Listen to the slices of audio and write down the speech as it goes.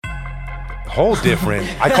Whole different.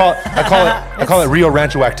 I call it Rio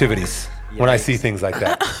Rancho activities. When I see things like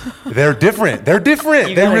that, they're different. They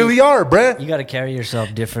really are, bruh. You got to carry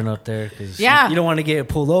yourself different up there because you don't want to get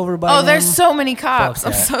pulled over by them. There's so many cops.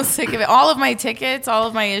 I'm so sick of it. All of my tickets, all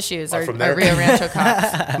of my issues are Rio Rancho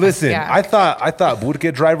cops. Listen, I thought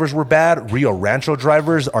Burke drivers were bad. Rio Rancho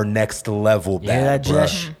drivers are next level bad. Yeah,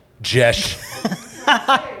 Jesh.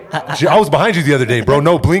 I was behind you the other day, bro.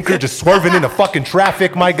 No blinker, just swerving into fucking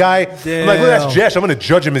traffic, my guy. Damn. I'm like, look, that's Jesh. I'm gonna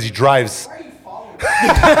judge him as he drives.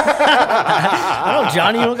 I know,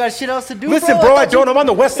 Johnny, you don't got shit else to do. Listen, bro, I don't. I'm on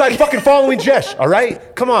the west side fucking following Jesh, all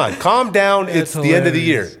right? Come on, calm down. It's the end of the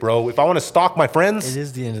year, bro. If I want to stalk my friends. It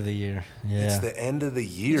is the end of the year. Yeah. It's the end of the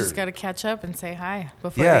year. You just got to catch up and say hi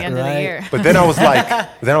before the end of the year. But then I was like,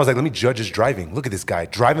 let me judge his driving. Look at this guy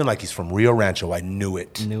driving like he's from Rio Rancho. I knew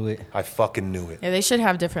it. I fucking knew it. Yeah, they should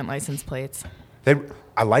have different license plates.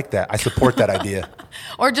 I like that. I support that idea.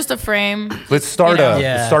 Or just a frame. Let's start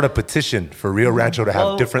a petition for Rio Rancho to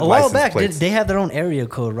have different license plates. They have their own area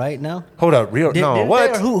code right now. Hold up,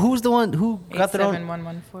 what? Who's the one who got their own?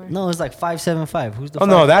 87114. No, it's like 575. Who's the? Oh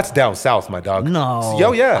no, that's down south, my dog.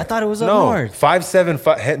 No. Yeah. I thought it was up north.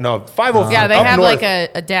 575. No, 505. Yeah, they have north. like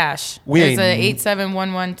a dash. There's a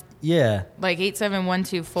 8711. Yeah. Like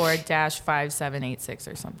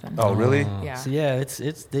 87124-5786 or something. Oh, really? Yeah. So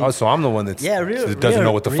it's so I'm the one that doesn't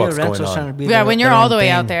know what the fuck's going on. Yeah, when you're all the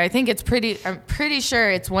way out there, I think I'm pretty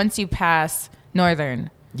sure it's once you pass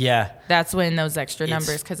Northern. Yeah. That's when those extra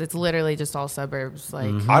numbers, because it's literally just all suburbs.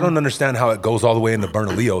 Like I don't understand how it goes all the way into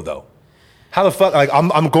Bernalillo, though. How the fuck? Like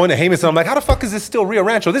I'm going to Jemez and I'm like, how the fuck is this still Rio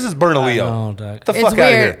Rancho? This is Bernalillo. Get the fuck out of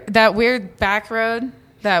here. That weird back road.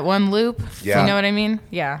 That one loop, yeah. You know what I mean?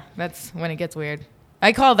 Yeah, that's when it gets weird.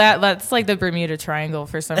 I call that's like the Bermuda Triangle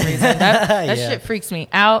for some reason. That shit freaks me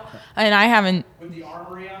out, and I haven't. With the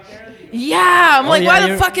armory out there? Yeah, I'm like, why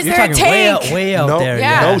the fuck is there a tank? Way out there.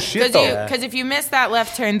 Yeah, no shit though. Because if you miss that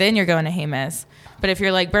left turn, then you're going to Jemez. But if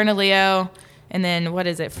you're like Bernalillo, and then what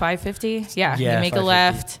is it, 550? Yeah, you make a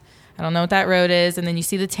left. I don't know what that road is, and then you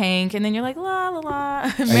see the tank, and then you're like, la la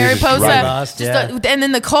la, Mariposa. And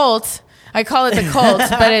then the Colt. I call it the Colt,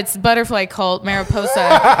 but it's Butterfly Colt, Mariposa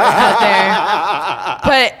out there.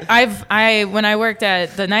 But when I worked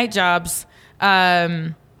at the night jobs,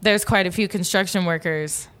 there's quite a few construction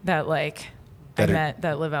workers that I met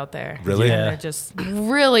that live out there. Really? Yeah. And they're just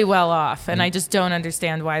really well off, and I just don't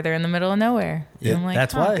understand why they're in the middle of nowhere. Yeah, I'm like,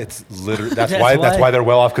 that's why. It's literally that's why they're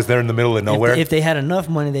well off, because they're in the middle of nowhere. If they had enough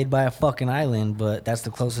money, they'd buy a fucking island. But that's the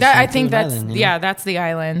closest. I think that's island, you know? that's the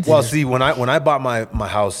island. Well, see, when I bought my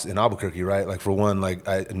house in Albuquerque, right? Like for one,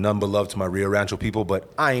 like none but love to my Rio Rancho people,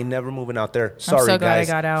 but I ain't never moving out there. Sorry, I'm so glad guys.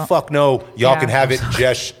 I got out. Fuck no, y'all can have it,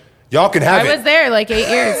 Jesh. Y'all can have it. I was there like 8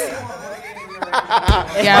 years.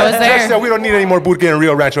 Yeah, I was there. Jesh said we don't need any more Burke and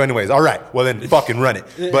Rio Rancho anyways. All right, well then fucking run it.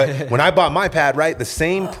 But when I bought my pad, right, the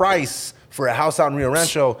same price for a house out in Rio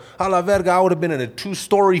Rancho, a la verga, I would have been in a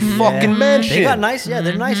 2-story fucking mansion. They got nice,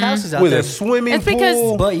 they're nice houses out with there. a swimming it's because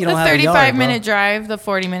pool. But you don't the have 35-minute drive, the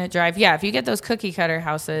 40-minute drive. Yeah, if you get those cookie cutter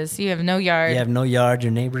houses, you have no yard. You have no yard.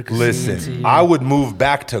 Your neighbor can Listen, see you. I would move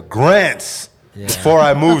back to Grants before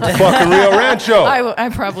I moved to fucking Rio Rancho. I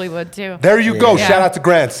probably would too. There you go. Shout out to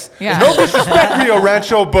Grants. Yeah. No disrespect, Rio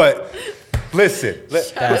Rancho, but listen.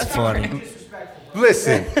 That's funny.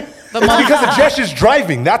 Listen. It's because of Jesh's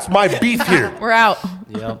driving. That's my beef here. We're out.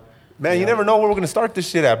 Yep. Man, you never know where we're going to start this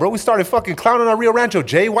shit at, bro. We started fucking clowning on Rio Rancho,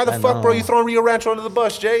 Jay. Why the fuck, bro, you throwing Rio Rancho under the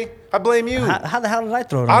bus, Jay? I blame you. How the hell did I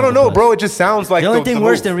throw it? I don't know, bro. It just sounds like the only thing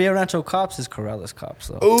worse move. than Rio Rancho cops is Corrales cops.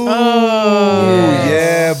 So. Ooh,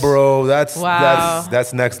 yeah, bro.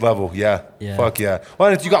 That's next level. Yeah. Fuck yeah.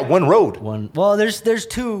 Well, you got one road. Well, there's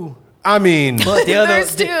two. I mean, but the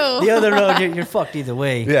other road, you're fucked either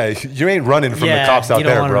way. Yeah, you ain't running from the cops out you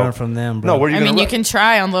don't there, want to bro. run from them, bro. No, where you you can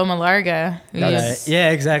try on Loma Larga. Yeah,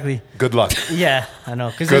 exactly. Good luck. Yeah, I know.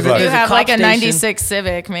 Because Good luck. You have like a station. 96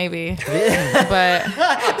 Civic, maybe. But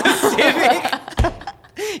Civic.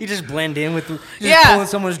 You just blend in with pull in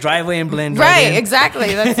somemone's driveway and blend right in.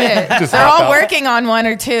 Exactly. That's it. They're all working on one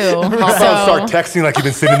or two. Hop out, start texting like you've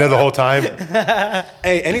been sitting there the whole time.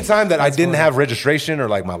 Hey, anytime that I didn't have registration or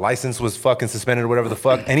like my license was fucking suspended or whatever the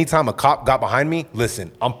fuck, anytime a cop got behind me,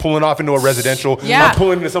 listen, I'm pulling off into a residential. Yeah. I'm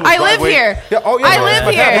pulling into someone's driveway. I live here. Yeah. Oh, yeah, I live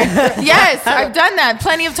here. Yes, I've done that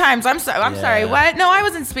plenty of times. I'm sorry. What? No, I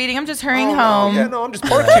wasn't speeding. I'm just hurrying home. Yeah, no, I'm just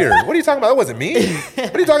parked here. What are you talking about? That wasn't me.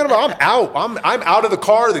 What are you talking about? I'm out. I'm out of the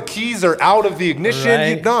car. The keys are out of the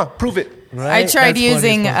ignition. Right. Prove it. Right? I tried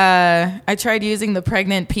using the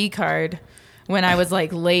pregnant P card when I was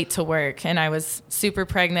like late to work and I was super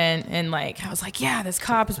pregnant and like I was like, yeah, this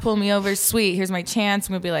cop is pulling me over. Sweet, here's my chance.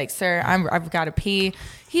 I'm gonna be like, sir, I've got to pee.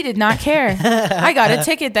 He did not care. I got a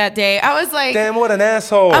ticket that day. I was like, damn, what an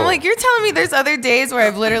asshole. I'm like, you're telling me there's other days where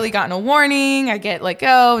I've literally gotten a warning. I get let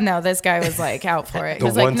go. No, this guy was like out for it. The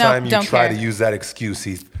was one like, time nope, you try to use that excuse,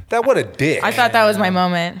 what a dick. I thought that was my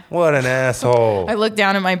moment. What an asshole. I looked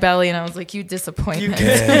down at my belly and I was like, you disappointment.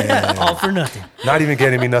 All for nothing. Not even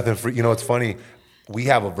getting me nothing for, it's funny. We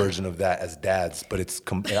have a version of that as dads, but it's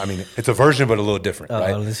a version, but a little different,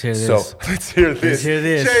 right? Let's hear this. So let's hear this.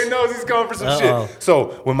 Shay knows he's going for some shit.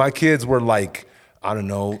 So when my kids were like, I don't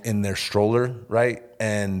know, in their stroller, right?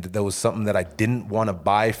 And there was something that I didn't want to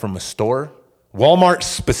buy from a store, Walmart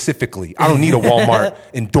specifically. I don't need a Walmart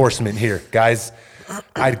endorsement here, guys.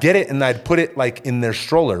 I'd get it and I'd put it like in their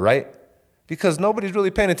stroller, right? Because nobody's really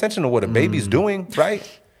paying attention to what a baby's doing,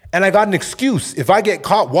 right? And I got an excuse. If I get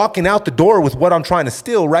caught walking out the door with what I'm trying to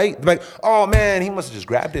steal, right? They're like, oh man, he must have just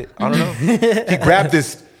grabbed it. I don't know. He grabbed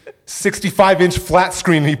this 65-inch flat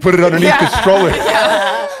screen and he put it underneath the stroller.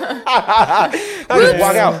 I just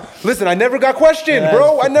walk out. Listen, I never got questioned,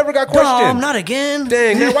 bro. I never got questioned. Not again.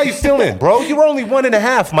 Dang, man, why you stealing, bro? You were only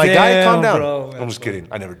 1.5, my guy. Calm down. Bro, I'm just kidding.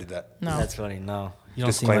 I never did that. No. That's funny. No. You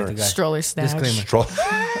don't Disclaimer. seem like the guy. Stroller snag. Disclaimer.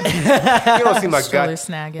 You don't seem like Stroller that.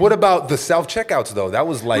 snagging. What about the self-checkouts, though? That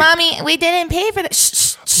was like... Mommy, we didn't pay for that.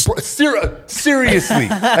 Seriously.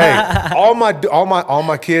 Hey, all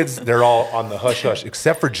my kids, they're all on the hush-hush,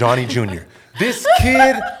 except for Johnny Jr. This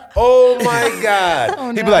kid, oh my God.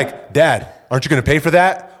 Oh, He'd be like, Dad, aren't you going to pay for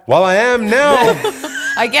that? Well, I am now.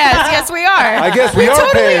 I guess. Yes, we are. I guess we are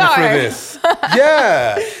totally paying are. for this.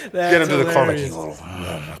 Yeah. Get him to the car. Like,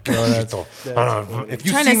 hilarious. if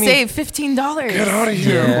you Trying see to me, save $15. get out of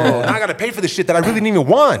here, bro. Now I got to pay for this shit that I really didn't even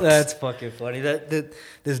want. That's fucking funny.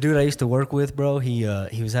 This dude I used to work with, bro, he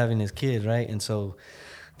was having his kid, right? And so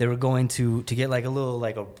they were going to get like a little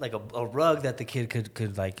like a rug that the kid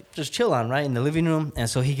could like just chill on, right, in the living room. And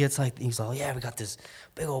so he's like, oh yeah, we got this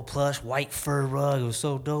big old plush white fur rug. It was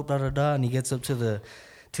so dope, And he gets up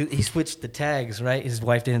he switched the tags, right? His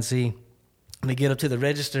wife didn't see. And they get up to the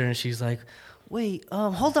register and she's like, wait,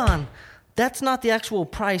 hold on. That's not the actual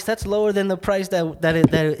price. That's lower than the price that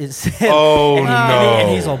it said. Oh, no. And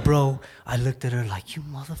he's all, bro, I looked at her like, you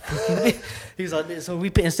motherfucking... He's like, so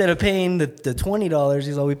instead of paying the $20,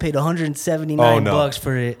 he's like, we paid $179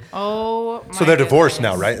 for it. Oh, my So they're divorced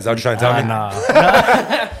goodness. now, right? Is that what you're trying to tell me?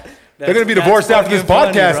 Nah. They're going to be divorced after this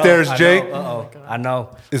podcast, there's Jake. I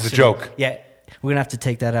know. It's a joke. Yeah, we're going to have to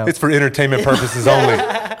take that out. It's for entertainment purposes only.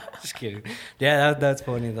 Just kidding. Yeah, that's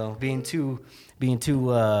funny, though. Being too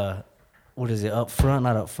what is it, up front,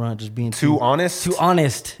 not up front, just being Too honest? Too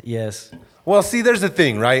honest, yes. Well, see, there's the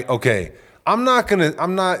thing, right? Okay, I'm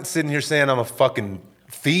not sitting here saying I'm a fucking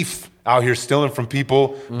thief out here stealing from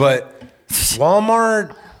people, but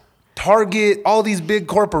Walmart, Target, all these big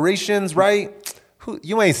corporations, right?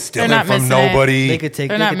 You ain't stealing from nobody. They could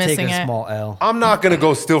take a small L. I'm not going to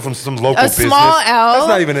go steal from some local business. A small L? That's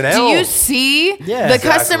not even an L. Do you see the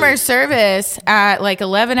customer service at like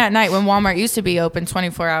 11 at night when Walmart used to be open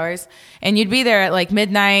 24 hours? And you'd be there at like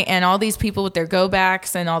midnight and all these people with their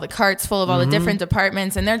go-backs and all the carts full of all the different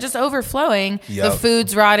departments and they're just overflowing. Yep. The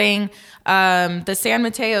food's rotting. The San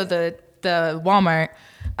Mateo, the Walmart,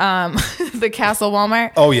 the Castle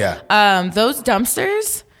Walmart. Oh, yeah. Those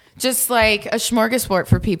dumpsters... just like a smorgasbord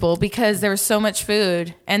for people because there was so much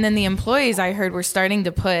food. And then the employees, I heard, were starting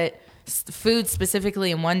to put food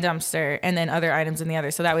specifically in one dumpster and then other items in the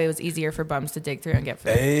other. So that way it was easier for bums to dig through and get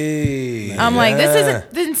food. Hey, I'm like,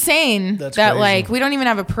 this is insane. That's that crazy. Like we don't even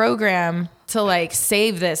have a program to like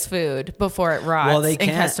save this food before it rots. Well, they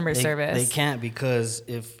can't. In customer service. They can't because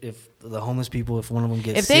if the homeless people, if one of them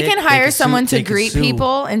gets if sick, they can hire someone to they can greet sue.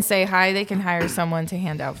 people and say hi, they can hire someone to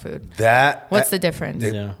hand out food. What's the difference?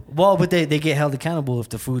 Yeah. Well, but they get held accountable if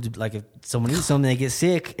the food, like if someone eats something, they get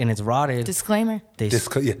sick and it's rotted. Disclaimer.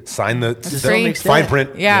 Sign the free. fine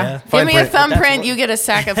print. Yeah. Fine Give me a print. thumbprint, you get a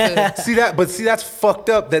sack of food. See, that's fucked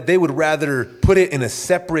up that they would rather put it in a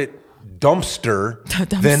separate dumpster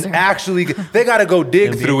than actually they got to go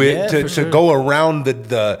dig through it to go around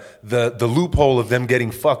the loophole of them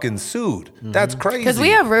getting fucking sued. That's crazy. Because we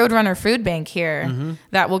have Roadrunner Food Bank here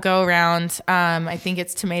that will go around. I think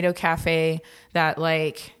it's Tomato Cafe that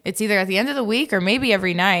like it's either at the end of the week or maybe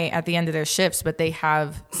every night at the end of their shifts, but they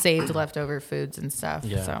have saved leftover foods and stuff.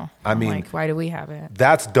 Yeah. So I mean, like, why do we have it?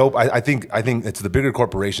 That's dope. I think it's the bigger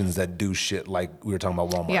corporations that do shit like we were talking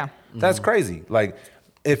about Walmart. Yeah. That's crazy. Like,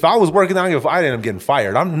 if I was working down here, if I ended up getting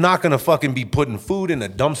fired, I'm not going to fucking be putting food in a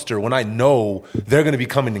dumpster when I know they're going to be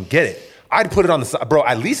coming and get it. I'd put it on the side, bro.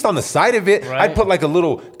 At least on the side of it, Right. I'd put like a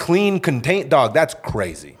little clean contained dog. That's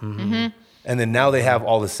crazy. Mm-hmm. And then now they have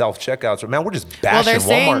all the self checkouts. Man, we're just bashing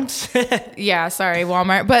Walmart. Yeah, sorry,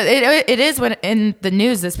 Walmart. But it is when in the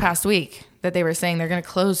news this past week that they were saying they're going to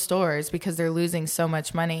close stores because they're losing so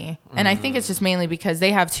much money. And I think it's just mainly because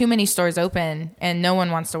they have too many stores open and no one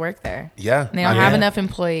wants to work there. Yeah. And they don't have enough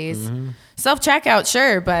employees. Self checkout,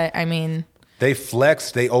 sure, but I mean, They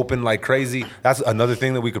flex. They open like crazy. That's another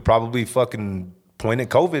thing that we could probably fucking point at.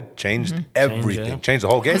 COVID changed everything. Changed the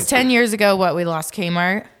whole game. because 10 years ago, we lost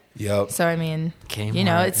Kmart. Yep. So I mean,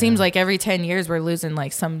 Kmart, it seems like every 10 years we're losing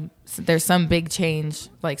like there's some big change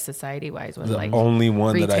like society wise with The like only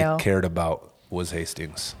one that retail. I cared about was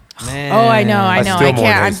Hastings. Man. Oh, I know. I still mourn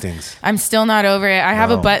can't. Hastings. I'm still not over it. I have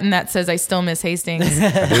No. a button that says I still miss Hastings.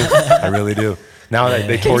 I really do. Now that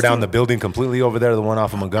they tore down the building completely over there, the one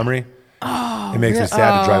off of Montgomery. It makes me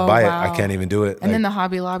sad to drive by it. I can't even do it. And then the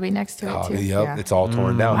Hobby Lobby next to it too. Yep, Yeah. it's all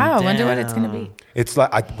torn down. Wow, I wonder what it's gonna be. It's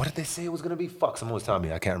like, what did they say it was gonna be? Fuck, someone was telling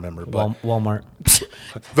me. I can't remember. But Walmart.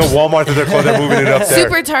 the Walmart that they're moving it up there.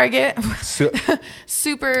 Super Target, Su-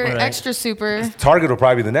 super extra super. Target will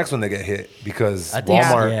probably be the next one that get hit because I think so,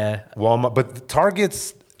 Walmart. yeah. Walmart, but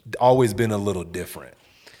Target's always been a little different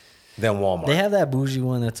than Walmart. They have that bougie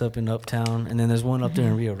one that's up in Uptown, and then there's one up there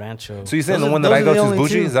in Rio Rancho. So you saying Those the are- one that those I are go the to is only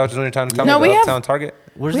bougie? two. Is that what you're trying to tell me? No, about we have- Uptown Target.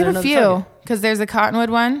 Where's We there have a another few Target? because there's a Cottonwood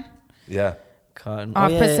one Yeah. Cotton.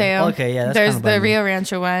 off yeah, Paseo. Okay, yeah. That's there's kinda by the me. Rio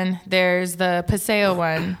Rancho one. There's the Paseo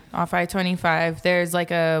one off I-25. There's like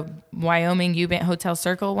a Wyoming Eubank Hotel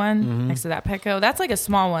Circle one next to that Petco. That's like a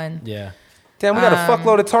small one. Yeah. Damn, we got a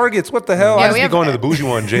fuckload of Targets. What the hell? yeah, I just we be have- going to the bougie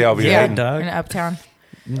one, Jay. I'll be Yeah, hating. dog. in Uptown.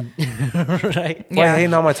 Right. Why Yeah. you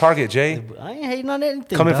hating on my Target, Jay? I ain't hating on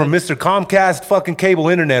anything. Coming dog. from Mr. Comcast fucking cable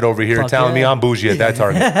internet over here, Fuck telling me yeah. I'm bougie at that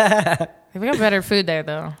Target. We got better food there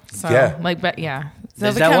though. So Yeah. like, but yeah. So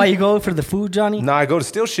Is the that com- why you go for the food, Johnny? No, I go to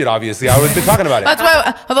steal shit, obviously. I was been talking about it. That's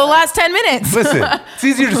why the last 10 minutes. Listen, it's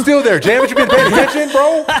easier to steal there. Jay, haven't you been paying attention,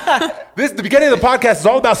 bro? The beginning of the podcast is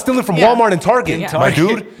all about stealing from Yeah. Walmart and Target, Yeah. my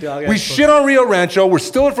dude. Dog, We that's shit on Rio Rancho. We're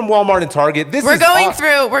stealing from Walmart and Target. We're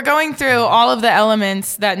going through all of the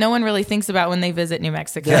elements that no one really thinks about when they visit New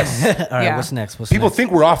Mexico. Yes. All right, Yeah. what's next? People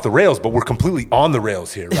think we're off the rails, but we're completely on the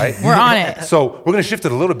rails here, right? We're on it. So we're going to shift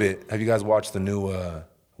it a little bit. Have you guys watched the new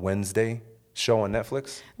Wednesday show on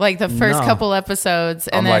Netflix? Like the first No. couple episodes,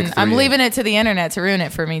 and I'm then like I'm 3 in. leaving it to the internet to ruin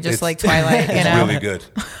it for me, just It's- like Twilight. You It's know, really good.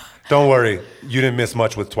 Don't worry. You didn't miss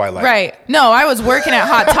much with Twilight. right? No, I was working at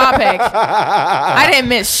Hot Topic. I didn't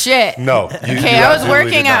miss shit. No. You Okay, I was absolutely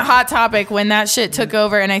working did at not. Hot Topic when that shit took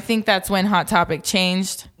over, and I think that's when Hot Topic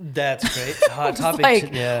changed. That's great. Hot topic.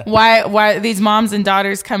 Like, yeah. why these moms and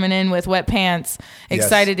daughters coming in with wet pants, Yes.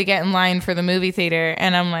 excited to get in line for the movie theater,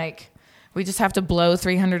 and I'm like, we just have to blow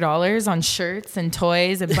 $300 on shirts and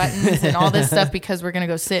toys and buttons and all this stuff because we're gonna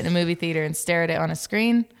go sit in a movie theater and stare at it on a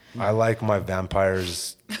screen. I like my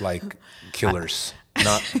vampires like killers,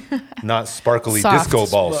 not sparkly Soft. disco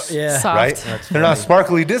balls. Yeah. Soft. Right? They're not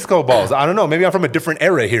sparkly disco balls. I don't know. Maybe I'm from a different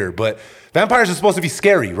era here, but vampires are supposed to be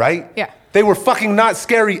scary, right? Yeah. They were fucking not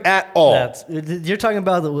scary at all. You're talking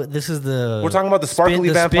about this is the. We're talking about the sparkly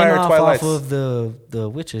the vampire spin-off Twilights. off of the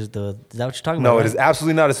witches. Is that what you're talking No, about? it is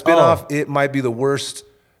absolutely not a spinoff. It might be the worst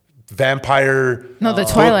vampire. No, the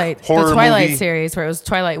Twilight, horror the Twilight movie. series where it was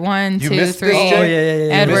Twilight 1, You 2, missed 3, this, Jay? Oh, yeah.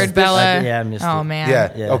 You Edward, missed this? Bella. I missed Oh it. man.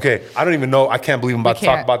 Yeah. Yeah. Okay. I don't even know. I can't believe I'm about to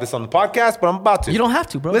talk can't. about this on the podcast, but I'm about to. You don't have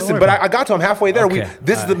to, bro. Listen, Don't but worry I got to. I'm halfway there. Okay.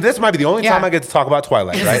 This might be the only Yeah. time I get to talk about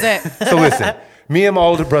Twilight, This right? is it. So listen, me and my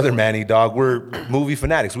older brother Manny, dog, we're movie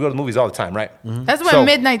fanatics. We go to the movies all the time, right? That's when So-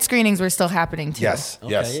 midnight screenings were still happening too. Yes.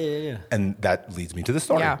 Yes. yeah. And that leads me to the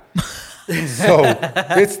story. Yeah. So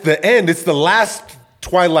it's the end. It's the last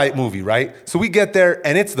Twilight movie, right? So we get there,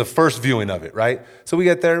 and it's the first viewing of it, right? So we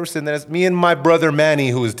get there, we're sitting there. It's me and my brother Manny,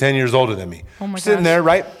 who is 10 years older than me. Oh my We're sitting gosh. there,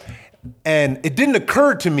 right? And it didn't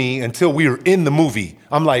occur to me until we were in the movie.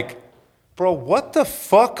 I'm like, bro, what the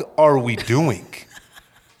fuck are we doing?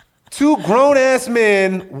 Two grown-ass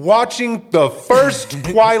men watching the first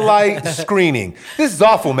Twilight screening. This is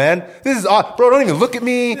awful, man. This is awful. Bro, don't even look at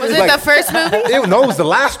me. Was it the first movie? No, it was the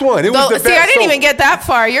last one. It was the See, best. I didn't So- even get that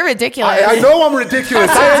far. You're ridiculous. I know I'm ridiculous.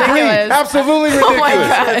 That's I agree. ridiculous. Absolutely ridiculous. Oh my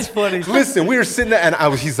God. That's funny. Listen, we were sitting there,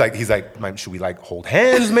 and he's like, "Man, should we like hold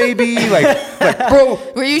hands, maybe? Like, bro."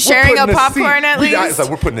 Were you we're sharing putting a popcorn seat- at It's least? like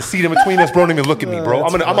we're putting a seat in between us, bro. Don't even look at me, bro.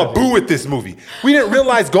 I'm a boo at this movie. We didn't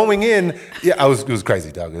realize going in. Yeah, it was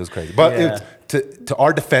crazy, dog. It was crazy. But Yeah. to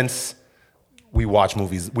our defense, We watch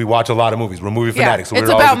movies. We watch a lot of movies. We're movie fanatics. So it's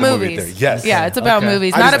we're about always at the movies. movie theater. Yes. Yeah, it's about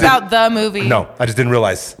movies, not about the movie. No, I just didn't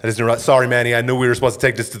realize. Sorry, Manny. I knew we were supposed to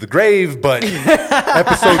take this to the grave, but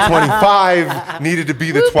episode 25 needed to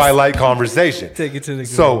be the Twilight conversation. Take it to the grave.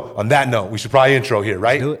 So, on that note, we should probably intro here,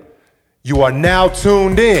 right? Do it. You are now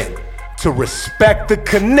tuned in to Respect the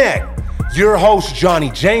Connect. Your host, Johnny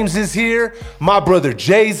James, is here. My brother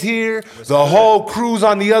Jay's here. The whole crew's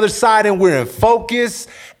on the other side, and we're in focus.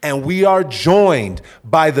 And we are joined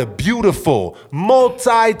by the beautiful,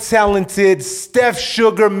 multi-talented Steph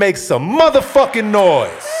Sugar. Make some motherfucking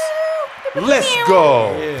noise. Let's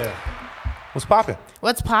go. Yeah. What's poppin'?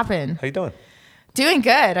 What's poppin'? How you doing? Doing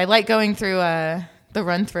good. I like going through the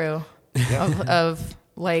run through of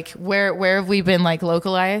like where have we been like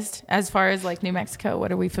localized as far as like New Mexico?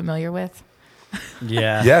 What are we familiar with?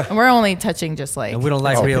 Yeah. And we're only touching just like, and we don't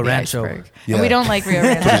like Rio Rancho. Yeah. And we don't like Rio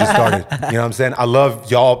Rancho. We just started. You know what I'm saying? I love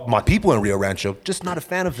y'all, my people in Rio Rancho, just not a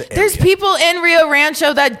fan of the area. There's people in Rio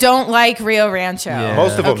Rancho that don't like Rio Rancho. Yeah.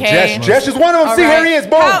 Most of them. Okay? Jess is one of them. All See, right. here he is.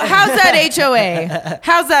 Boom. How's that HOA?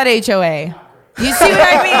 How's that HOA? You see what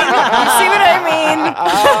I mean? You see what I mean?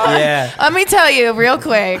 Yeah. Let me tell you real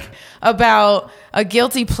quick about a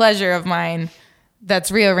guilty pleasure of mine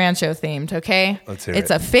that's Rio Rancho themed, okay? Let's hear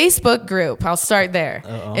it's it. a Facebook group. I'll start there.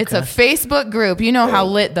 Okay. It's a Facebook group. You know how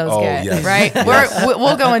lit those get, yes. right? Yes.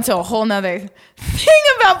 We'll go into a whole nother thing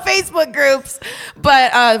about Facebook groups.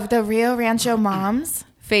 But the Rio Rancho Moms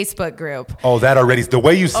Facebook group. Oh, that already. The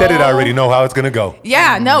way you said it, I already know how it's going to go.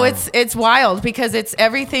 Yeah, no, it's wild because it's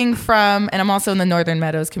everything from, and I'm also in the Northern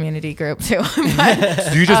Meadows community group too. But,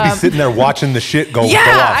 So you just be sitting there watching the shit go off.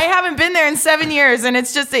 I haven't been there in 7 years, and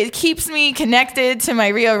it keeps me connected to my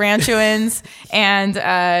Rio Ranchoans and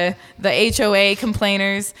the HOA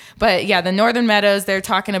complainers. But yeah, the Northern Meadows, they're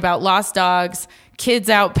talking about lost dogs, kids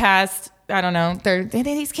out past, I don't know,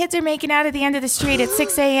 these kids are making out at the end of the street at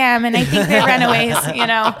 6 a.m. and I think they're runaways, you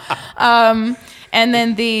know. And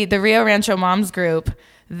then the Rio Rancho Moms group,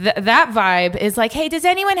 that vibe is like, hey, does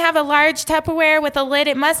anyone have a large Tupperware with a lid?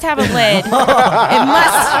 It must have a lid. It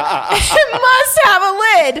must have a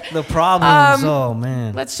lid. The problems, oh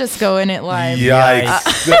man. Let's just go in it live.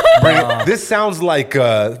 Yikes! This sounds like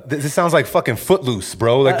fucking Footloose,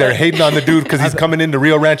 bro. Like they're hating on the dude because he's coming into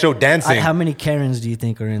Rio Rancho dancing. How many Karens do you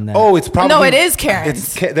think are in that? Oh, it's probably No, it is Karen.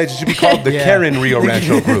 That should be called the Karen Rio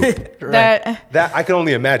Rancho group. That I can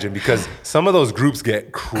only imagine because some of those groups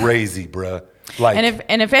get crazy, bruh. Like,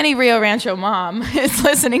 and if any Rio Rancho mom is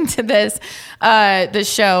listening to this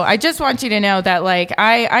show, I just want you to know that like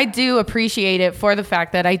I do appreciate it for the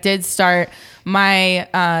fact that I did start my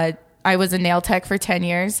I was a nail tech for 10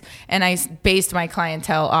 years and I based my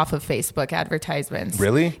clientele off of Facebook advertisements.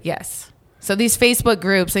 Really? Yes. So these Facebook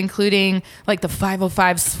groups, including like the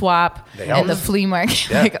 505 swap and the flea market,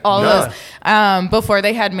 like all those, before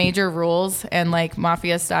they had major rules and like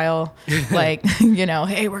mafia style, like, you know,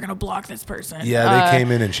 hey, we're going to block this person. Yeah, they came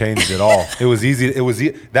in and changed it all. It was easy.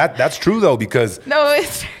 That's true though, because no,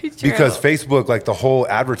 it's very true. Because Facebook, like the whole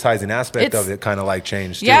advertising aspect of it kind of like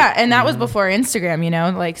changed. Yeah. Too. And that was before Instagram, you know,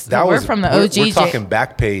 like that we're from the OG. We're talking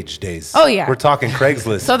Backpage days. Oh yeah. We're talking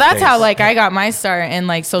Craigslist. So that's days. how like I got my start in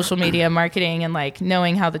like social media marketing and like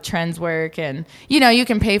knowing how the trends work, and you know you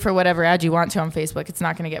can pay for whatever ad you want to on Facebook. It's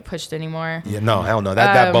not going to get pushed anymore. Yeah, no, hell no.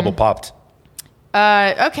 That bubble popped.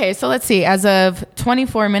 Okay, so let's see. As of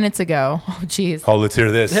 24 minutes ago, oh geez. Oh, let's hear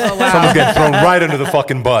this. Someone's getting thrown right under the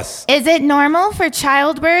fucking bus. Is it normal for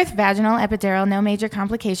childbirth, vaginal, epidural, no major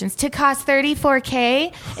complications, to cost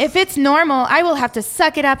 $34K? If it's normal, I will have to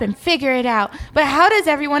suck it up and figure it out. But how does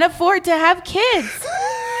everyone afford to have kids?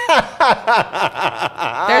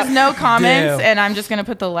 There's no comments, and I'm just gonna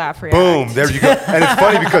put the laugh react. Boom, there you go. And it's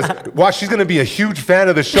funny because watch, she's gonna be a huge fan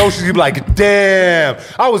of the show. She's gonna be like, damn,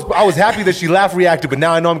 I was happy that she laugh reacted, but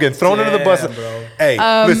now I know I'm getting thrown under the bus. Bro. Hey,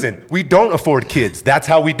 listen, we don't afford kids. That's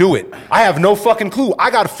how we do it. I have no fucking clue.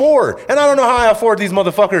 I got 4, and I don't know how I afford these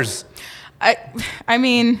motherfuckers. I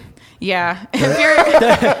mean, yeah.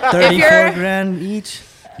 If 34 grand each.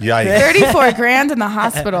 Yikes. 34 grand in the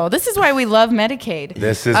hospital. This is why we love Medicaid.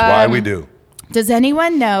 This is why we do. Does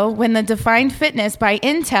anyone know when the Defined Fitness by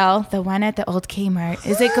Intel, the one at the old Kmart,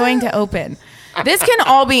 is it going to open? This can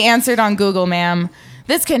all be answered on Google, ma'am.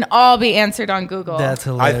 This can all be answered on Google. That's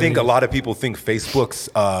hilarious. I think a lot of people think Facebook's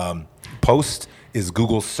post is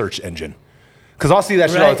Google's search engine. Because I'll see that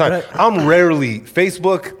shit all the time. Right. I'm rarely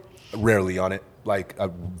on it. Like,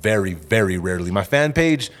 very, very rarely. My fan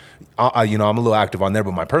page, you know, I'm a little active on there,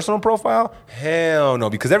 but my personal profile, hell no.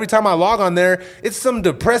 Because every time I log on there, it's some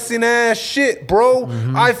depressing ass shit, bro.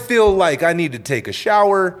 Mm-hmm. I feel like I need to take a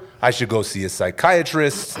shower. I should go see a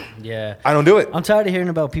psychiatrist. Yeah. I don't do it. I'm tired of hearing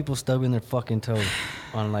about people stubbing their fucking toe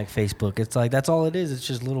on like Facebook. It's like that's all it is. It's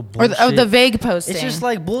just little bullshit. Or the vague posting. It's just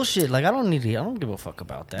like bullshit. Like I don't give a fuck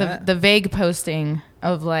about that. The vague posting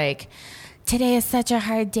of like, today is such a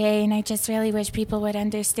hard day and I just really wish people would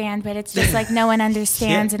understand, but it's just like no one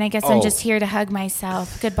understands and I guess I'm just here to hug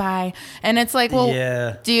myself. Goodbye. And it's like, well,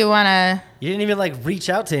 do you want to... You didn't even like reach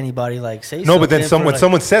out to anybody, like say something. No, but then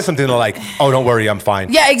someone says something, they're like, oh, don't worry, I'm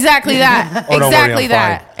fine. Yeah, exactly that. Oh, exactly worry,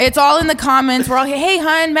 that. Fine. It's all in the comments. We're all, hey,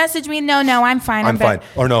 hun, message me. No, I'm fine. I'm fine.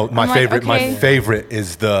 Or no, my favorite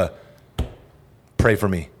is the pray for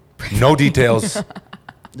me. No details.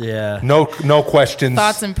 Yeah. No questions.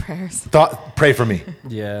 Thoughts and prayers. Pray for me.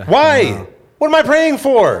 Yeah. Why? What am I praying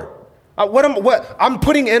for? I'm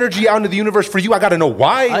putting energy out into the universe for you. I got to know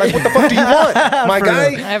why. Like, what the fuck do you want, my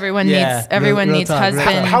guy? Everyone needs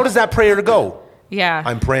husband. How does that prayer go? Yeah.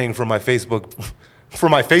 I'm praying for my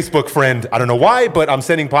Facebook friend. I don't know why, but I'm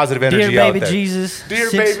sending positive energy out there. Dear baby Jesus. Dear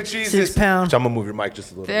baby Jesus. 6 pounds. I'm gonna move your mic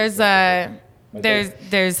just a little.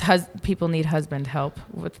 People need husband help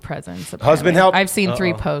with presents. Apparently. Husband help? I've seen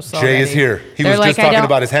 3 posts already. Jay is here. He was just talking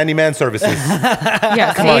about his handyman services.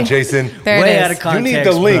 Yeah, come on, Jason. Way out of context. You need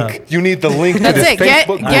the link. Bro. You need the link to this Facebook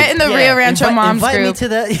group. Get in the Rio Rancho Moms invite group. Me to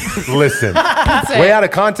that. Listen, way out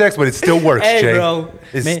of context, but it still works, Jay. Bro.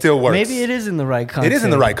 It still works. Maybe it is in the right context. It is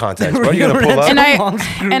in the right context, bro. You're gonna pull up.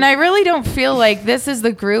 And I really don't feel like this is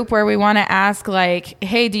the group where we want to ask, like,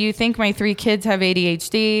 hey, do you think my 3 kids have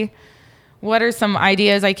ADHD? What are some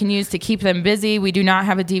ideas I can use to keep them busy? We do not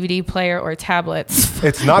have a DVD player or tablets.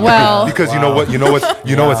 It's not because you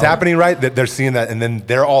know what's happening, right? That they're seeing that, and then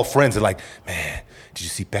they're all friends. They're like, man, did you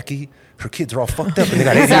see Becky? Her kids are all fucked up and they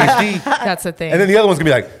got ADHD. That's the thing. And then the other one's gonna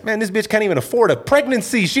be like, man, this bitch can't even afford a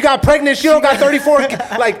pregnancy. She got pregnant. She don't got 34.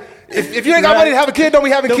 Like, if you ain't got money to have a kid, don't be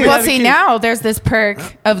having kids. Well, see, now there's this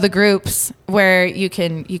perk of the groups where you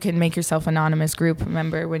can make yourself anonymous group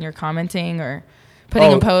member when you're commenting or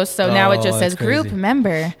putting a post. So now it just says group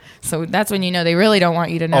member. So that's when you know they really don't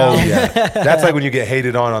want you to know. Oh, yeah. That's like when you get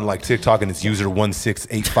hated on like TikTok and it's user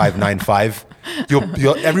 168595.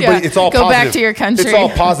 Everybody, it's all go positive. Back to your country. It's all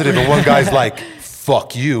positive. And one guy's like,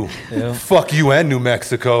 fuck you. Yeah. Fuck you and New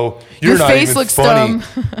Mexico. You're not face even looks funny.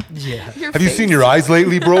 Dumb. Yeah. Have you seen your eyes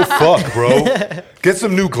lately, bro? Fuck, bro. Get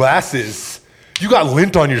some new glasses. You got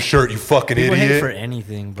lint on your shirt, you fucking people idiot. People hate for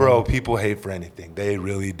anything, bro. People hate for anything. They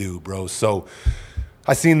really do, bro. So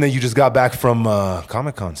I seen that you just got back from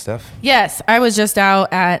Comic-Con, Steph. Yes, I was just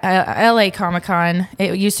out at LA Comic-Con.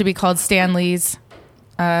 It used to be called Stanley's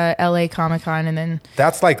LA Comic-Con, and then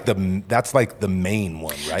that's like the main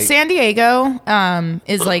one, right? San Diego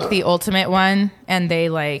is like the ultimate one, and they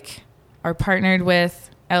like are partnered with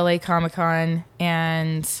LA Comic-Con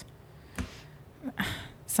and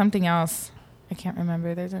something else. I can't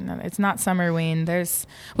remember. There's another. It's not Summerween.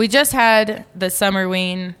 We just had the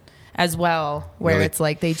Summerween as well, where really? It's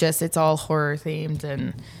like it's all horror themed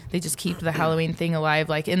and they just keep the Halloween thing alive,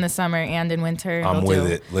 like in the summer and in winter. I'm with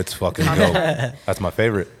it. Let's fucking go. That's my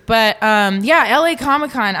favorite. But LA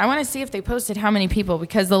Comic-Con, I want to see if they posted how many people,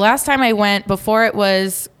 because the last time I went, before it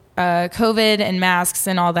was COVID and masks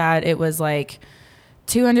and all that, it was like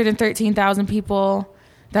 213,000 people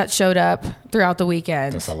that showed up throughout the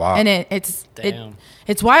weekend. That's a lot. And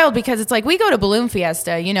it's wild because it's like we go to Balloon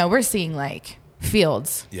Fiesta, we're seeing like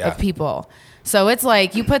fields of people. So it's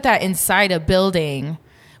like you put that inside a building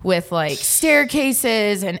with like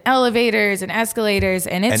staircases and elevators and escalators,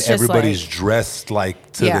 and it's just everybody's dressed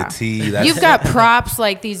like to the T. You've got props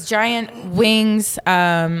like these giant wings,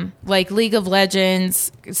 like League of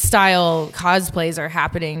Legends style cosplays are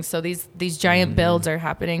happening. So these giant builds are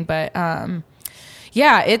happening, but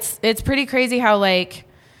it's pretty crazy how like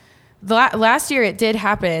last year it did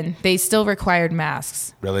happen. They still required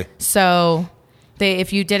masks. Really? So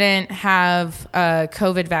if you didn't have a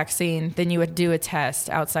COVID vaccine, then you would do a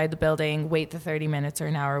test outside the building, wait the 30 minutes or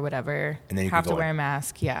an hour or whatever, and then you have to wear a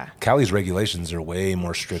mask. Yeah. Cali's regulations are way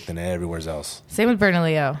more strict than everywhere else. Same with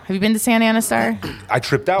Bernalillo. Have you been to Santa Ana Star? I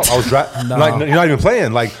tripped out. I was like, you're not even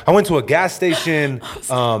playing. Like, I went to a gas station.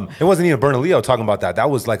 It wasn't even Bernalillo talking about that.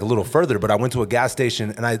 That was like a little further, but I went to a gas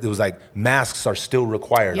station and it was like masks are still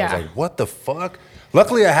required. Yeah. I was like, what the fuck?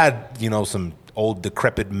 Luckily, I had, some old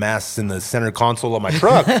decrepit masks in the center console of my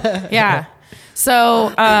truck. Yeah. So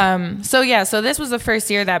this was the first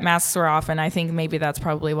year that masks were off, and I think maybe that's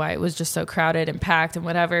probably why it was just so crowded and packed and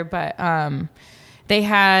whatever. But they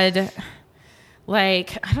had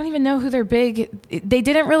like, I don't even know who their big. They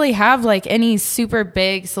didn't really have like any super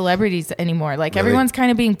big celebrities anymore. Like everyone's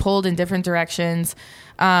kind of being pulled in different directions.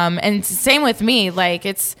 And same with me. Like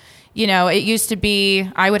it's you know, it used to be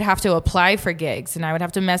I would have to apply for gigs and I would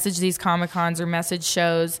have to message these Comic-Cons or message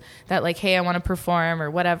shows that like, hey, I want to perform or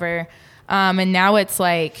whatever. And now it's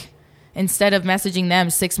like, instead of messaging them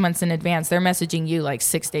 6 months in advance, they're messaging you like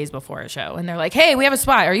 6 days before a show. And they're like, hey, we have a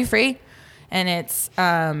spot. Are you free? And it's,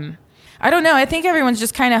 I don't know. I think everyone's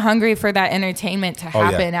just kind of hungry for that entertainment to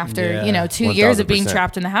happen after, you know, 2 years of being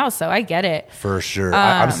trapped in the house. So I get it. For sure.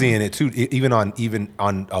 I'm seeing it too, even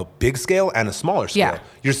on a big scale and a smaller scale.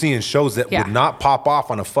 You're seeing shows that would not pop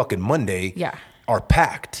off on a fucking Monday are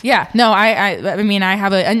packed. Yeah. No, I mean, I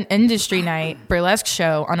have an industry night burlesque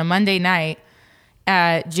show on a Monday night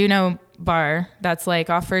at Juno Bar. That's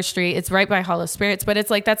like off First Street. It's right by Hall of Spirits, but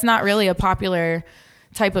it's like, that's not really a popular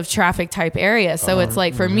type of traffic type area. So it's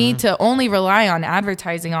like for me to only rely on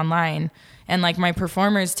advertising online and like my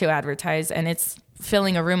performers to advertise, and it's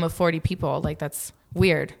filling a room of 40 people. Like that's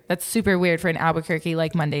weird. That's super weird for an Albuquerque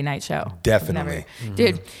like Monday night show. Definitely.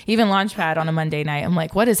 Dude, even Launchpad on a Monday night, I'm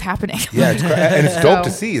like, what is happening? Yeah, and it's dope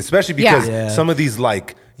to see, especially because some of these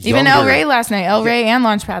like even El Rey last night, El Rey and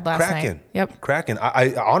Launchpad last night. Yep. Cracking.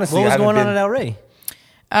 I honestly, what was going on at El Rey?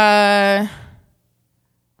 Where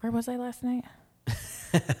was I last night?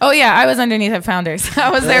 Oh yeah, I was underneath at Founders.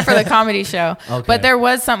 I was there for the comedy show. Okay. But there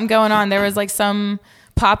was something going on. There was like some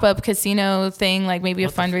pop-up casino thing, like maybe a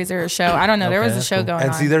fundraiser or show. I don't know. There was a show going on.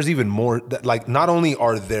 And see, there's even more. Like, not only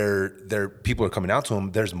are there people are coming out to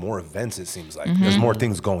them, there's more events. It seems like there's more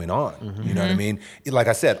things going on. You know what I mean? Like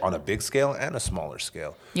I said, on a big scale and a smaller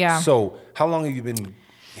scale. Yeah. So, how long have you been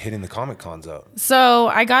hitting the Comic-Cons out? So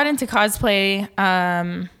I got into cosplay.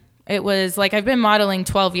 It was like I've been modeling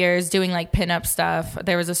 12 years, doing like pinup stuff.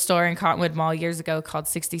 There was a store in Cottonwood Mall years ago called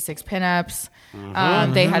 66 Pinups.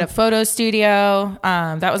 They had a photo studio.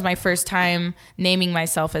 That was my first time naming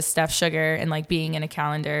myself as Steph Sugar and like being in a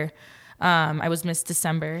calendar. I was Miss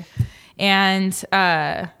December. And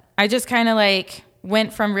I just kind of like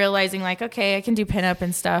went from realizing like, okay, I can do pinup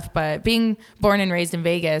and stuff, but being born and raised in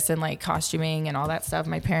Vegas and like costuming and all that stuff,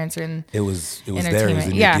 my parents are in it was there, it was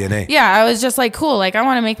in your DNA. Yeah, I was just like, cool, like I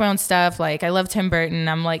want to make my own stuff. Like I love Tim Burton.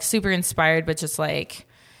 I'm like super inspired, but just like,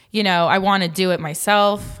 you know, I want to do it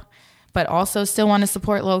myself, but also still want to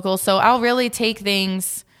support local. So I'll really take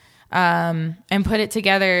things and put it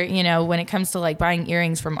together, you know, when it comes to like buying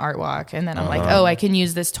earrings from Art Walk. And then I'm like, oh, I can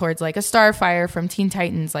use this towards like a Starfire from Teen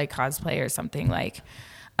Titans, like cosplay or something like,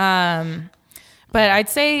 but I'd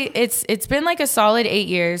say it's been like a solid 8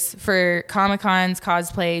 years for Comic-Cons,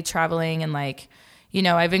 cosplay, traveling. And like, you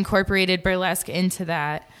know, I've incorporated burlesque into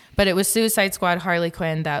that, but it was Suicide Squad Harley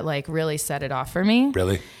Quinn that like really set it off for me.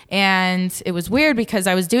 Really? And it was weird because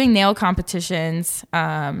I was doing nail competitions,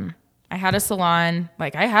 I had a salon,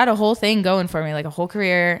 like I had a whole thing going for me, like a whole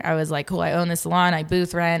career. I was like, cool, I own this salon, I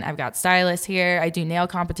booth rent, I've got stylists here, I do nail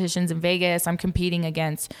competitions in Vegas, I'm competing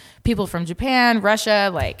against people from Japan,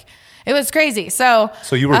 Russia, like it was crazy. So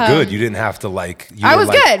you were good. You didn't have to like. I was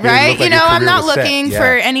good, right? You know, I'm not looking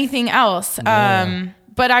for anything else.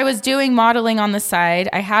 But I was doing modeling on the side.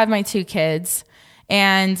 I had my 2 kids.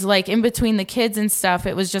 And like in between the kids and stuff,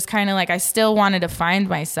 it was just kind of like I still wanted to find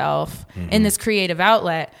myself in this creative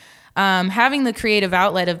outlet. Having the creative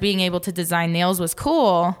outlet of being able to design nails was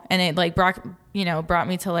cool, and it like brought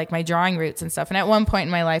me to like my drawing roots and stuff. And at one point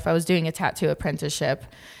in my life, I was doing a tattoo apprenticeship,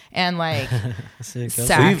 and like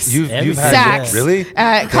Saks, so you've had Saks really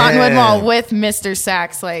at Cottonwood Mall with Mr.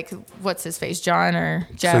 Saks, like what's his face, John or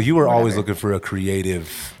Jeff. So you were whatever. Always looking for a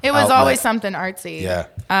creative. It was outlet. always something artsy. Yeah.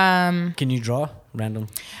 Can you draw random?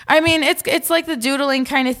 I mean, it's like the doodling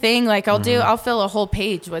kind of thing. Like I'll fill a whole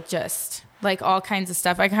page with just like all kinds of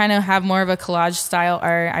stuff. I kind of have more of a collage style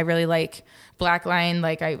art. I really like black line.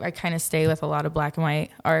 Like I kind of stay with a lot of black and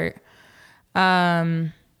white art.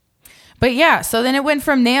 But yeah, so then it went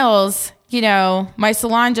from nails, you know, my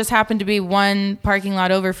salon just happened to be one parking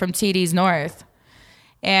lot over from TD's North.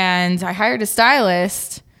 And I hired a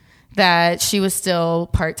stylist that she was still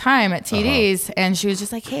part-time at TD's. And she was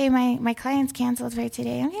just like, hey, my client's canceled for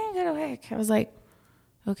today. I'm going to go to work. I was like,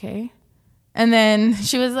 okay. And then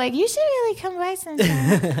she was like, you should really come by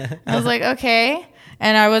sometime. I was like, okay.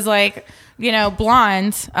 And I was like, you know,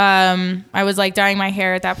 blonde. I was like dyeing my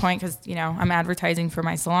hair at that point because, you know, I'm advertising for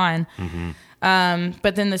my salon.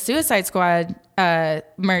 But then the Suicide Squad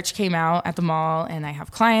merch came out at the mall, and I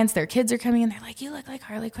have clients, their kids are coming, and they're like, you look like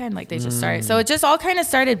Harley Quinn. Like they just started. So it just all kind of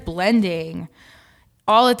started blending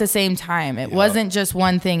all at the same time. It wasn't just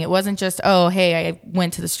one thing. It wasn't just, oh, hey, I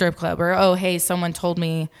went to the strip club, or, oh, hey, someone told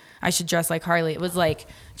me I should dress like Harley. It was like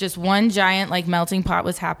just one giant like melting pot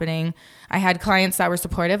was happening. I had clients that were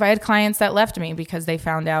supportive. I had clients that left me because they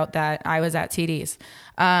found out that I was at TD's.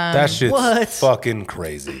 That shit's fucking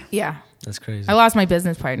crazy. Yeah. That's crazy. I lost my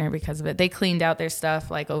business partner because of it. They cleaned out their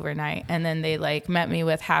stuff like overnight, and then they like met me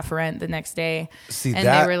with half rent the next day. And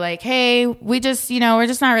they were like, "Hey, we just, we're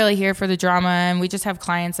just not really here for the drama, and we just have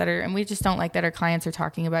clients and we just don't like that our clients are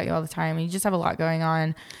talking about you all the time, and you just have a lot going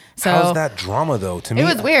on." So how's that drama though? To me, it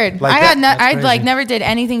was weird. Like I like never did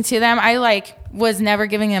anything to them. I like was never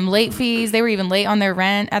giving them late fees. They were even late on their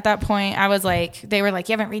rent at that point. I was like, they were like,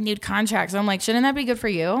 "You haven't renewed contracts." I'm like, shouldn't that be good for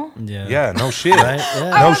you? Yeah, no shit. Right? Yeah.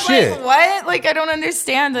 No shit. Like, what? Like, I don't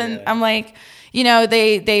understand. And I'm like,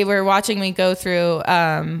 they were watching me go through.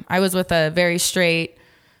 I was with a very straight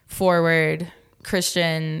forward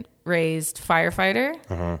Christian raised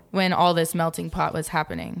firefighter when all this melting pot was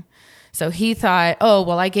happening. So he thought, oh,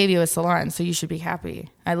 well, I gave you a salon, so you should be happy.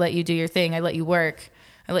 I let you do your thing. I let you work.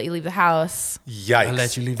 I let you leave the house. Yikes. I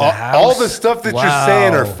let you leave the house? All the stuff that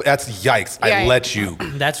you're saying, that's yikes. Yeah. I let you.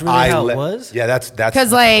 That's really how it was? Yeah, that's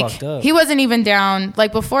because like he wasn't even down,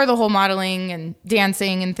 like before the whole modeling and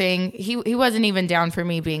dancing and thing, he wasn't even down for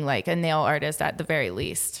me being like a nail artist at the very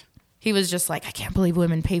least. He was just like, I can't believe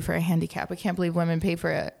women pay for a handicap. I can't believe women pay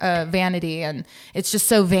for a vanity. And it's just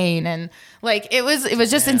so vain. And like, it was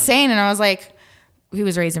just insane. And I was like, he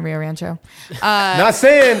was raised in Rio Rancho. Not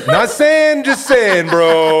saying, just saying,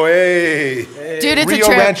 bro. Hey. Dude, it's Rio a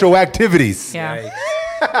trip. Rancho activities. Yeah.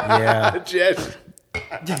 Yeah.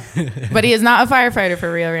 But he is not a firefighter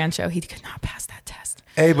for Rio Rancho. He could not pass that test.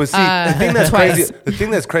 Hey, but see, the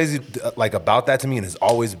thing that's crazy, like about that to me, and has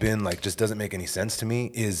always been like, just doesn't make any sense to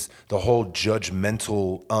me, is the whole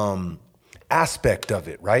judgmental aspect of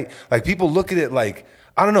it, right? Like people look at it like,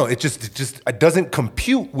 I don't know, it doesn't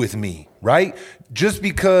compute with me, right? Just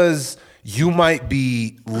because you might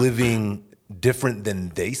be living different than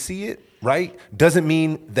they see it, right? Doesn't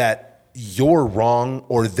mean that you're wrong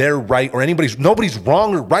or they're right or nobody's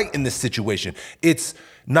wrong or right in this situation. It's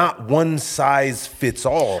not one size fits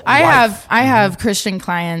all. I have Christian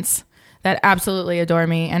clients that absolutely adore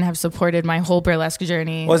me and have supported my whole burlesque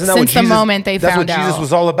journey since the moment they found out. That's what Jesus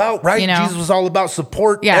was all about, right? Jesus was all about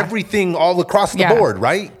support, everything all across the board,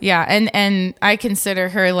 right? Yeah, and I consider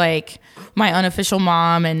her like my unofficial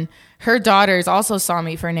mom, and her daughters also saw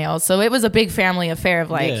me for nails. So it was a big family affair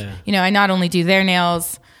of like, I not only do their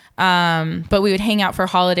nails, but we would hang out for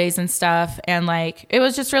holidays and stuff. And like, it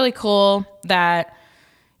was just really cool that,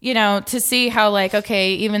 to see how like,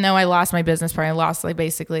 okay, even though I lost my business partner, I lost like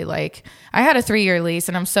basically like I had a 3-year lease,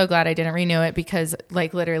 and I'm so glad I didn't renew it because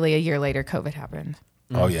like literally a year later COVID happened.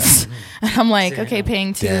 Oh yeah. And I'm like, okay,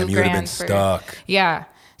 paying $2,000 you would have been stuck. Yeah.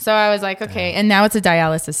 So I was like, okay, and now it's a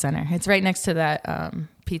dialysis center. It's right next to that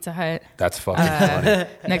Pizza Hut. That's fucking funny.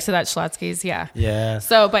 Next to that Schlotsky's, yeah. Yeah.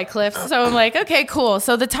 So by Cliff's. So I'm like, okay, cool.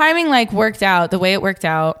 So the timing like worked out the way it worked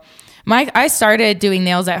out. I started doing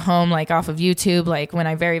nails at home like off of YouTube, like when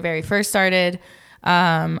I very, very first started.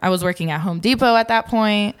 I was working at Home Depot at that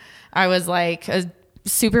point. I was like a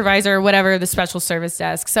supervisor or whatever, the special service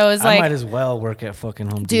desk. So it was like, I might as well work at fucking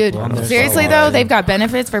Home Depot. Dude, seriously though, they've got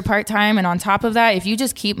benefits for part-time, and on top of that, if you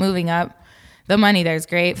just keep moving up, the money there's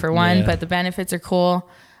great for one, but the benefits are cool.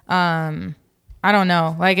 I don't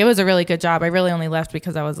know. Like it was a really good job. I really only left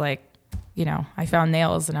because I was like, I found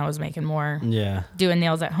nails and I was making more doing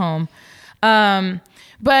nails at home.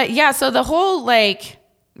 But yeah, so the whole like,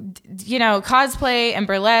 cosplay and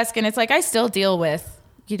burlesque, and it's like, I still deal with,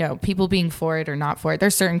 people being for it or not for it.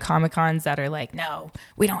 There's certain Comic-Cons that are like, no,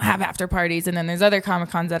 we don't have after parties. And then there's other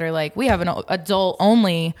Comic-Cons that are like, we have an adult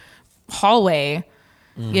only hallway,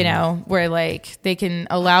 where like they can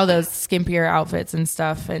allow those skimpier outfits and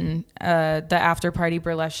stuff, and the after party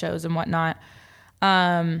burlesque shows and whatnot.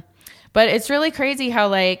 But it's really crazy how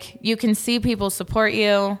like you can see people support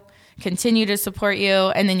you, continue to support you,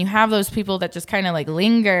 and then you have those people that just kind of like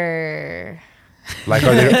linger. Like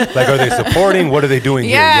are they supporting? What are they doing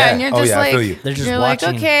here? Yeah, and you're just like, I feel you. They're just you're watching.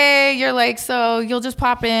 like, okay, you're like, so you'll just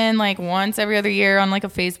pop in like once every other year on like a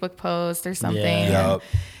Facebook post or something. Yeah. Yep.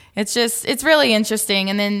 It's really interesting.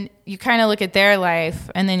 And then you kind of look at their life,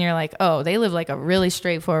 and then you're like, oh, they live like a really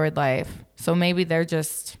straightforward life. So maybe they're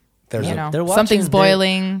just, they're watching, something's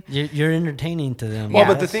boiling. You're entertaining to them. Well,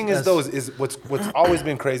 but the thing is, though, is what's always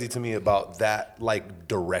been crazy to me about that like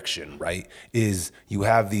direction, right? Is you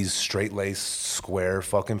have these straight-laced, square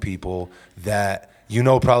fucking people that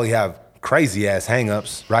probably have crazy ass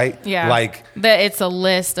hangups, right? Yeah, like it's a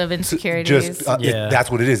list of insecurities. That's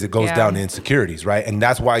what it is. It goes down to insecurities, right? And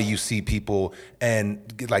that's why you see people and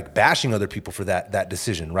like bashing other people for that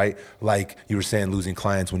decision, right? Like you were saying, losing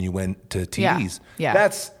clients when you went to TEs. Yeah.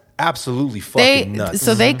 That's absolutely fucking nuts.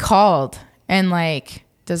 So they called and like,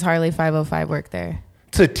 does Harley 505 work there?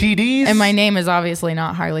 to TDs. And my name is obviously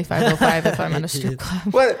not Harley 505 if I'm at a strip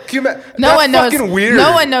club. What? Can you no one knows. Weird.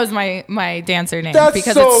 No one knows my dancer name That's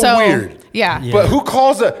because so it's so weird. Yeah. But who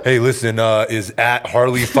calls a? Hey, listen, is at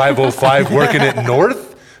Harley 505 working at North?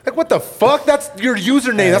 Like, what the fuck? That's your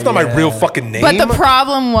username. That's not my real fucking name. But the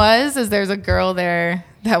problem is there's a girl there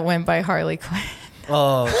that went by Harley Quinn.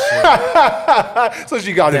 Oh, shit. So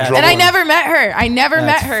she got in trouble. And I never met her.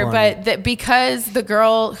 That's funny. But because the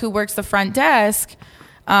girl who works the front desk,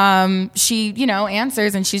 she,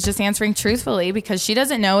 answers, and she's just answering truthfully because she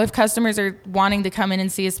doesn't know if customers are wanting to come in and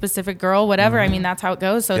see a specific girl, whatever. I mean, that's how it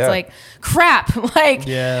goes. So it's like, crap. Like,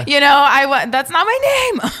 that's not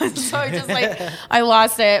my name. So I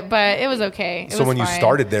lost it, but it was okay. It so was when fine. you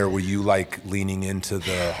started there, were you like leaning into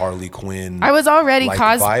the Harley Quinn? I was already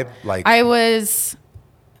vibe. Like I was.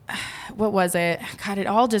 What was it? God, it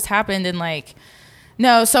all just happened in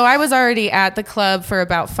no. So I was already at the club for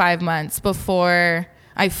about 5 months before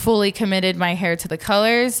I fully committed my hair to the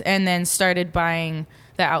colors and then started buying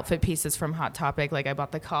the outfit pieces from Hot Topic. Like I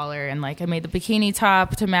bought the collar and I made the bikini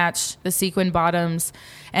top to match the sequin bottoms.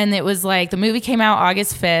 And it was the movie came out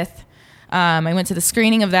August 5th. I went to the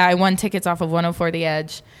screening of that. I won tickets off of 104 The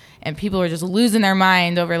Edge, and people were just losing their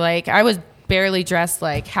mind over I was barely dressed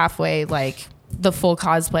halfway the full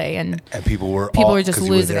cosplay, and people were just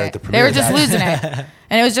losing it. They were just losing it,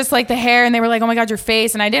 and it was just the hair, and they were like, "Oh my god, your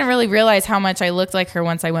face!" And I didn't really realize how much I looked like her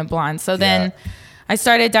once I went blonde. So then I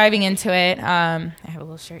started diving into it. I have a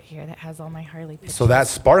little shirt here that has all my Harley pictures. So that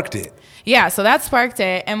sparked it. Yeah, so that sparked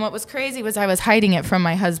it. And what was crazy was I was hiding it from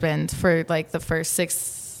my husband for the first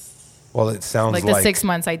 6. Well, it sounds like the 6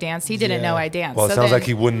 months I danced. He didn't know I danced. Well, it sounds like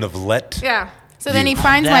he wouldn't have let. Yeah. So then he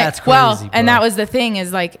finds and that was the thing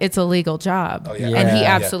is it's a legal job. Oh, yeah. And he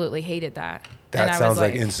absolutely hated that. That sounds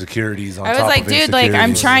like insecurities on top of insecurities. I was dude,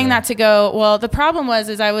 I'm trying not to go. Well, the problem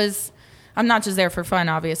I'm not just there for fun,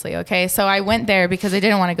 obviously, okay? So I went there because I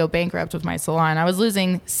didn't want to go bankrupt with my salon. I was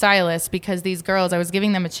losing stylists because these girls, I was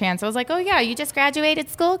giving them a chance. I was like, oh, yeah, you just graduated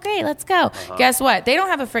school? Great, let's go. Uh-huh. Guess what? They don't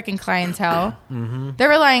have a freaking clientele. Mm-hmm. They're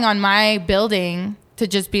relying on my building to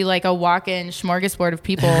just be a walk-in smorgasbord of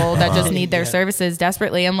people that just need their services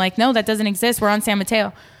desperately. I'm like, no, that doesn't exist. We're on San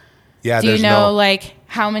Mateo. Yeah, do you know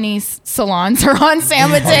how many salons are on San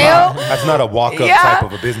Mateo? That's not a walk-up type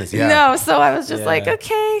of a business. Yeah. No, so I was just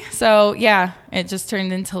okay. So it just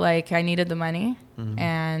turned into I needed the money. Mm-hmm.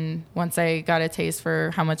 And once I got a taste for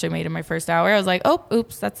how much I made in my first hour, I was like, oh,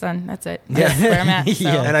 oops, that's done. That's it. That's where I'm at. So.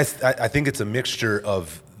 And I think it's a mixture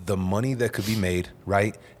of the money that could be made,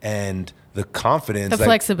 right? And the confidence, the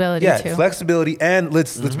flexibility too. Flexibility, and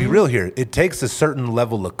let's be real here. It takes a certain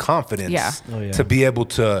level of confidence to be able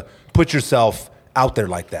to put yourself out there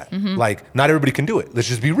like that. Mm-hmm. Not everybody can do it. Let's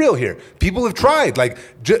just be real here. People have tried.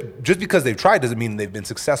 Just because they've tried doesn't mean they've been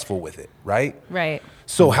successful with it, right? Right.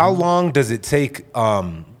 So how long does it take?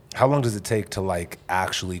 How long does it take to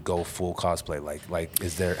actually go full cosplay?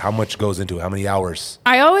 Is there how much goes into it? How many hours?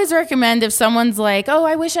 I always recommend if someone's oh,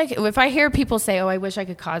 I wish I could. If I hear people say, oh, I wish I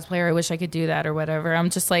could cosplay or I wish I could do that or whatever, I'm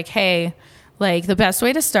just hey, the best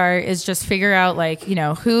way to start is just figure out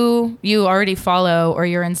who you already follow or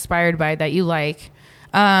you're inspired by that you like.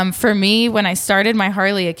 For me, when I started my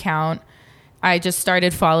Harley account, I just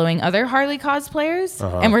started following other Harley cosplayers,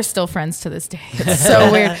 and we're still friends to this day. It's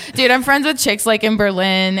so weird. Dude, I'm friends with chicks in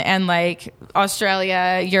Berlin and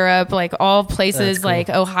Australia, Europe, all places cool.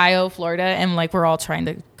 Ohio, Florida, and we're all trying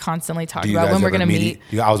to constantly talk about when we're going to meet.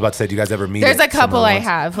 I was about to say, do you guys ever meet? There's a couple I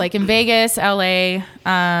have, in Vegas, LA,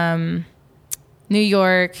 New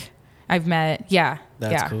York, I've met. Yeah.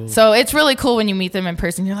 That's cool. So it's really cool when you meet them in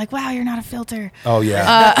person. You're like, wow, you're not a filter. Oh,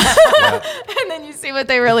 yeah. And then you see what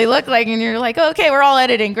they really look like, and you're like, oh, okay, we're all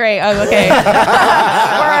editing. Great. Oh, okay.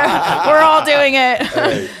 we're all doing it.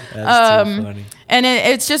 Right. That's too funny. And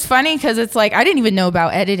it's just funny because it's I didn't even know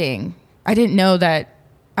about editing. I didn't know that.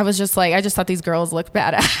 I was just I just thought these girls looked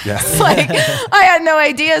badass. Yeah. I had no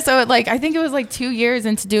idea. So I think it was 2 years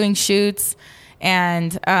into doing shoots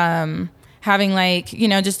and having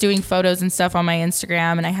just doing photos and stuff on my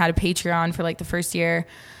Instagram, and I had a Patreon for the first year.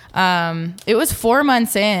 It was 4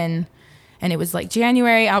 months in, and it was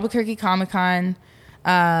January, Albuquerque Comic-Con.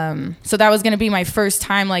 So that was going to be my first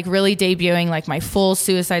time really debuting my full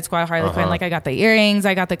Suicide Squad Harley Quinn. I got the earrings,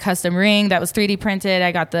 I got the custom ring that was 3D printed,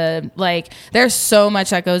 I got the there's so much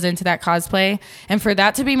that goes into that cosplay, and for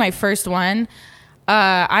that to be my first one,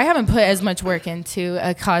 I haven't put as much work into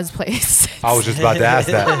a cosplay since. I was just about to ask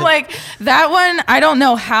that. I'm that one, I don't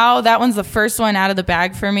know how. That one's the first one out of the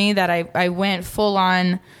bag for me that I went full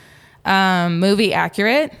on movie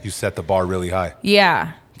accurate. You set the bar really high.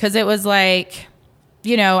 Yeah, because it was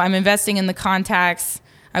I'm investing in the contacts.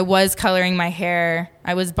 I was coloring my hair.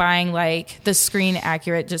 I was buying like the screen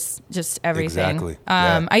accurate, just everything. Exactly.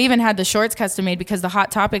 Yeah. I even had the shorts custom made because the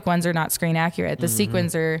Hot Topic ones are not screen accurate. The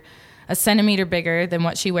sequins are a centimeter bigger than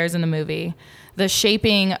what she wears in the movie. The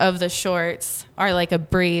shaping of the shorts are like a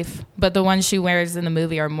brief, but the ones she wears in the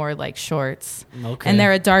movie are more like shorts. Okay. And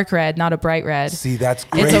they're a dark red, not a bright red. See, that's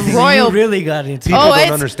crazy. It's a royal. You really got into People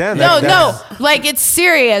don't understand that. No, like it's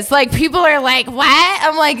serious. Like people are like, what?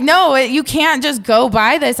 I'm like, no, you can't just go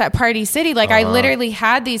buy this at Party City. Like I literally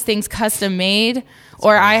had these things custom made,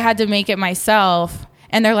 or I had to make it myself.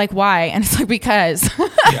 And they're like, why? And it's like, because.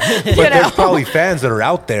 But there's probably fans that are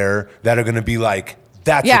out there that are going to be like,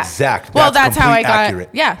 that's exact. Well, that's how I got. Accurate.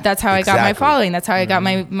 Yeah, that's how I got my following. That's how I got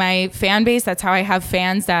my fan base. That's how I have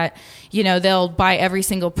fans that, you know, they'll buy every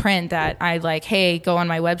single print that I like. Hey, go on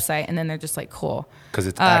my website, and then they're just like, cool, because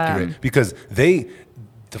it's accurate. Because the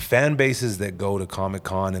fan bases that go to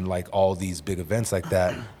Comic-Con and like all these big events like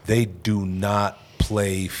that, they do not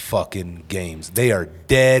play fucking games. They are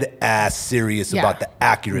dead ass serious about the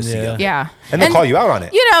accuracy of it. Yeah, and they'll call you out on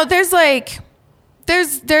it. You know, there's like.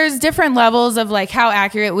 There's different levels of like how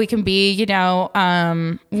accurate we can be, you know.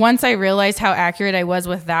 Once I realized how accurate I was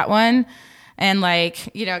with that one, and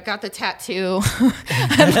like, you know, got the tattoo,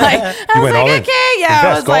 and like I was like, okay,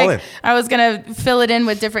 yeah, I was gonna fill it in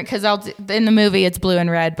with different, because in the movie it's blue and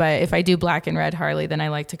red, but if I do black and red Harley, then I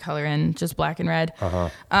like to color in just black and red.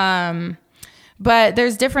 But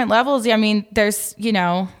there's different levels. I mean, there's, you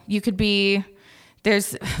know, you could be.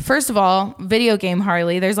 There's, first of all, video game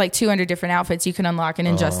Harley. There's like 200 different outfits you can unlock in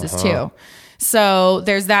Injustice 2. So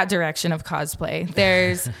there's that direction of cosplay.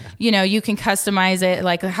 There's, you know, you can customize it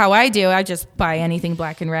like how I do. I just buy anything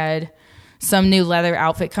black and red. Some new leather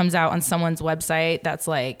outfit comes out on someone's website that's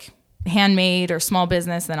like handmade or small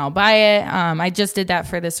business, then I'll buy it. I just did that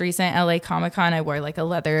for this recent LA Comic-Con. I wore like a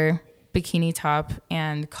leather bikini top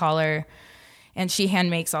and collar. And she hand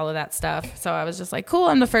makes all of that stuff. So I was just like, cool,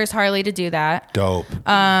 I'm the first Harley to do that. Dope.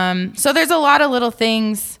 So there's a lot of little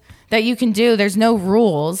things that you can do. There's no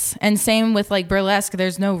rules. And same with like burlesque,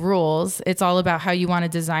 there's no rules. It's all about how you want to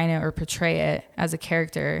design it or portray it as a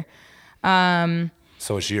character. So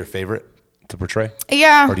is she your favorite to portray?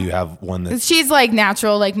 Yeah. Or do you have one that... She's like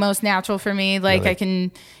natural, like most natural for me. Like really? I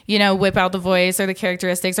can, you know, whip out the voice or the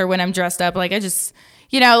characteristics, or when I'm dressed up, like I just...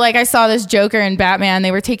 You know, like I saw this Joker and Batman,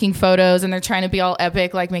 they were taking photos and they're trying to be all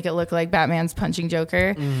epic, like make it look like Batman's punching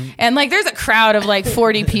Joker. And like there's a crowd of like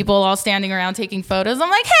 40 people all standing around taking photos. I'm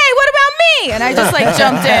like, hey, what about me? And I just like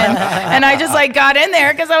jumped in and I just like got in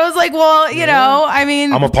there because I was like, well, you know, I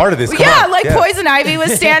mean. I'm a part of this. Poison Ivy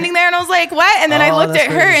was standing there and I was like, what? And then I looked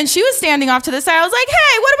at her and she was standing off to the side. I was like,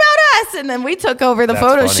 hey, what about us? And then we took over the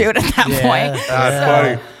photo shoot at that point.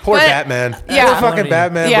 That's funny. Poor Batman. Yeah. Poor fucking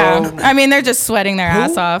Batman, bro. I mean, they're just sweating their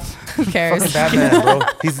ass off. Who cares? Fucking Batman, bro.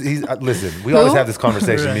 He's listen, we always have this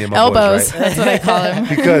conversation, me and my elbows. boys, right? That's what I call him.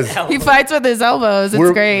 Because he fights with his elbows.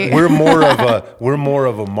 It's great. We're more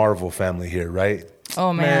of a Marvel family here, right?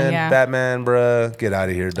 Oh man, yeah. Batman, bruh, get out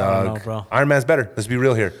of here, dog. I don't know, bro. Iron Man's better. Let's be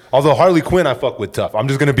real here. Although Harley Quinn, I fuck with tough. I'm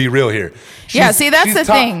just gonna be real here. See, that's the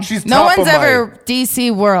thing. No one's ever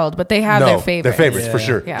DC world, but they have their favorites. Their favorites for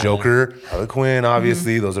sure. Yeah. Joker, Harley Quinn,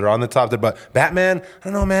 obviously, those are on the top there. But Batman, I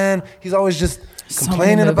don't know, man. He's always just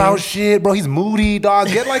complaining about shit, bro. He's moody, dog.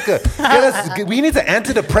 We need an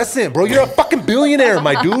antidepressant, bro. You're a fucking billionaire,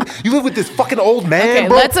 my dude. You live with this fucking old man,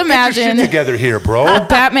 bro. Let's imagine get your shit together here, bro. A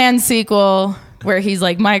Batman sequel where he's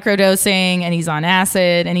like microdosing and he's on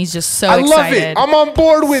acid and he's just so excited. I love it. I'm on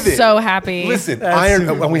board with it. So happy. Listen,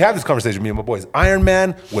 when we have this conversation, me and my boys, Iron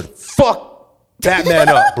Man would fuck Batman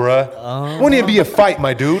up, bruh. Wouldn't even be a fight,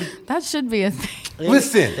 my dude. That should be a thing.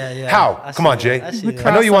 Listen, how? Come on, Jay.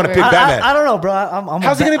 I know you want to pick Batman. I don't know, bro.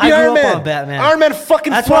 How's he going to be Iron Man? Iron Man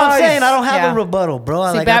fucking That's flies. What I'm saying. I don't have a rebuttal,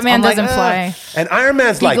 bro. See, Batman doesn't fly. And Iron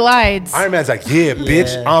Man's he glides. Iron Man's like, yeah,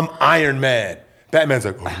 bitch, I'm Iron Man. Batman's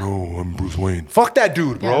like, oh no, I'm Bruce Wayne. Fuck that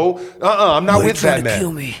dude, bro. I'm not with Batman.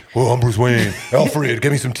 Kill me. Oh, I'm Bruce Wayne. Alfred,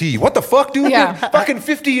 get me some tea. What the fuck, dude? Yeah. You're fucking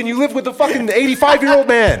 50 and you live with a fucking 85-year-old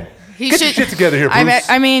man. Get your shit together here, Bruce.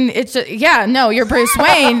 I mean, it's just, you're Bruce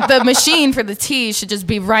Wayne. The machine for the tea should just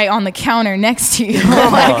be right on the counter next to you.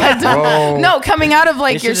 No, coming out of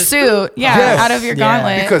like your suit. Out of your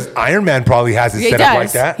gauntlet. Because Iron Man probably has it set up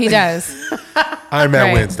like that. He does. Iron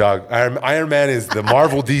Man wins, dog. Iron Man is the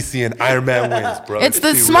Marvel DC and Iron Man wins, bro. It's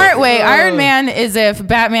the smart way. Iron Man is if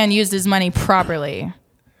Batman used his money properly.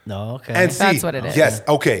 No, okay. And that's what it is. Yes,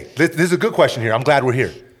 okay. This is a good question here. I'm glad we're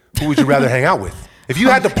here. Who would you rather hang out with? If you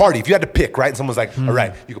had to party, if you had to pick, right? And someone's like, all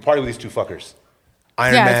right, you could party with these two fuckers.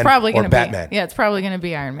 Iron Man it's probably or gonna Batman. Be. Yeah, it's probably gonna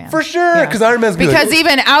be Iron Man for sure. Because Iron Man's because like,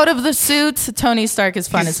 even out of the suit, Tony Stark is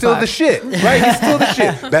fun he's as still fuck. the shit, right? He's still the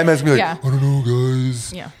shit. Batman's gonna be like, Yeah. I don't know,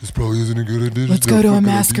 guys. Yeah. This probably isn't a good idea. Let's go to a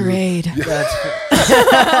masquerade. Do you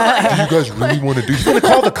guys really want to do? He's gonna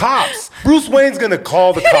call the cops. Bruce Wayne's gonna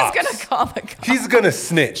call the cops. He's gonna call the cops. He's gonna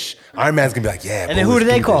snitch. Iron Man's gonna be like, yeah. And then who do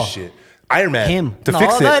they call? Shit. Iron Man. Him. To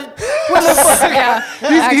fix it.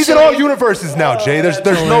 Yeah, He's in all universes now, Jay. There's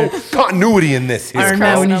no continuity in this. Here. Iron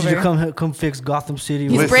Man, we need you over. to come fix Gotham City.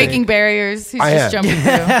 He's breaking barriers. He's I just am. jumping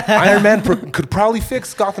through. Iron Man could probably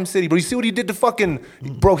fix Gotham City, but you see what he did to fucking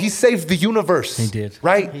bro? He saved the universe. He did.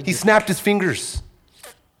 Right? He snapped his fingers.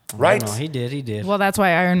 Right? No, he did. Well, that's why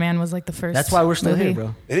Iron Man was like the first. That's why we're still movie. here,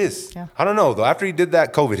 bro. It is. Yeah. I don't know though. After he did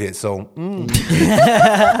that, COVID hit. So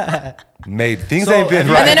made things So, ain't been and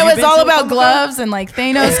right. And then it Have you was been all to about Comic-Con? gloves and like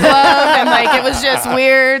Thanos glove and like it was just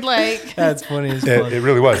weird. Like That's funny as fuck. it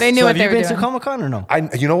really was. they knew So what have they you were been to doing. Comic-Con or no?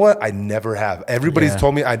 You know what? I never have. Everybody's Yeah.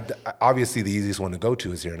 told me. Obviously the easiest one to go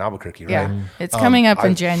to is here in Albuquerque, right? Yeah, it's coming up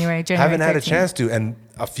in I January. haven't had a 13th. chance to, and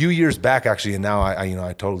a few years back actually, and now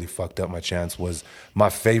I totally fucked up my chance. Was my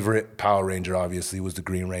favorite Power Ranger obviously was the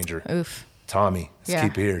Green Ranger. Oof. Tommy, let's Yeah.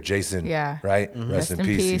 keep it here. Jason, Yeah. right? Rest in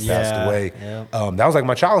peace. He Yeah. passed away. Yeah. That was like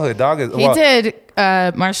my childhood, dog. He did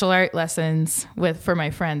martial art lessons for my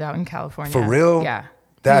friend out in California. For real? Yeah.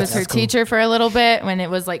 That's he was her cool. teacher for a little bit when it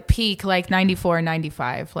was like peak, like 94,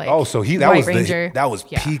 95. Like Oh, so that White was Ranger. that was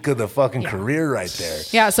Yeah. peak of the fucking career right there.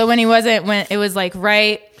 Yeah, so when it was like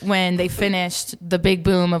right when they finished the big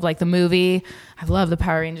boom of like the movie. I love the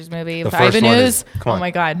Power Rangers movie. The With first Ivan one Ooze. come on. Oh my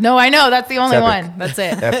god. No, I know. That's the only epic. one. That's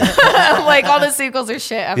it. Epic. Like all the sequels are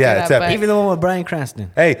shit after Yeah, that. it's epic. But Even the one with Bryan Cranston.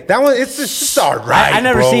 Hey, that one it's just all right. I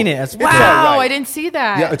never bro. seen it. It's wow, all right. I didn't see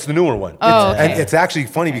that. Yeah, it's the newer one. Oh, And okay. it's actually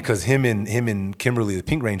funny because him and Kimberly, the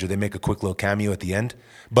Pink Ranger, they make a quick little cameo at the end.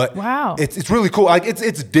 But Wow. it's really cool. Like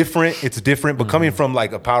it's different. It's different. But coming from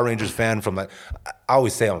like a Power Rangers fan from like I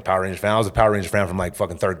always say I'm a Power Rangers fan. I was a Power Rangers fan from like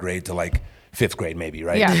fucking 3rd grade to like 5th grade maybe,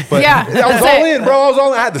 right? Yeah. But Yeah, I was that's all it. in, bro. I was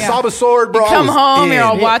all in. I had the Yeah. Saba sword, bro. You come I was home, in. you're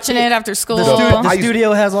all watching it after school. The The I used-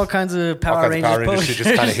 studio has all kinds of All Power kinds Rangers of Power Rangers shit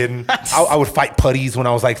just kind of hidden. I would fight putties when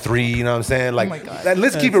I was like 3. You know what I'm saying? Like, my God.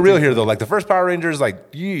 let's keep it real here though. Like the first Power Rangers,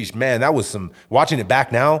 like, yeesh, man, that was some. Watching it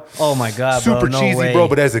back now, Oh my god, bro. super No cheesy, way. bro.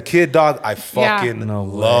 But as a kid, dog, I fucking No way.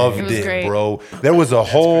 loved It was it, great. bro. There was a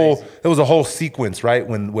whole sequence, right?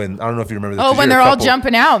 When I don't know if you remember. This, Oh, 'cause when you're they're a all couple-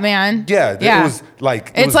 jumping out, man. Yeah, it was like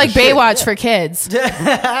it It's was like the shit. Baywatch for kids.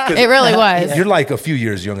 It really was. You're like a few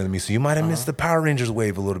years younger than me, so you might have missed the Power Rangers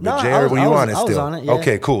wave a little bit. No, Jay, I or was- were I you was- on it I was still? on it, yeah.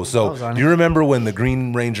 Okay, cool. I So was on you it. remember when the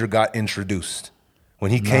Green Ranger got introduced? When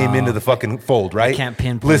he came into the fucking fold, right? can't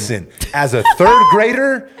pinpoint Listen, as a 3rd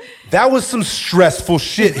grader, that was some stressful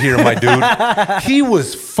shit here, my dude. He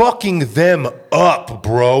was fucking them up,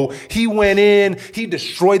 bro. He went in, he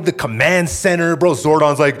destroyed the command center, bro.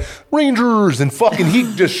 Zordon's like, Rangers, and fucking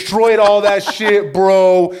he destroyed all that shit,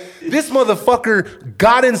 bro. This motherfucker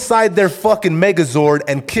got inside their fucking Megazord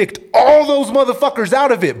and kicked all those motherfuckers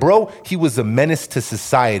out of it, bro. He was a menace to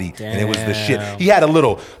society, and it was the shit. Damn. He had a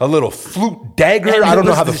little flute dagger. And I don't it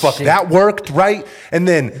know was how the the fuck shit. that worked, right? And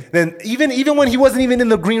then even when he wasn't even in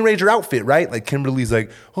the Green Ranger outfit, right? Like Kimberly's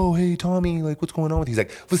like, oh hey Tommy, like what's going on with you? He's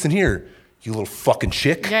like, listen here, you little fucking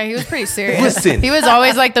chick. Yeah, he was pretty serious. Listen. He was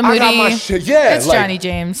always like the I moody. got my shit. Yeah, It's like- Johnny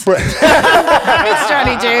James. Bro- It's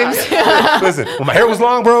Johnny James. Listen, when my hair was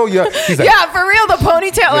long, bro, yeah. He's like, Yeah, for real, the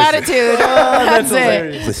ponytail attitude. That's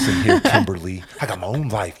it. listen here, Kimberly, I got my own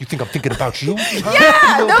life. You think I'm thinking about you?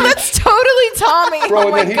 Yeah, no, that's totally Tommy. Bro, Oh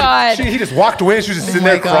and my then god. he just walked away and she was just sitting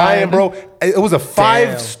my there crying, God. bro. It was a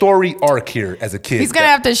 5-story arc here as a kid. He's gonna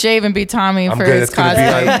have to shave and be Tommy I'm for good. his It's gonna be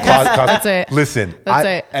cosplay. like That's it. Listen, That's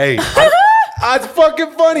it. Hey, it's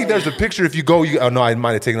fucking funny. There's a picture. If you go, oh no, I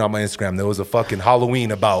might have taken it off my Instagram. There was a fucking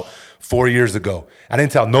Halloween about 4 years ago. I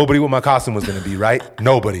didn't tell nobody what my costume was gonna be, right?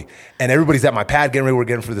 Nobody. And everybody's at my pad getting ready. We're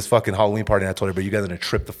getting for this fucking Halloween party. And I told everybody, you guys are gonna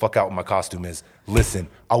trip the fuck out what my costume is. Listen,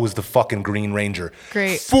 I was the fucking Green Ranger.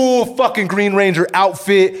 Great. Full fucking Green Ranger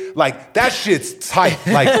outfit. Like that shit's tight.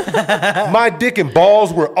 Like my dick and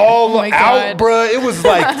balls were all my out, God. bruh. It was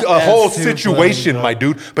like a whole too situation, funny, my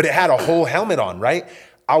dude. But it had a whole helmet on, right?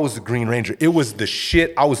 I was the Green Ranger. It was the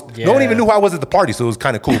shit. No one even knew who I was at the party, so it was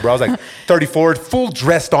kind of cool, bro. I was like 34, full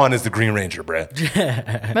dressed on as the Green Ranger, bruh.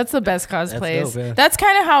 That's the best cosplays. dope, yeah. That's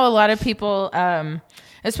kind of how a lot of people,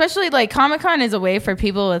 especially like Comic-Con is a way for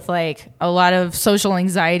people with like a lot of social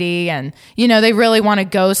anxiety and, you know, they really want to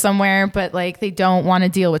go somewhere, but like they don't want to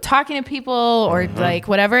deal with talking to people or like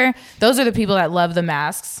whatever. Those are the people that love the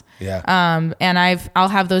masks. Yeah. And I'll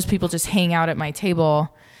have those people just hang out at my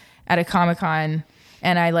table at a Comic-Con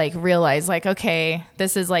And I like realized like, okay,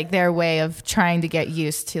 this is like their way of trying to get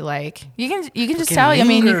used to like, you can just tell. I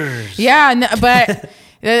mean, yeah, no, but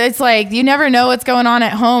it's like, you never know what's going on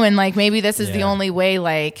at home. And like, maybe this is the only way,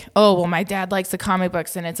 like, oh, well, my dad likes the comic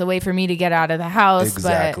books and it's a way for me to get out of the house.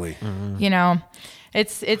 Exactly. But, you know,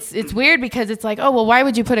 it's weird because it's like, oh, well, why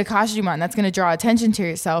would you put a costume on? That's going to draw attention to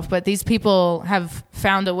yourself. But these people have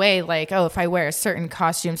found a way, like, oh, if I wear a certain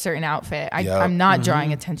costume, certain outfit, I'm not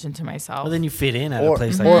drawing attention to myself. Well, then you fit in at a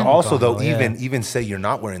place like or that. also though, even say you're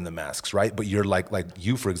not wearing the masks, right? But you're like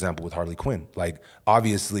you, for example, with Harley Quinn, like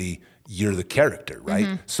obviously you're the character,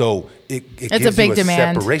 right? So it gives a big you a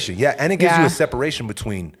demand. Separation. Yeah, and it gives you a separation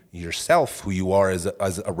between yourself, who you are as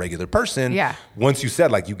a regular person. Yeah. Once you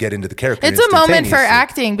said like you get into the character, it's a moment for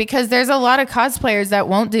acting because there's a lot of cosplayers that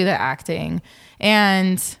won't do the acting,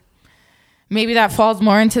 and maybe that falls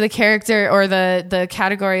more into the character or the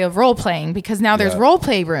category of role playing because now there's role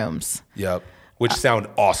play rooms. Yep. Which sound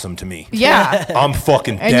awesome to me. Yeah. I'm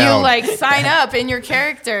fucking down. And you like sign up in your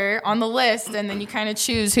character on the list, and then you kind of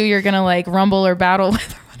choose who you're gonna like rumble or battle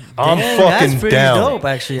with. I'm fucking that's pretty down. dope,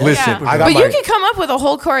 actually. Listen, yeah. But you can come up with a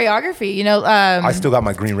whole choreography. You know, I still got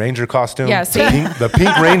my Green Ranger costume. Yeah, see? The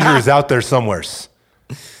Pink Ranger is out there somewhere.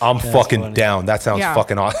 I'm fucking down. That sounds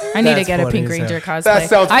fucking awesome. I need to get a Pink Ranger cosplay. That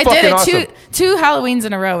sounds fucking awesome. I did it two Halloweens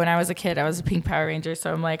in a row when I was a kid. I was a Pink Power Ranger,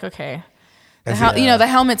 so I'm like, okay. You know, the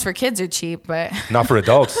helmets for kids are cheap, but not for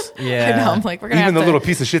adults. I know, I'm like, we're gonna even have the little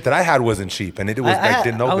piece of shit that I had wasn't cheap, and it was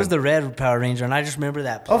didn't open. I was the red Power Ranger, and I just remember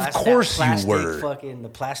that. Of course that you were. Fucking the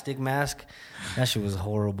plastic mask. That shit was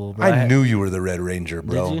horrible, bro. I knew you were the Red Ranger,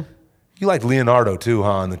 bro. Did you? You like Leonardo too,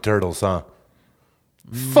 huh? And the Turtles, huh?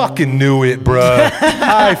 Fucking knew it, bruh.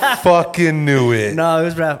 I fucking knew it. No, it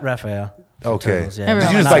was Raphael. Okay. Turtles, yeah.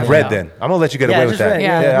 You just like red then. I'm gonna let you get away with that.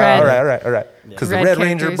 Red, red. All right. Because the Red Red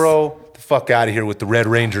characters. Ranger, bro. Fuck out of here with the Red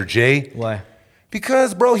Ranger, Jay. Why?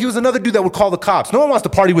 Because, bro, he was another dude that would call the cops. No one wants to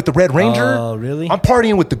party with the Red Ranger. Oh, really? I'm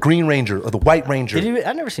partying with the Green Ranger or the White Ranger.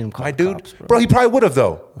 I never seen him call My the dude, cops, bro. he probably would have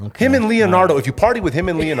though. Okay. Him and Leonardo. If you party with him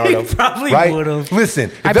and Leonardo, He probably right? would've.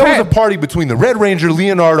 Listen, if there was a party between the Red Ranger,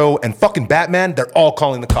 Leonardo, and fucking Batman, they're all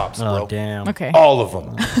calling the cops, bro. Oh, damn. Okay. All of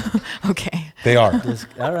them. Okay. They are.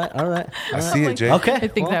 All right. I see it, Jay. Okay. I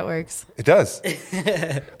think that works. It does.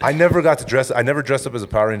 I never dressed up as a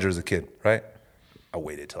Power Ranger as a kid, right? I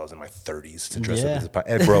waited till I was in my 30s to dress up as a Power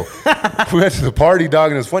Ranger. Hey, bro, we went to the party,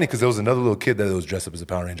 dog, and it was funny because there was another little kid that was dressed up as a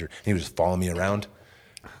Power Ranger, and he was just following me around.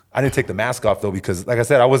 I didn't take the mask off, though, because, like I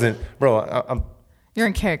said, I wasn't, bro, You're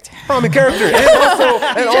in character. I'm in character. And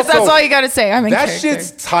also, That's all you got to say. I'm in that character.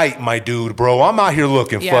 shit's tight, my dude, bro. I'm out here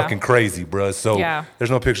looking fucking crazy, bro. So there's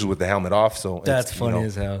no pictures with the helmet off. So that's funny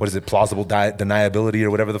as hell. What is it? Plausible deniability or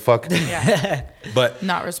whatever the fuck. Yeah. But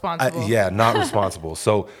not responsible. Not responsible.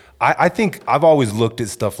 So I think I've always looked at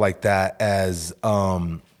stuff like that as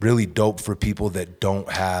really dope for people that don't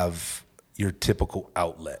have your typical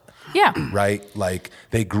outlet. Yeah. Right? Like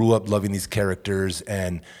they grew up loving these characters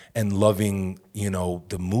and loving,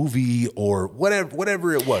 the movie or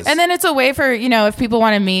whatever it was. And then it's a way for, if people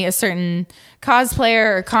want to meet a certain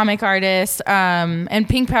cosplayer or comic artist, and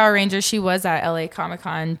Pink Power Ranger, she was at LA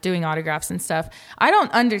Comic-Con doing autographs and stuff. I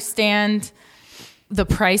don't understand the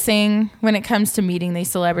pricing when it comes to meeting these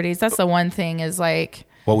celebrities. That's the one thing is like,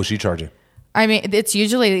 what was she charging? I mean, it's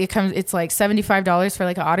like $75 for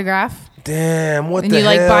like an autograph. Damn, what and the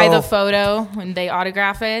hell? And you like buy the photo when they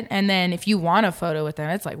autograph it, and then if you want a photo with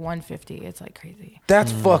them, it's like $150. It's like crazy.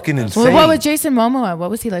 That's fucking insane. Well, what was Jason Momoa?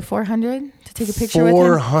 What was he like, $400 to take a picture with him?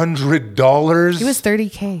 $400. He was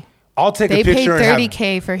 $30K. I'll take a picture. They paid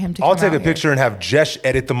 $30K for him to. I'll take a picture and have Jesh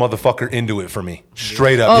edit the motherfucker into it for me.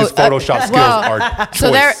 Straight up, his Photoshop skills are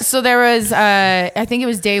choice. So there was, I think it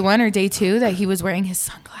was day 1 or day 2 that he was wearing his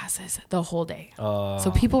sunglasses the whole day.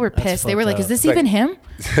 So people were pissed. They were like, "Is this even him?"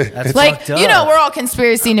 That's like, we're all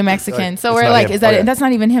conspiracy New Mexican, so we're like, "Is that? That's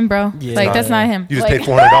not even him, bro. Yeah. Like, that's not him." You just like, paid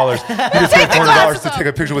 $400. You just paid $400 to take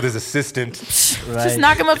a picture with his assistant. Just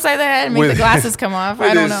knock him upside the head and make the glasses come off.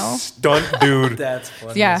 I don't know. Stunt dude. That's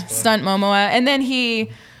funny. Yeah, stunt Momoa. And then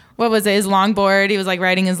what was it? His longboard. He was like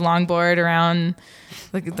riding his longboard around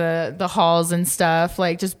like the halls and stuff,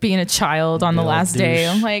 like just being a child on the last day.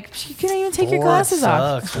 I'm like, you can't even take your glasses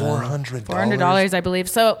off. $400, I believe.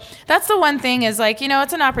 So that's the one thing is like,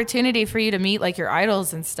 it's an opportunity for you to meet like your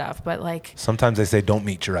idols and stuff, but like sometimes they say don't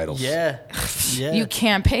meet your idols. Yeah. You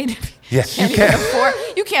can't pay to. Yes, you can.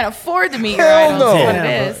 You can't afford to meet your idols. No. Is what it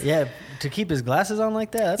is. Yeah. To keep his glasses on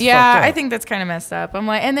like that? That's yeah, fucked up. I think that's kind of messed up. I'm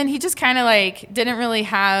like, and then he just kind of like didn't really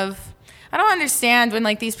have. I don't understand when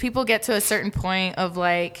like these people get to a certain point of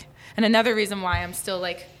like, And another reason why I'm still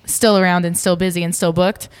around and still busy and still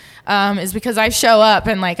booked is because I show up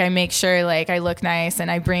and like I make sure like I look nice and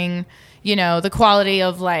I bring, you know, the quality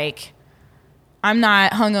of like I'm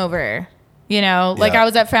not hungover. You know, like I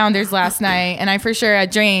was at Founders last night and I for sure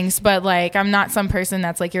had drinks, but like I'm not some person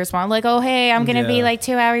that's like irresponsible. Like, oh, hey, I'm going to be like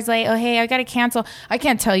 2 hours late. Oh, hey, I got to cancel. I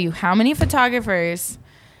can't tell you how many photographers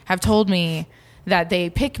have told me that they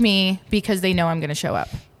pick me because they know I'm going to show up.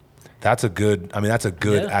 That's a good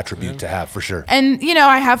attribute to have for sure. And, you know,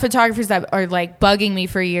 I have photographers that are like bugging me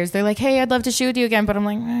for years. They're like, hey, I'd love to shoot with you again. But I'm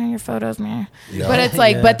like, your photos, man. Yeah. But it's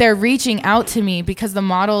like, but they're reaching out to me because the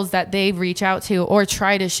models that they reach out to or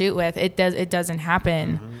try to shoot with, it doesn't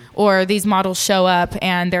happen. Mm-hmm. Or these models show up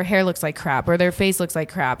and their hair looks like crap or their face looks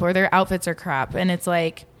like crap or their outfits are crap. And it's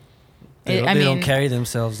like, they don't carry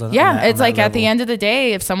themselves on it's like level. At the end of the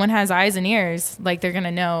day, if someone has eyes and ears, like they're going to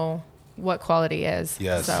know what quality is.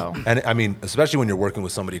 Yes. So. And I mean, especially when you're working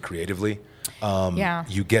with somebody creatively,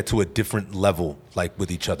 you get to a different level, like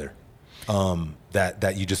with each other,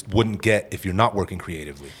 that you just wouldn't get if you're not working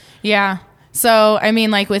creatively. Yeah. So, I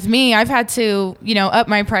mean, like with me, I've had to, you know, up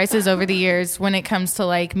my prices over the years when it comes to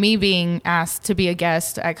like me being asked to be a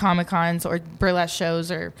guest at Comic-Cons or burlesque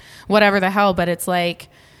shows or whatever the hell. But it's like,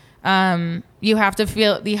 you have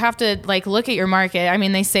to like look at your market. I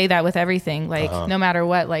mean, they say that with everything, like no matter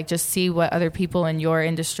what, like just see what other people in your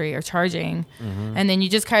industry are charging. Mm-hmm. And then you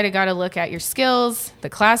just kind of got to look at your skills,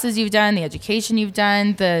 the classes you've done, the education you've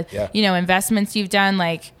done, you know, investments you've done.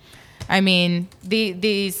 Like, I mean,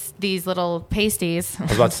 these little pasties. I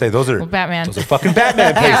was about to say those are Batman. Those are fucking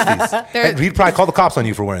Batman pasties. He'd probably call the cops on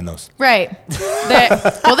you for wearing those. Right.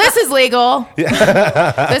 Well, this is legal.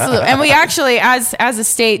 Yeah. And we actually, as a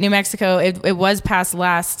state, New Mexico, it was passed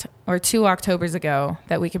last or 2 Octobers ago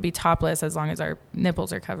that we could be topless as long as our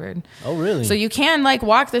nipples are covered. Oh, really? So you can like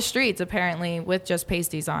walk the streets apparently with just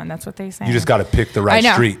pasties on. That's what they say. You just got to pick the right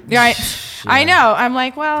street. Right. Yeah. I know. I'm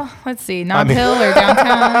like, well, let's see, Nob Hill or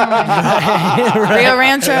downtown, Rio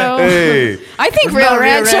Rancho. Hey. I think Rio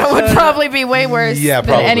Rancho would probably be way worse than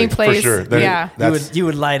any place. For sure. You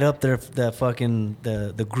would light up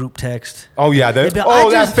the group text. Oh yeah, that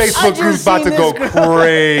Facebook group's about to go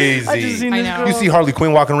crazy. I know. You see Harley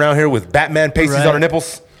Quinn walking around here with Batman pasties on her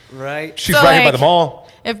nipples. Right. She's right here by the mall.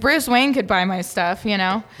 If Bruce Wayne could buy my stuff, you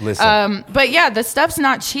know. Listen. But yeah, the stuff's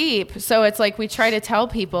not cheap. So it's like we try to tell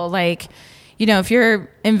people, like, you know, if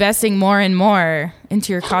you're investing more and more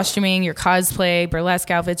into your costuming, your cosplay,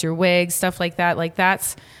 burlesque outfits, your wigs, stuff like that, like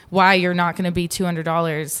that's why you're not going to be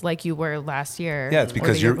 $200 like you were last year. Yeah, it's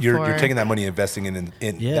because you're taking that money and investing in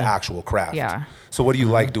the actual craft. Yeah. So what do you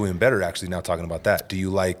like doing better? Actually, now talking about that, do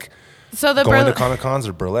you like going to Comic-Cons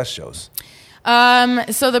or burlesque shows?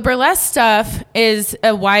 So the burlesque stuff is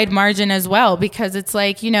a wide margin as well because it's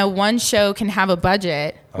like, you know, one show can have a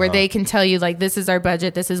budget where they can tell you like, this is our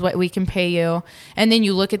budget, this is what we can pay you. And then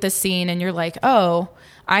you look at the scene and you're like, oh,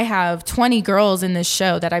 I have 20 girls in this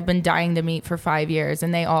show that I've been dying to meet for 5 years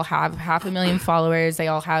and they all have 500,000 followers. They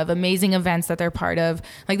all have amazing events that they're part of.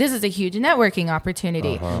 Like this is a huge networking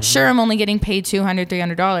opportunity. Sure, I'm only getting paid $200,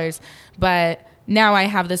 $300, but now I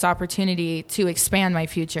have this opportunity to expand my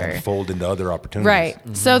future. And fold into other opportunities. Right.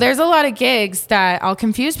 Mm-hmm. So there's a lot of gigs that I'll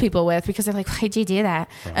confuse people with because they're like, why'd you do that?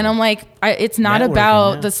 And I'm like, it's not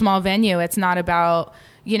about the small venue. It's not about,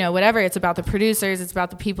 you know, whatever. It's about the producers. It's about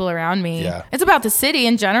the people around me. Yeah. It's about the city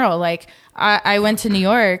in general. Like I went to New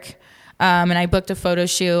York and I booked a photo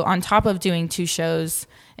shoot on top of doing 2 shows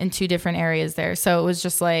in 2 different areas there. So it was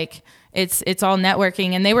just like, it's all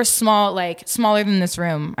networking, and they were small, like smaller than this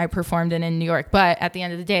room I performed in New York. But at the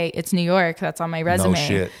end of the day, it's New York. That's on my resume. No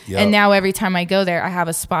shit. Yep. And now every time I go there, I have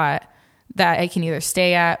a spot that I can either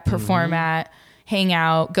stay at, perform at, hang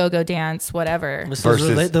out, go dance, whatever.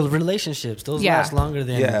 Versus the relationships, those last longer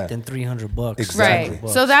than $300. Exactly. Right.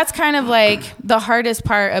 So that's kind of like the hardest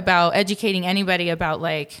part about educating anybody about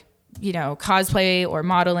like, you know, cosplay or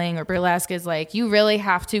modeling or burlesque is like you really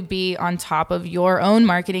have to be on top of your own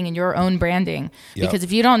marketing and your own branding. Because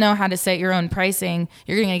if you don't know how to set your own pricing,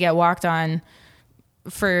 you're going to get walked on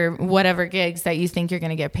for whatever gigs that you think you're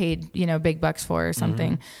going to get paid, you know, big bucks for or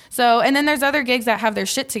something. So, and then there's other gigs that have their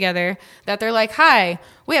shit together that they're like, hi,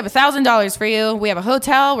 we have $1,000 for you. We have a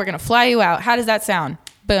hotel. We're going to fly you out. How does that sound?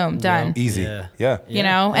 Boom, done. Easy. Yeah. You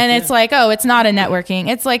know, and it's like, oh, it's not a networking.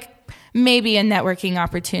 It's like maybe a networking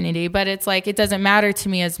opportunity, but it's like, it doesn't matter to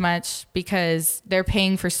me as much because they're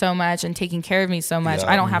paying for so much and taking care of me so much.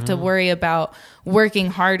 I don't have to worry about working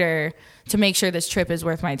harder to make sure this trip is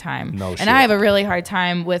worth my time. No shit. And I have a really hard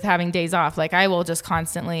time with having days off. Like I will just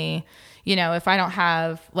constantly, you know, if I don't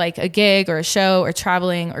have like a gig or a show or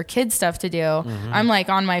traveling or kid stuff to do, I'm like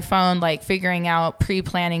on my phone, like figuring out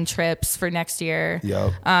pre-planning trips for next year.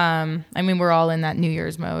 Yep. I mean, we're all in that New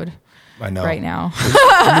Year's mode. I know. Right now.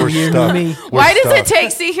 We're stuck. Why does it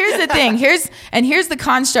take? See, here's the thing. Here's the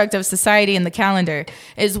construct of society and the calendar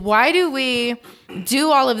is why do we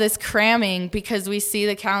do all of this cramming because we see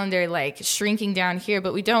the calendar like shrinking down here,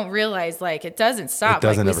 but we don't realize like it doesn't stop. It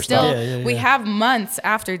doesn't like, ever stop. We have months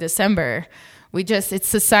after December. It's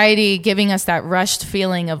society giving us that rushed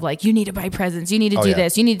feeling of like, you need to buy presents. You need to do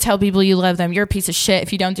this. You need to tell people you love them. You're a piece of shit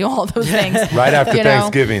if you don't do all those things. Right after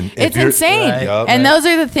Thanksgiving. It's insane. Right. And those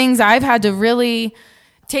are the things I've had to really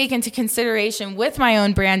take into consideration with my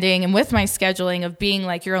own branding and with my scheduling of being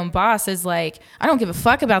like your own boss is like, I don't give a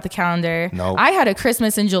fuck about the calendar. Nope. I had a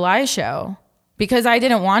Christmas in July show. Because I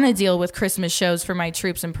didn't want to deal with Christmas shows for my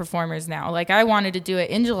troops and performers now. Like, I wanted to do it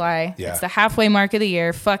in July. Yeah. It's the halfway mark of the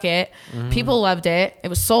year. Fuck it. People loved it. It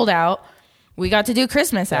was sold out. We got to do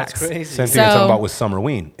Christmas acts. That's crazy. Same thing I'm talking about with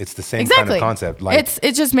Summerween. It's the same kind of concept. Like,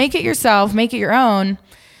 it's just make it yourself, make it your own.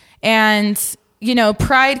 And, you know,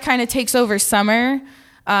 Pride kind of takes over summer.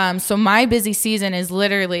 So my busy season is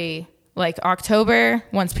literally like October,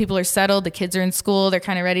 once people are settled, the kids are in school, they're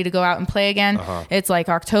kind of ready to go out and play again. It's like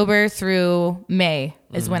October through May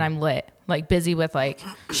is when I'm lit, like busy with like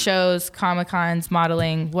shows, Comic-Cons,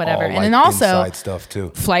 modeling, whatever. And then also inside stuff too.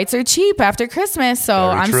 Flights are cheap after Christmas. So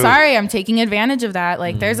I'm sorry, I'm taking advantage of that.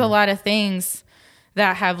 Like there's a lot of things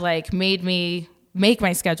that have like made me make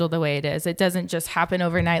my schedule the way it is. It doesn't just happen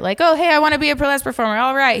overnight. Like, oh, hey, I want to be a burlesque performer.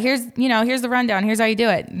 All right, here's the rundown. Here's how you do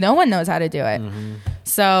it. No one knows how to do it.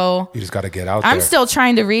 So you just got to get out there. I'm still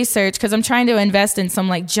trying to research because I'm trying to invest in some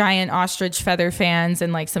like giant ostrich feather fans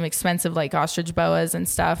and like some expensive like ostrich boas and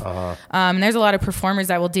stuff. And there's a lot of performers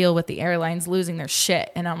that will deal with the airlines losing their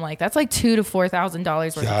shit. And I'm like, that's like $2,000 to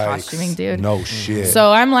 $4,000 worth of costuming, dude. No shit.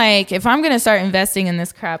 So I'm like, if I'm going to start investing in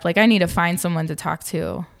this crap, like I need to find someone to talk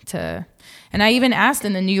to. And I even asked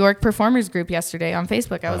in the New York performers group yesterday on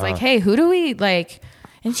Facebook, I was like, hey, who do we like?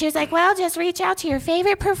 And she was like, well, just reach out to your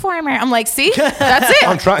favorite performer. I'm like, see, that's it.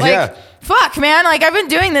 I'm trying, like, fuck, man. Like I've been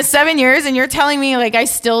doing this 7 years and you're telling me like I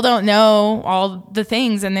still don't know all the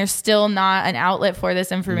things and there's still not an outlet for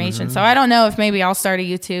this information. So I don't know if maybe I'll start a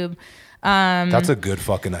YouTube. That's a good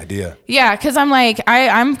fucking idea. Yeah, because I'm like,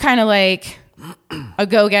 I'm kind of like a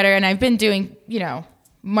go-getter and I've been doing, you know,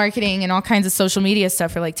 marketing and all kinds of social media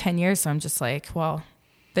stuff for like 10 years. So I'm just like, well,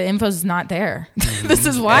 the info's not there. This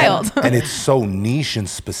is wild. And it's so niche and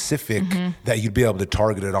specific that you'd be able to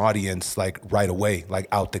target an audience like right away, like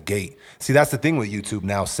out the gate. See, that's the thing with YouTube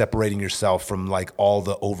now, separating yourself from like all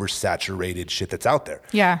the oversaturated shit that's out there.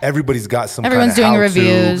 Yeah. Everybody's got some Everyone's kind of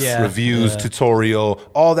doing reviews, tutorial,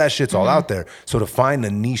 all that shit's all out there. So to find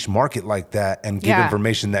a niche market like that and give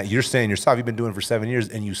information that you're saying yourself, you've been doing for 7 years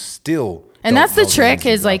and you still and that's the trick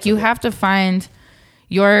is like you have to find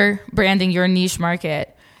your branding, your niche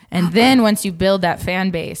market. And then once you build that fan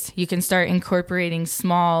base, you can start incorporating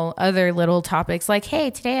small other little topics like, hey,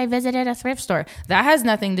 today I visited a thrift store. That has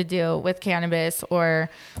nothing to do with cannabis or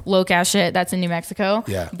low-cash shit. That's in New Mexico.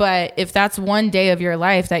 Yeah. But if that's one day of your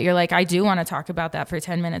life that you're like, I do want to talk about that for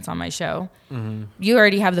 10 minutes on my show, you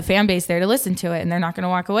already have the fan base there to listen to it, and they're not going to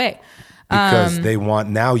walk away. Because they want,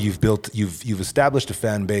 now you've established a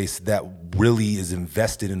fan base that really is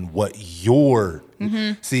invested in what you're,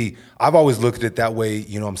 see, I've always looked at it that way,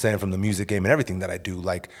 you know what I'm saying, from the music game and everything that I do.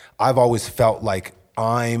 Like, I've always felt like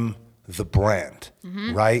I'm the brand,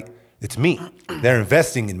 right? It's me. They're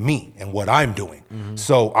investing in me and what I'm doing.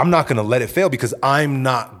 So I'm not going to let it fail because I'm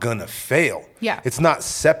not going to fail. Yeah. It's not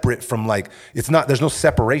separate from like, there's no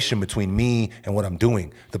separation between me and what I'm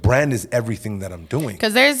doing. The brand is everything that I'm doing.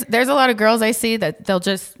 Because there's a lot of girls I see that they'll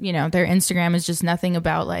just, you know, their Instagram is just nothing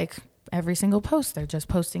about like every single post. They're just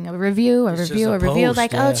posting a review, a review.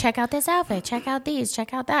 Like, oh, check out this outfit, check out these,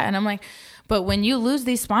 check out that. And I'm like, but when you lose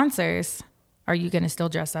these sponsors, are you going to still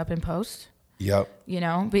dress up and post? Yep. You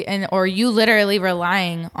know, or you literally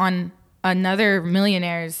relying on another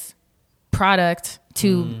millionaire's product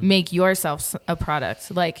to make yourself a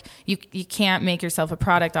product. Like you can't make yourself a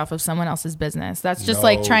product off of someone else's business. That's just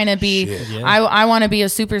like trying to be, I want to be a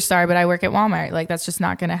superstar, but I work at Walmart. Like that's just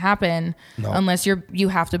not going to happen unless you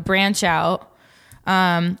have to branch out.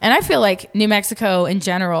 And I feel like New Mexico in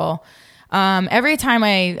general, every time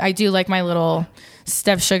I do like my little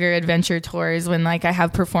Steph Sugar adventure tours when like I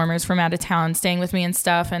have performers from out of town staying with me and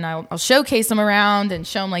stuff, and I'll showcase them around and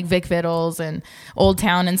show them like Vic Vittles and Old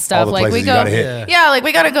Town and stuff. Like we go, like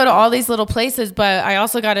we got to go to all these little places, but I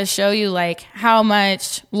also got to show you like how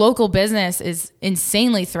much local business is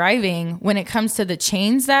insanely thriving when it comes to the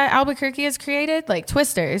chains that Albuquerque has created, like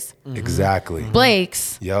Twisters, exactly,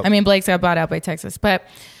 Blake's. I mean, Blake's got bought out by Texas, but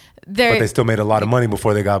they still made a lot of money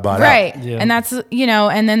before they got bought out. Right. Yeah. And that's,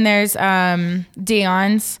 and then there's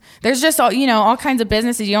Dion's. There's just all kinds of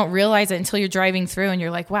businesses. You don't realize it until you're driving through and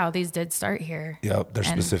you're like, wow, these did start here. Yep, they're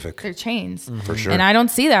specific. They're chains. For sure. And I don't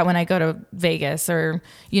see that when I go to Vegas or,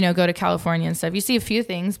 go to California and stuff. You see a few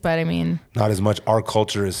things, but I mean. Not as much. Our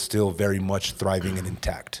culture is still very much thriving and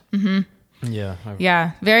intact. Mm-hmm. Yeah.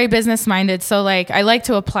 Yeah. Very business minded. So like, I like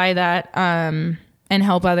to apply that and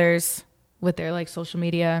help others with their like social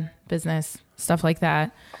media business, stuff like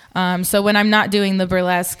that. So when I'm not doing the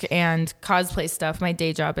burlesque and cosplay stuff, my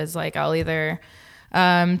day job is like, I'll either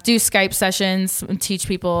do Skype sessions and teach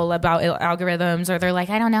people about algorithms, or they're like,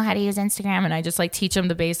 I don't know how to use Instagram. And I just like teach them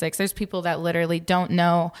the basics. There's people that literally don't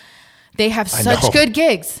know. They have such good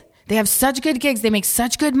gigs. They have such good gigs. They make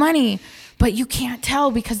such good money, but you can't tell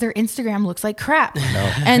because their Instagram looks like crap.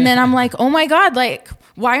 No. And then I'm like, oh my God, like,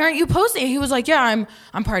 why aren't you posting? He was like, yeah,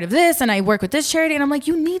 I'm part of this and I work with this charity. And I'm like,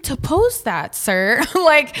 you need to post that, sir.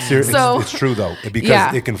 Like, seriously, it's true though,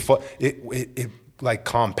 because it can, it like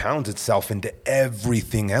compounds itself into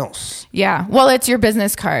everything else. Yeah. Well, it's your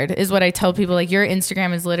business card is what I tell people. Like your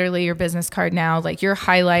Instagram is literally your business card now. Like your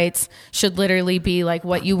highlights should literally be like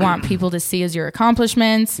what you want people to see as your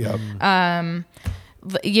accomplishments. Yep.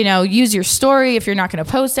 Use your story if you're not going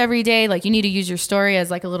to post every day. Like you need to use your story as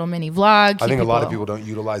like a little mini vlog. I think a lot of people don't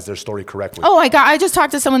utilize their story correctly. Oh, I just talked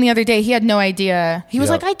to someone the other day. He had no idea. He was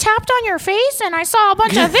like, I tapped on your face and I saw a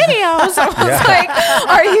bunch of videos. I was like,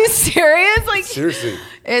 are you serious? Like seriously.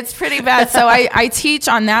 It's pretty bad. So I teach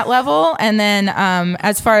on that level. And then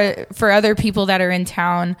as far for other people that are in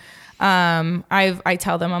town, I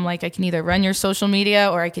tell them, I'm like, I can either run your social media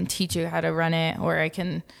or I can teach you how to run it, or I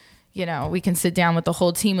can we can sit down with the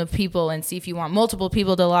whole team of people and see if you want multiple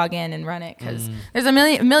people to log in and run it, because there's a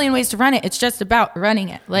million ways to run it. It's just about running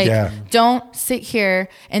it. Like, don't sit here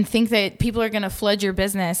and think that people are going to flood your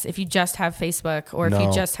business if you just have Facebook or if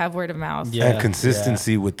you just have word of mouth. Yeah. And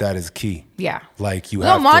consistency with that is key. Yeah. Like you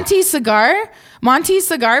have Monty's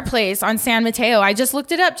Cigar Place on San Mateo. I just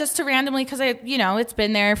looked it up just to randomly because it's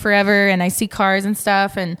been there forever and I see cars and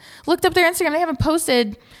stuff, and looked up their Instagram. They haven't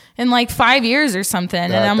posted in like 5 years or something.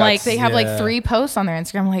 And I'm like, they have like 3 posts on their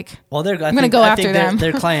Instagram. I'm like, well, I'm going to go after them.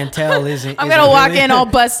 Their clientele isn't. I'm going to walk in all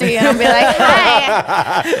busty and I'll be like,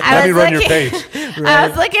 hi. Let me run your page. I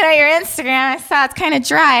was looking at your Instagram. I saw it's kind of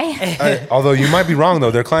dry. Although you might be wrong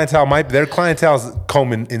though. Their clientele's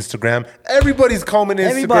combing Instagram. Everybody's combing Instagram,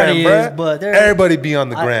 everybody bruh. Is, but everybody be on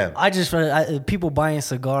the gram. I just people buying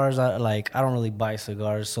cigars. I don't really buy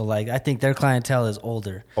cigars, so like I think their clientele is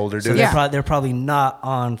older. Older dudes. So they're probably not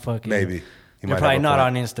on fucking. Maybe they're probably not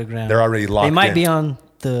on Instagram. They're already locked. They might in. Be on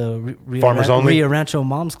the Farmers Only, Rio Rancho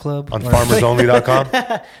Moms Club on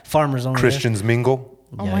FarmersOnly.com. Farmers Only. Christians Mingle.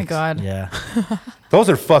 Oh my God. Yeah. Those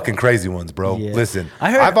are fucking crazy ones, bro. Yeah. Listen,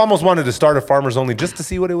 I've almost wanted to start a Farmers Only just to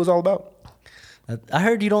see what it was all about. I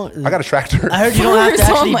heard you don't. I got a tractor. I heard you don't have to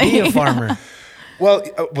actually be a farmer. Well,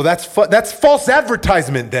 that's false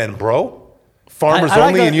advertisement then, bro. Farmers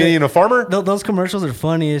Only, and you ain't a farmer? Those commercials are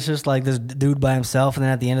funny. It's just like this dude by himself, and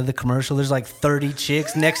then at the end of the commercial, there's like 30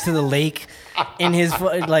 chicks next to the lake in his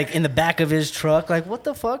in the back of his truck. Like, what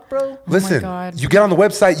the fuck, bro? Listen, you get on the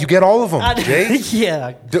website, you get all of them, Jay.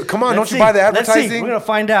 Yeah. Come on, don't you buy the advertising? Let's see. We're going to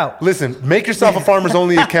find out. Listen, make yourself a Farmers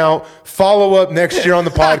Only account. Follow up next year on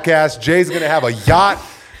the podcast. Jay's going to have a yacht.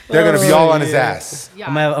 They're going to be all on his ass. Yeah.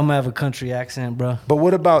 I'm going to have a country accent, bro. But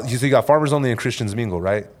what about, so you got Farmers Only and Christians Mingle,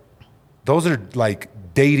 right? Those are like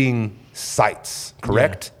dating sites,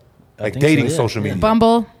 correct? Yeah. Like dating social media.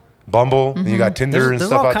 Bumble. And you got Tinder and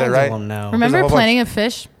stuff out there, right? Remember Plenty of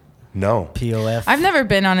Fish? No. POF. I've never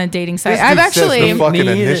been on a dating site. I've actually. The fucking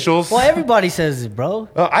initials. Well, everybody says it, bro.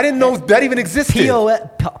 I didn't know that even existed.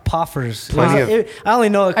 POF. Poffers. I only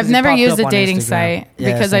know it. I've never used a dating site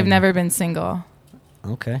because I've never been single.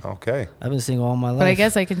 Okay. I've been single all my life. But I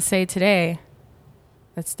guess I can say today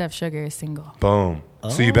that Steph Sugar is single. Boom.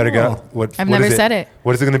 So you better go. I've never said it.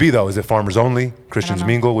 What is it going to be though? Is it Farmers Only, Christians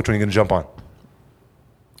Mingle? Which one are you going to jump on?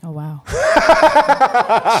 Oh wow.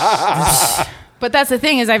 But that's the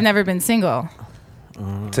thing is I've never been single.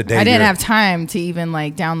 Today I didn't have time to even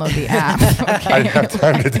like download the app. Okay? I didn't have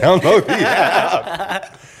time to download the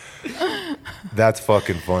app. That's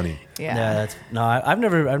fucking funny. Yeah. I've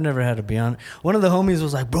never had to be on. One of the homies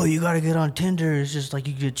was like, bro, you gotta get on Tinder. It's just like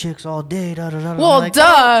you get chicks all day. Da, da, da. Well, like,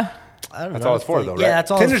 duh. I don't That's know. all it's for, though, right? Yeah,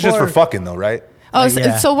 that's all Tinder's it's for. just for fucking, though, right? Oh,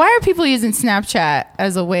 Yeah. so why are people using Snapchat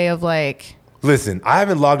as a way of like? Listen, I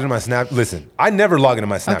haven't logged into my Snap. Listen, I never log into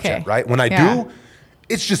my Snapchat, Okay. right? When I Yeah. do,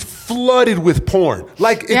 it's just flooded with porn.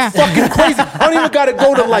 Like, it's fucking crazy. I don't even got to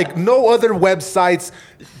go to, like, no other websites.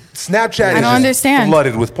 Snapchat is just understand.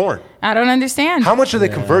 flooded with porn. I don't understand. How much are they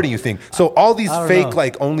converting, you think? So all these I don't fake, know.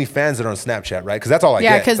 like, OnlyFans that are on Snapchat, right? Because that's all I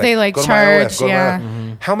get. Yeah, 'cause they, like, go to my OF, charge, go to my yeah.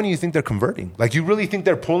 OF. How many do you think they're converting? Like, you really think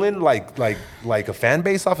they're pulling, like a fan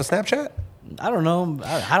base off of Snapchat? I don't know.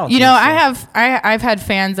 I don't. You think know, so. I've had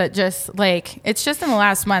fans that just like, it's just in the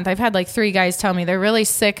last month, I've had like 3 guys tell me they're really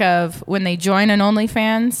sick of when they join an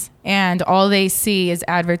OnlyFans and all they see is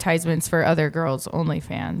advertisements for other girls'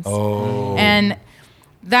 OnlyFans. Oh. And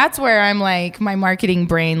that's where I'm like, my marketing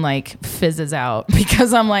brain like fizzes out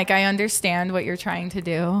because I'm like, I understand what you're trying to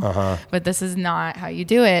do, but this is not how you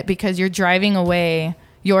do it because you're driving away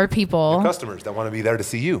your people. Customers that want to be there to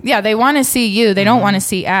see you. Yeah, they want to see you. They don't want to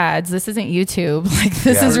see ads. This isn't YouTube. Like,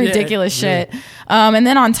 this is ridiculous shit. And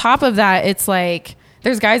then on top of that, it's like,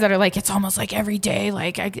 there's guys that are like, it's almost like every day.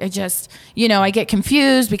 Like, I just, you know, I get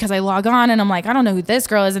confused because I log on and I'm like, I don't know who this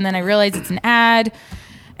girl is. And then I realize it's an ad.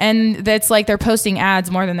 And that's like, they're posting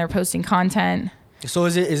ads more than they're posting content. So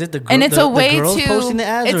is it the girl, And it's the a way girls to, posting the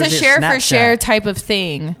ads, it's or a is it share for Snapchat? share type of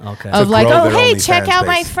thing. Okay. Of To like, grow oh, their hey, OnlyFans check out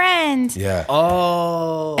my base. friend. Yeah.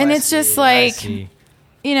 Oh, And I it's just see, I like, see.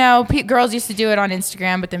 you know, girls used to do it on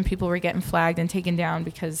Instagram, but then people were getting flagged and taken down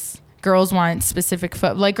because girls want specific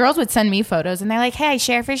like girls would send me photos and they're like, hey,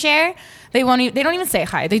 share for share. They won't they don't even say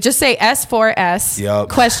hi. They just say S4S Yup.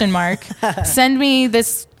 question mark. Send me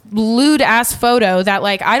this lewd ass photo that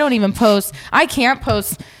like I don't even post. I can't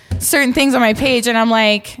post certain things on my page, and I'm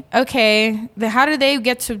like, okay, how do they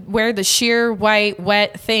get to wear the sheer white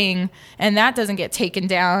wet thing and that doesn't get taken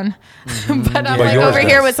down? But I'm But like yours over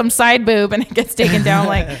here does. with some side boob and it gets taken down.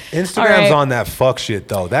 Like, Instagram's all right. on that fuck shit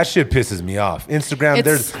though. That shit pisses me off.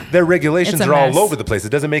 Instagram, their regulations it's a are all mess. over the place. It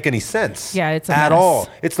doesn't make any sense. Yeah, it's a at mess. all.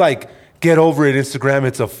 It's like, get over it, Instagram.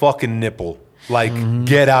 It's a fucking nipple. Like,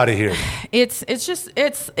 get out of here.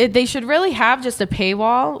 They should really have just a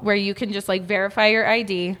paywall where you can just like verify your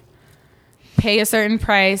ID, pay a certain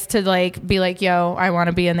price to like be like, yo, I want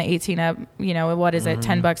to be in the 18 up, you know, what is it,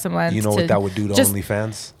 $10 a month? You know what that would do to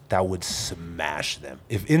OnlyFans? That would smash them.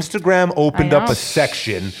 If Instagram opened up a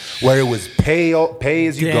section where it was pay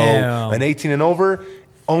as you go, an 18 and over,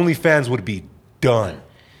 OnlyFans would be done.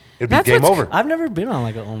 It'd be game over. I've never been on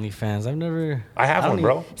like an OnlyFans. I have one,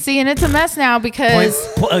 bro. See, and it's a mess now because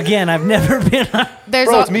Again, I've never been on.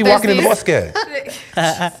 Bro, it's me walking in the musket.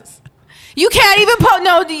 You can't even post.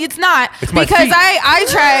 No, it's not. It's my because feet.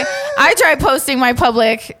 I try posting my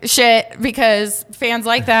public shit because fans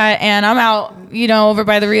like that, and I'm out, you know, over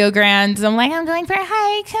by the Rio Grande. I'm like, I'm going for a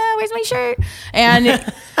hike. Where's my shirt? And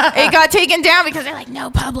it got taken down because they're like,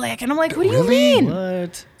 no public, and I'm like, what do you mean?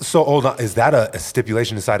 What? So hold on, is that a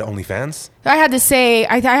stipulation inside of OnlyFans? I had to say,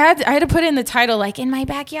 I had to put in the title like in my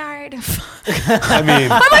backyard. I mean,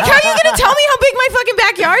 I'm like, how are you gonna tell me how big my fucking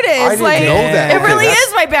backyard is? I didn't like, know that. it Okay, really that's-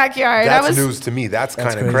 is my backyard. that's news to me. That's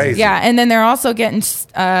kind of crazy. Yeah, and then they're also getting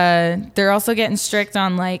strict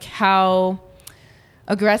on like how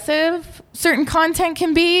aggressive certain content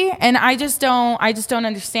can be, and I just don't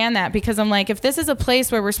understand that because I'm like, if this is a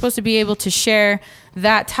place where we're supposed to be able to share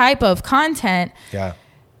that type of content, Yeah.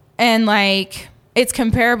 and like it's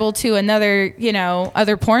comparable to another, you know,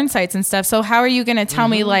 other porn sites and stuff. So how are you going to tell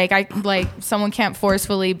me like someone can't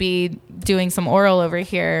forcefully be doing some oral over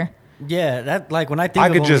here? Yeah, that like when I think I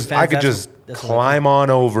of could just OnlyFans, that's what climb on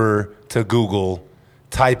over to Google,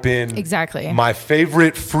 type in Exactly. my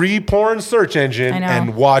favorite free porn search engine, I know.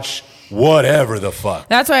 and watch whatever the fuck.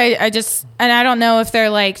 That's why and I don't know if they're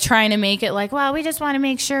like trying to make it like, well, we just want to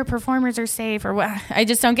make sure performers are safe or what. I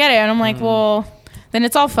just don't get it. And I'm like, well, then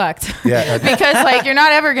it's all fucked. Yeah. Because like you're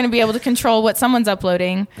not ever going to be able to control what someone's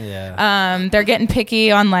uploading. Yeah. They're getting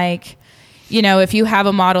picky on like, you know, if you have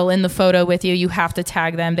a model in the photo with you, you have to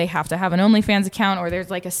tag them. They have to have an OnlyFans account, or there's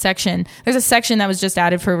like a section. There's a section that was just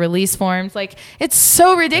added for release forms. Like, it's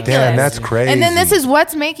so ridiculous. Damn, that's crazy. And then this is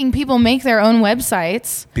what's making people make their own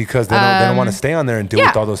websites. Because they don't want to stay on there and deal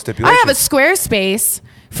with all those stipulations. I have a Squarespace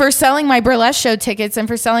for selling my burlesque show tickets and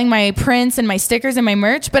for selling my prints and my stickers and my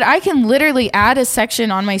merch, but I can literally add a section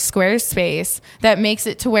on my Squarespace that makes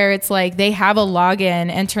it to where it's like they have a login,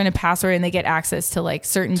 enter in a password, and they get access to like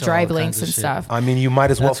certain drive links and stuff. I mean, you might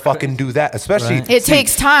as well fucking do that, especially. Right. It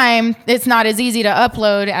takes time. It's not as easy to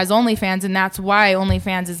upload as OnlyFans, and that's why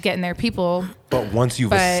OnlyFans is getting their people But once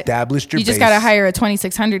you've established your base, you just got to hire a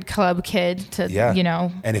 2600 Club kid to, you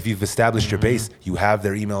know. And if you've established your base, you have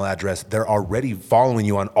their email address. They're already following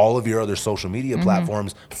you on all of your other social media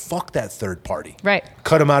platforms. Fuck that third party. Right.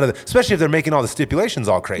 Cut them out of especially if they're making all the stipulations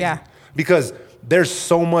all crazy. Yeah. Because there's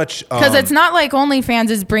so much. Because it's not like OnlyFans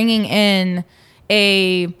is bringing in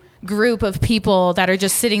a group of people that are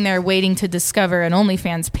just sitting there waiting to discover an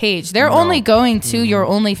OnlyFans page. They're only going to your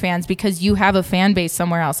OnlyFans because you have a fan base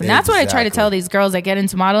somewhere else. And that's what I try to tell these girls that get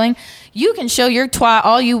into modeling. You can show your twat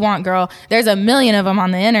all you want, girl. There's a million of them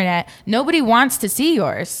on the internet. Nobody wants to see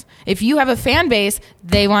yours. If you have a fan base,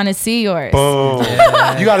 they want to see yours. Boom.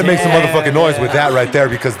 Yeah. You got to make some motherfucking noise with that right there,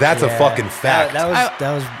 because that's a fucking fact.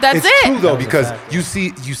 That's it's true though, because you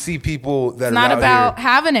see people that it's are not about here.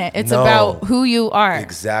 having it. It's about who you are.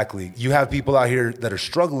 Exactly. You have people out here that are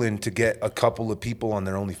struggling to get a couple of people on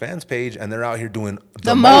their OnlyFans page, and they're out here doing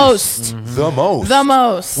the most. The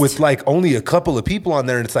most. With like only a couple of people on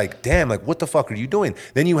there, and it's like, damn, like what the fuck are you doing?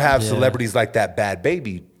 Then you have celebrities like that Bad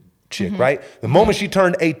Baby chick, right? The moment she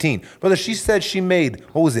turned 18, brother, she said she made,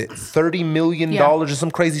 what was it, $30 million or some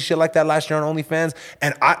crazy shit like that last year on OnlyFans.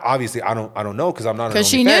 And I don't know, because I'm not on OnlyFans. Because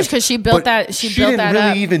she knew, because she built that. She built that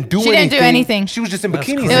up. She didn't do anything. She was just in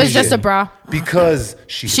bikinis. It was just a bra. Because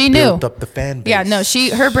she built up the fan base. Yeah, no,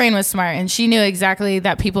 her brain was smart, and she knew exactly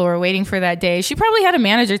that people were waiting for that day. She probably had a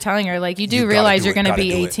manager telling her, like, you realize you're going to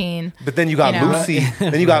be 18. But then you got Lucy.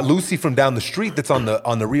 Then you got Lucy from down the street that's on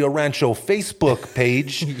the Rio Rancho Facebook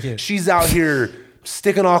page. She's out here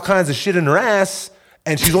sticking all kinds of shit in her ass,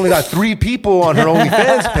 and she's only got 3 people on her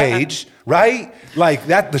OnlyFans page, right? Like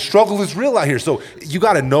that, the struggle is real out here. So you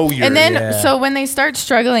got to know your. And then, so when they start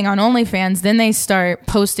struggling on OnlyFans, then they start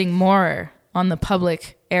posting more on the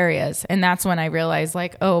public areas, and that's when I realized,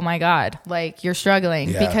 like, oh my God, like you're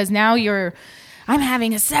struggling because now I'm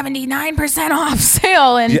having a 79% off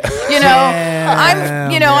sale, and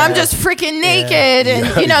I'm just freaking naked,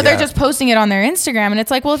 and they're just posting it on their Instagram, and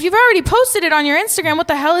it's like, well, if you've already posted it on your Instagram, what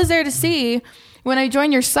the hell is there to see when I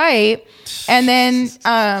join your site? And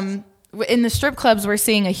then in the strip clubs, we're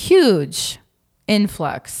seeing a huge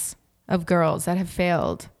influx of girls that have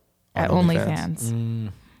failed at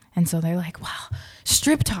OnlyFans. And so they're like, wow,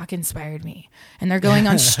 Strip Talk inspired me. And they're going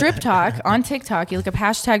on Strip Talk on TikTok. You look up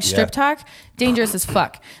hashtag Strip Talk, dangerous as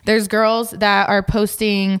fuck. There's girls that are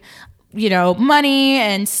posting, money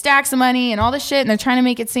and stacks of money and all this shit, and they're trying to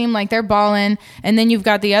make it seem like they're balling. And then you've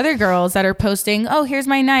got the other girls that are posting, oh, here's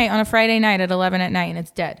my night on a Friday night at 11 at night, and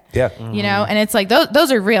it's dead. Yeah. And it's like,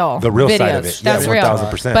 those are real. The real videos. Side of it. That's real.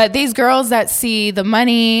 1000%. But these girls that see the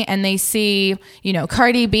money and they see,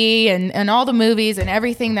 Cardi B and all the movies and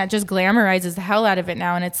everything that just glamorizes the hell out of it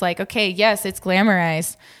now. And it's like, okay, yes, it's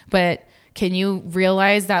glamorized, but can you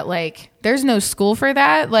realize that, like, there's no school for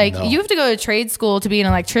that? Like, you have to go to trade school to be an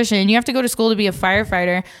electrician. You have to go to school to be a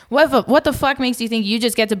firefighter. What the fuck makes you think you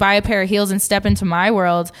just get to buy a pair of heels and step into my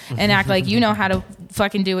world and act like you know how to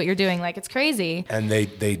fucking do what you're doing? Like, it's crazy. And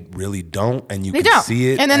they really don't, and you can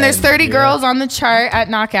see it. And then there's 30 girls on the chart at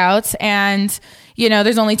Knockouts, and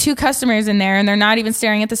there's only 2 customers in there, and they're not even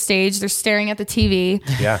staring at the stage. They're staring at the TV.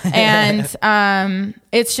 Yeah. And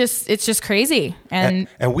it's just crazy. And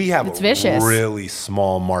we have a vicious, really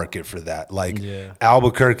small market for that. Like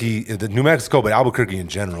Albuquerque, the New Mexico, but Albuquerque in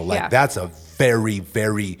general. Like that's a very,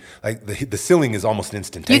 very, like the ceiling is almost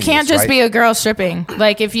instantaneous. You can't just be a girl stripping.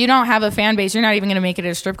 Like if you don't have a fan base, you're not even going to make it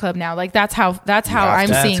at a strip club now. Like that's how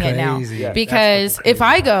I'm seeing it now. Yeah, because if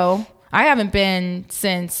I go, I haven't been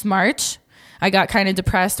since March. I got kind of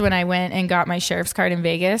depressed when I went and got my sheriff's card in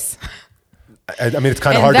Vegas. I mean, it's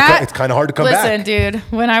kind of hard. It's kind of hard to come back. Listen, dude,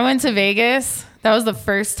 when I went to Vegas, that was the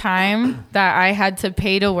first time that I had to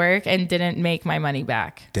pay to work and didn't make my money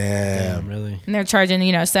back. Damn, really? And they're charging,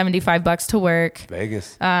 $75 to work.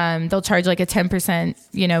 Vegas. They'll charge like a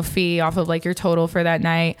 10%, fee off of like your total for that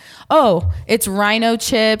night. Oh, it's rhino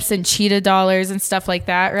chips and cheetah dollars and stuff like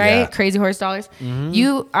that, right? Yeah. Crazy horse dollars.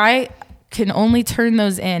 Mm-hmm. I can only turn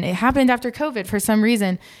those in. It happened after COVID for some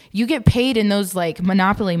reason. You get paid in those like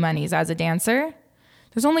Monopoly monies as a dancer.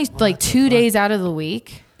 There's only like 2 days out of the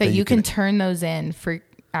week that you can turn those in for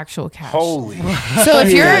actual cash. Holy. So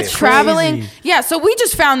if you're traveling, so we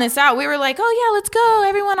just found this out. We were like, oh yeah, let's go,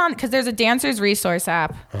 everyone on, because there's a dancers resource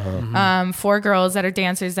app for girls that are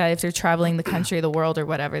dancers that if they're traveling the country, the world, or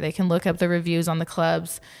whatever, they can look up the reviews on the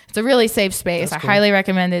clubs. It's a really safe space. That's cool. I highly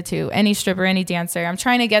recommend it to any stripper, any dancer. I'm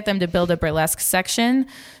trying to get them to build a burlesque section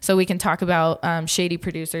so we can talk about shady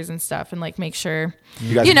producers and stuff and like make sure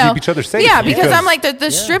you guys keep each other safe. Yeah, because I'm like the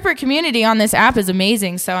stripper community on this app is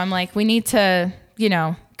amazing. So I'm like, we need to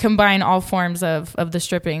combine all forms of the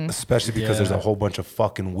stripping. Especially because there's a whole bunch of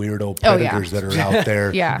fucking weirdo predators that are out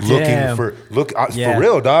there looking for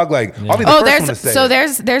real, dog. Like, I'll be the first one to say so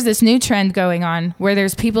there's this new trend going on where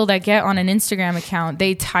there's people that get on an Instagram account.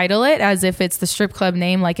 They title it as if it's the strip club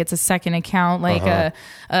name, like it's a second account, like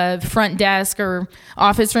a front desk or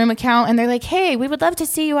office room account. And they're like, hey, we would love to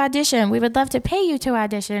see you audition. We would love to pay you to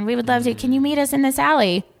audition. We would love to, can you meet us in this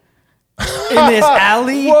alley? In this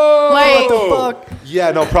alley? Whoa! Like, what the fuck?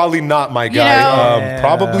 Yeah, no, probably not, my guy.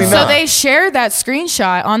 Probably not. So they shared that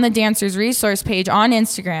screenshot on the Dancers Resource page on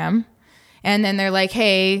Instagram. And then they're like,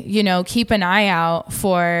 hey, keep an eye out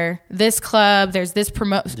for this club. There's this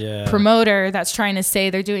promoter that's trying to say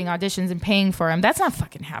they're doing auditions and paying for them. That's not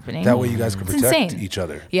fucking happening. That way you guys can protect each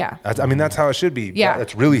other. Yeah. That's how it should be. Yeah.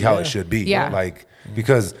 That's really how it should be. Yeah. Like,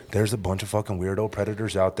 because there's a bunch of fucking weirdo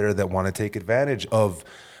predators out there that want to take advantage of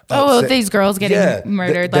these girls getting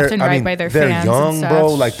murdered left and right by their fans. They're young, and stuff. bro.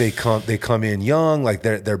 Like they come in young. Like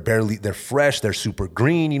they're fresh. They're super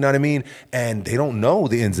green. You know what I mean? And they don't know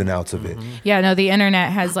the ins and outs of it. Yeah, no. The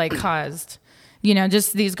internet has caused,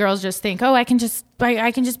 just these girls just think, oh, I can just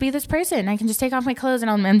be this person. I can just take off my clothes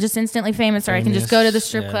and I'm just instantly famous, or I can just go to the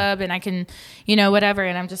strip club and I can, whatever.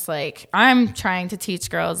 And I'm just like, I'm trying to teach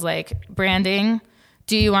girls branding.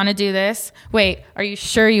 Do you want to do this? Wait, are you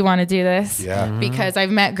sure you want to do this? Yeah. Because I've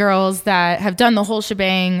met girls that have done the whole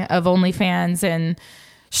shebang of OnlyFans and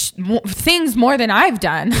things more than I've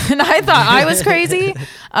done. And I thought I was crazy.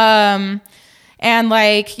 And I'm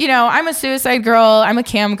a suicide girl. I'm a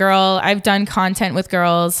cam girl. I've done content with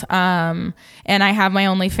girls. And I have my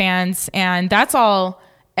OnlyFans. And that's all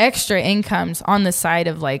extra incomes on the side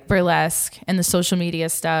of burlesque and the social media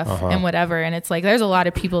stuff and whatever. And it's there's a lot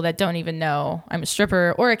of people that don't even know I'm a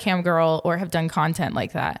stripper or a cam girl or have done content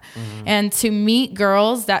like that. And to meet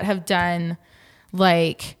girls that have done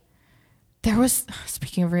there was,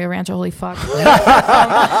 speaking of Rio Rancho, holy fuck.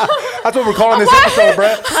 That's what we're calling this episode,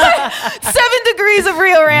 Brett. 7 degrees of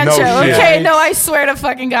Rio Rancho. No shit. Okay, no, I swear to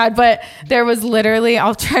fucking God. But there was literally,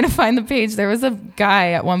 I'll try to find the page. There was a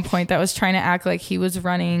guy at one point that was trying to act like he was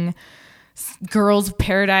running Girls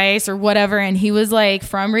Paradise or whatever. And he was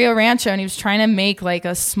from Rio Rancho and he was trying to make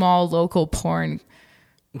a small local porn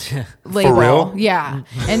label. For real? Yeah.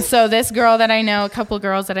 And so this girl that I know, a couple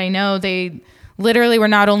girls that I know, they literally were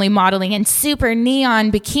not only modeling in super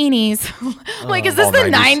neon bikinis. Is this the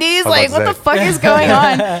 90s? What the fuck is going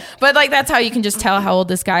on? But that's how you can just tell how old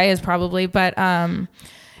this guy is probably. But and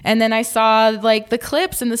then I saw the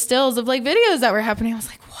clips and the stills of videos that were happening. I was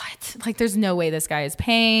like, what? There's no way this guy is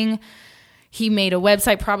paying. He made a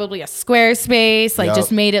website, probably a Squarespace,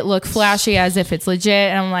 just made it look flashy as if it's legit.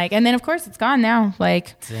 And I'm like, and then of course it's gone now.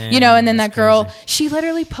 Damn, and then that girl, she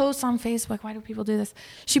literally posts on Facebook. Why do people do this?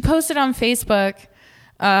 She posted on Facebook,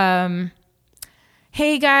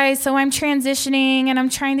 hey guys, so I'm transitioning and I'm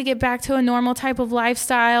trying to get back to a normal type of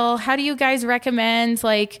lifestyle. How do you guys recommend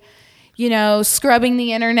scrubbing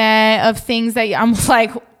the internet of things that I'm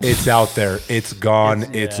it's out there. It's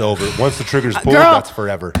gone. It's over. Once the trigger's pulled, that's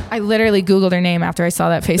forever. I literally Googled her name after I saw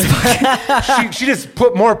that Facebook. she just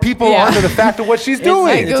put more people onto the fact of what she's doing.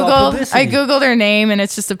 I Googled her name and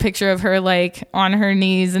it's just a picture of her on her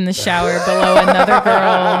knees in the shower below another girl.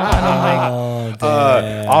 And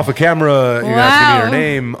I'm off of camera, you're asking me her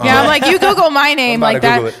name. Yeah, I'm you Google my name like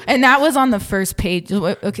that. And that was on the first page.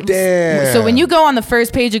 Okay. Damn. So when you go on the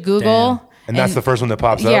first page of Google. And that's the first one that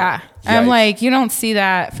pops up? Yeah. I'm you don't see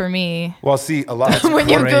that for me. Well, see, a lot when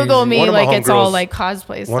you Google me, it's all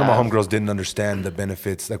cosplay stuff. One of my homegirls didn't understand the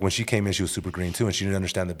benefits. When she came in, she was super green too, and she didn't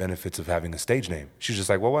understand the benefits of having a stage name. She was just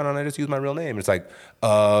well, why don't I just use my real name? It's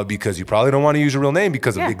because you probably don't want to use your real name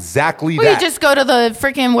because of exactly that. You just go to the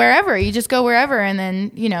freaking wherever. You just go wherever, and then,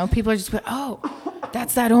 people are just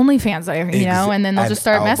that's that OnlyFans, and then they'll just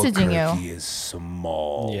start messaging you. He is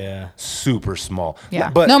small. Yeah. Super small. Yeah.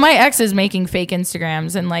 But no, my ex is making fake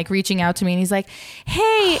Instagrams and reaching out to me, and he's like,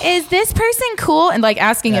 hey, is this person cool? And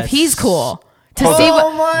asking if he's cool. To see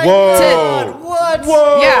what. What?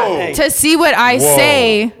 Whoa. Yeah. To see what I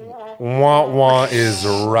say. Wah is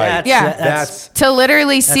right. That's to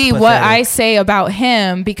literally see pathetic. what I say about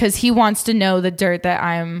him because he wants to know the dirt that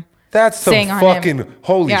I'm. That's some fucking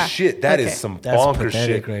holy shit. That is some That's bonkers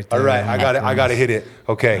shit. Right there. All right, I got to hit it.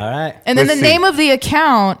 Okay. All right. And then the name of the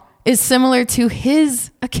account is similar to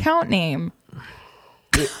his account name.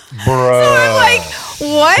 Bro. So I'm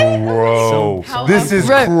what? Bro. This is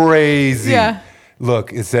crazy. Yeah.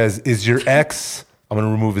 Look, it says, is your ex I'm going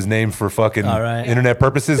to remove his name for fucking right. internet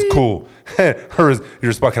purposes. Cool. Your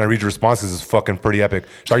response, can I read your responses? Is fucking pretty epic.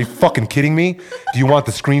 Are you fucking kidding me? Do you want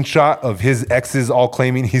the screenshot of his exes all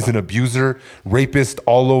claiming he's an abuser, rapist,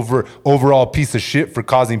 overall piece of shit for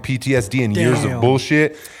causing PTSD and years of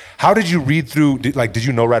bullshit? How did you read through, did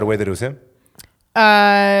you know right away that it was him?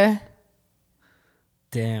 Damn.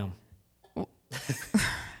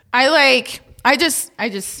 I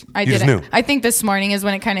did knew. it. I think this morning is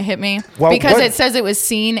when it kind of hit me because it says it was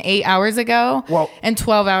seen 8 hours ago and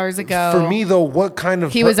 12 hours ago. For me though, what kind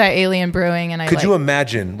of he was at Alien Brewing, and could you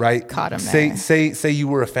imagine, right? Caught him. Say you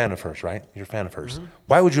were a fan of hers, right? You're a fan of hers. Mm-hmm.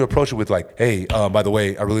 Why would you approach it with like, hey, by the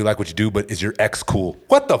way, I really like what you do, but is your ex cool?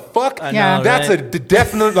 What the fuck? I know, that's right? a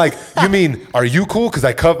definite like. You mean, are you cool? Because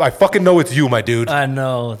I fucking know it's you, my dude. I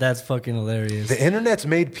know, that's fucking hilarious. The internet's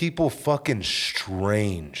made people fucking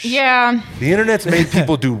strange. Yeah. The internet's made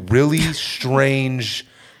people do really strange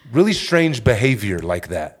behavior like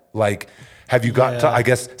that. Like, have you got to, I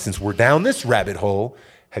guess, since we're down this rabbit hole,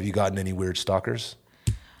 have you gotten any weird stalkers?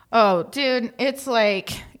 Oh, dude, it's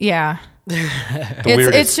like, yeah.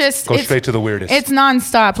 It's just go straight to the weirdest. It's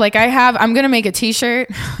nonstop. Like I'm gonna make a T-shirt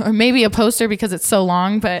or maybe a poster because it's so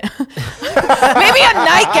long, but maybe a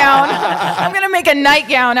nightgown. I'm gonna make a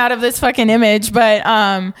nightgown out of this fucking image.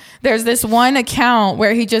 But there's this one account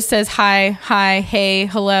where he just says hi, hey,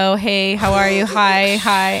 hello, hey, how are you,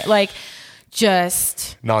 hi, like.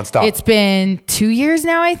 Just nonstop. It's been 2 years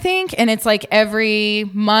now, I think, and it's like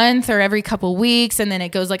every month or every couple weeks, and then it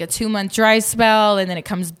goes like a 2-month dry spell, and then it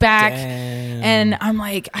comes back. Damn. And I'm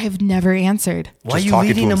like, I've never answered. Why are you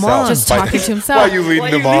leading him on? Just talking to himself. Why are you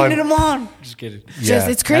leading him on? Just kidding. Just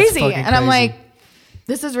it's crazy, and I'm like,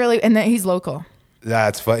 this is really, and then he's local.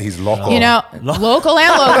 That's fun. He's local. You know, local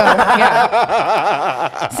and local.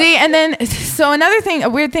 Yeah. See, and then so another thing, a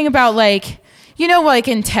weird thing about like. You know, like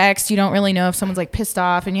in text, you don't really know if someone's like pissed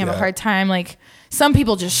off and you have a hard time. Like some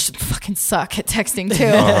people just fucking suck at texting too.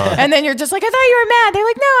 And then you're just like, I thought you were mad. They're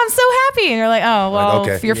like, no, I'm so happy. And you're like, oh, well,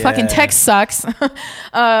 if your fucking text sucks.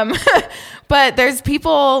 But there's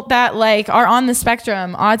people that like are on the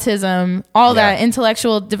spectrum, autism, all that,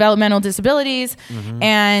 intellectual developmental disabilities. Mm-hmm.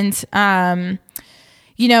 And,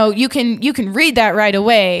 you know, you can read that right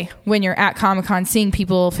away when you're at Comic-Con seeing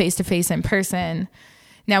people face to face in person.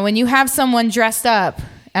 Now, when you have someone dressed up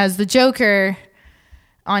as the Joker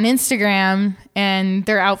on Instagram and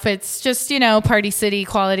their outfits just, you know, Party City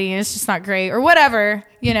quality, and it's just not great or whatever,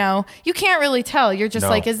 you know, you can't really tell. You're just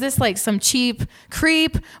like, is this like some cheap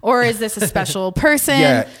creep or is this a special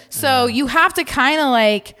person? So you have to kind of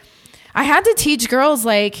like, I had to teach girls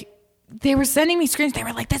like, they were sending me screens. They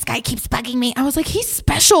were like, this guy keeps bugging me. I was like, he's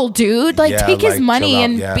special, dude. Like, take his money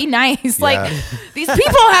and be nice. Like, these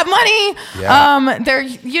people have money. They're,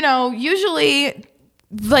 you know, usually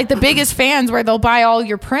like the biggest fans where they'll buy all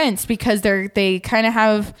your prints because they kind of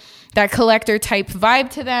have that collector type vibe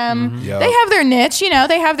to them. Mm-hmm. They have their niche, you know,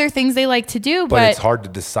 they have their things they like to do. But it's hard to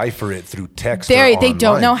decipher it through text. They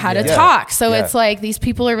don't know how to talk. So it's like, these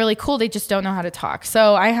people are really cool. They just don't know how to talk.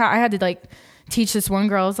 So I had to like, teach this one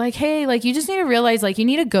girl. I was like, hey, like you just need to realize like you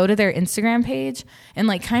need to go to their Instagram page and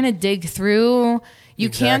like kind of dig through. You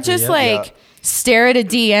can't just stare at a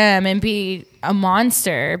DM and be a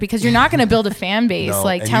monster because you're not going to build a fan base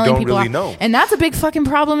like telling people really and that's a big fucking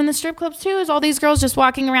problem in the strip clubs too, is all these girls just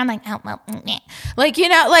walking around like, oh, well, like, you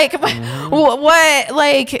know, like what,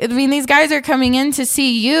 like, I mean, these guys are coming in to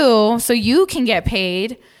see you so you can get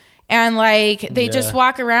paid, and like they just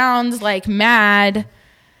walk around like mad.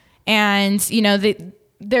 And, you know,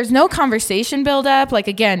 there's no conversation build up. Like,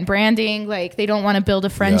 again, branding, like they don't want to build a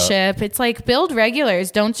friendship. It's like build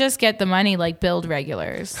regulars. Don't just get the money, like build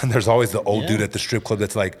regulars. And there's always the old dude at the strip club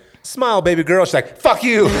that's like, smile, baby girl. She's like, fuck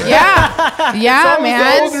you. Yeah,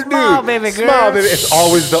 man. Smile, baby girl. Smile, baby. It's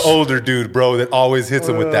always the older dude, bro, that always hits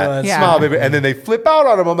him with that. Smile, baby. And then they flip out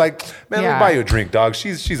on him. I'm like, man, let me buy you a drink, dog.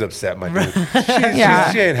 She's upset, my dude.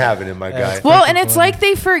 She ain't having it, my guy. Well, and it's like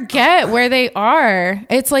they forget where they are.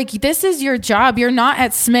 It's like, this is your job. You're not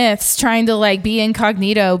at Smith's trying to like be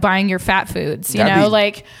incognito buying your fat foods, you know?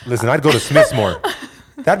 Like, listen, I'd go to Smith's more.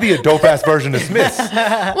 That'd be a dope ass version of Smith's.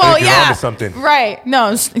 Well, yeah, something. Right.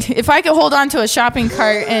 No, if I could hold on to a shopping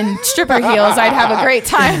cart and stripper heels, I'd have a great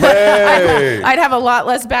time. Hey. I'd have a lot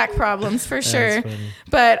less back problems for sure.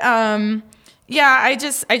 But yeah, I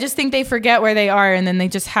just think they forget where they are, and then they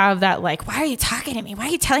just have that like, why are you talking to me? Why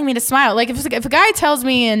are you telling me to smile? Like if a guy tells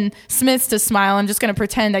me in Smith's to smile, I'm just gonna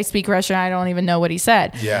pretend I speak Russian. I don't even know what he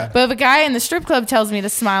said. Yeah. But if a guy in the strip club tells me to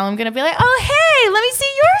smile, I'm gonna be like, oh hey, let me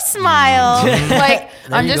see your smile. Like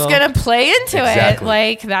I'm just gonna play into it.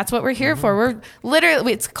 Like that's what we're here for. We're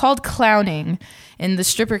literally, it's called clowning in the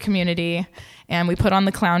stripper community. and we put on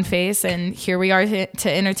the clown face, and here we are to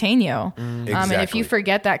entertain you. Exactly. And if you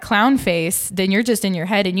forget that clown face, then you're just in your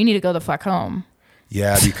head and you need to go the fuck home.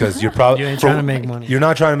 Yeah, because you're probably you ain't trying to make money. You're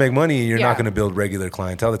not trying to make money. You're not going to build regular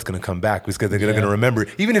clientele that's going to come back because they're going to remember.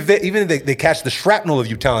 Even if they catch the shrapnel of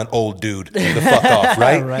you telling old dude the fuck off,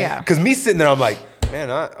 right? Yeah. Because me sitting there, I'm like, man,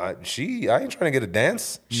 I ain't trying to get a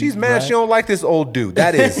dance. She's mad. She don't like this old dude.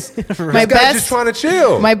 That is My this guy's best, just trying to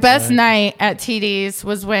chill. My best night at TD's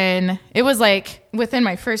was when it was like within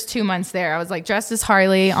my first 2 months there. I was like dressed as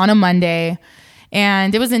Harley on a Monday,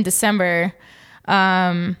 and it was in December.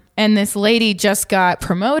 And this lady just got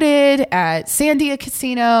promoted at Sandia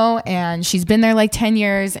Casino, and she's been there like 10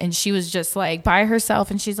 years, and she was just like by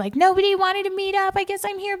herself, and she's like, nobody wanted to meet up. I guess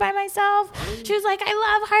I'm here by myself. She was like, I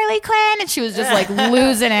love Harley Quinn. And she was just like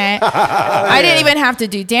losing it. I didn't even have to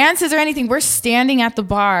do dances or anything. We're standing at the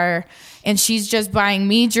bar, and she's just buying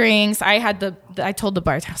me drinks. I told the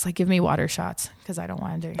bartender, I was like, give me water shots because I don't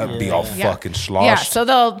want to drink. I'd be all fucking sloshed. Yeah, so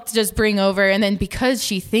they'll just bring over, and then because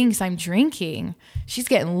she thinks I'm drinking, she's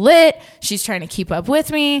getting lit. She's trying to keep up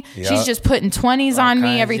with me. Yep. She's just putting 20s on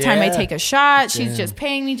me every time I take a shot. She's just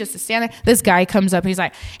paying me just to stand there. This guy comes up, and he's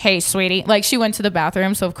like, hey, sweetie. Like, she went to the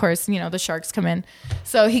bathroom, so of course, the sharks come in.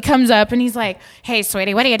 So he comes up, and he's like, hey,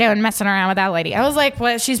 sweetie, what are you doing messing around with that lady? I was like,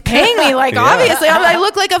 well, she's paying me. Like, obviously. I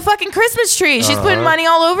look like a fucking Christmas tree. She's putting money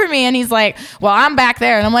all over me. And he's like, well, I'm back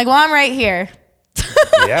there. And I'm like, well, I'm right here.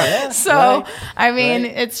 So, I mean,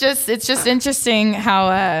 it's just interesting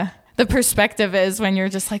how the perspective is when you're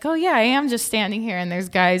just like, oh yeah, I am just standing here, and there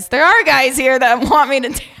are guys here that want me to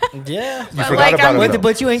dance. Yeah, you forgot about it.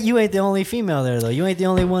 But you ain't the only female there though. You ain't the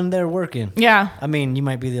only one there working. Yeah, I mean, you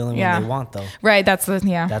might be the only one they want though. Right. That's what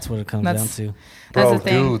it comes down to. Bro, that's the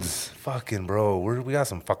thing. dudes, fucking bro, we got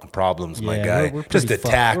some fucking problems, my Yeah, guy. we're Just pretty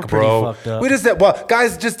attack, we're bro. pretty fucked up. We just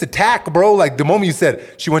guys, just attack, bro. Like the moment you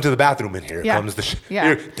said she went to the bathroom, and here comes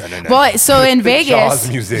the Well, so in Vegas, Jaws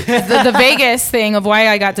music. the Vegas thing of why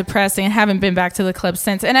I got depressed and haven't been back to the club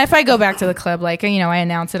since. And if I go back to the club, like I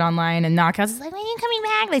announce it online, and Knockouts is like, when are you coming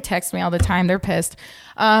back? They text me all the time. They're pissed.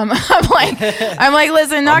 I'm like,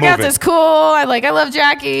 listen, Knockouts is cool. I love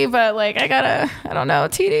Jackie, but I don't know,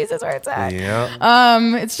 TD's is where it's at. Yeah.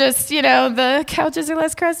 It's just, the couches are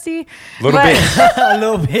less crusty. A little bit. A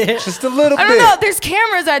little bit. Just a little bit. I don't know. There's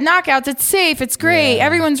cameras at Knockouts. It's safe. It's great. Yeah.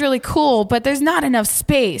 Everyone's really cool, but there's not enough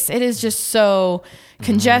space. It is just so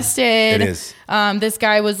congested. It is. This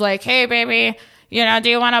guy was like, hey, baby, do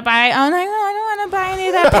you want to buy? I'm like, no, I don't want to buy any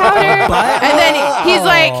of that powder. And then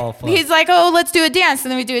he's like, oh, let's do a dance.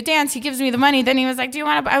 And then we do a dance. He gives me the money. Then he was like, do you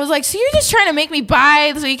want to buy? I was like, so you're just trying to make me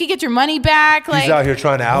buy so you can get your money back? He's out here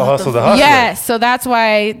trying to out-hustle the hustler. Yeah, so that's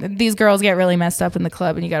why these girls get really messed up in the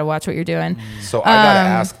club, and you got to watch what you're doing. So I got to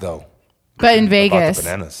ask, though. But in Vegas. About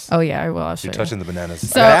the bananas. Oh, yeah, I will. I'll show you. You're touching the bananas.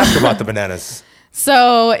 So, I got to ask about the bananas.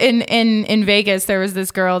 So in Vegas, there was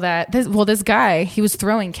this girl this guy, he was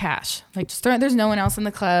throwing cash. There's no one else in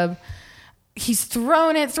the club. He's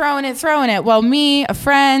throwing it. Well, me, a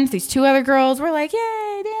friend, these two other girls, we're like,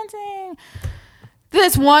 yay, dancing.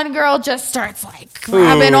 This one girl just starts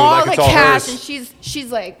grabbing all the cash, and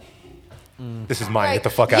she's like, this is mine. Get the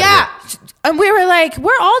fuck out of here. Yeah. And we were like,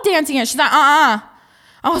 we're all dancing. And she's like,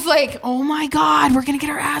 I was like, oh my God, we're going to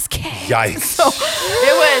get our ass kicked. Yikes. So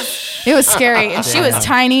it was scary. And she was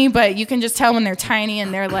tiny, but you can just tell when they're tiny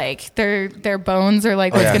and they're like, their bones are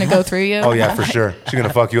like, what's going to go through you. Oh yeah, for sure. She's going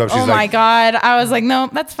to fuck you up. She's my God. I was like,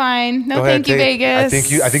 no, that's fine. No, thank you, Vegas.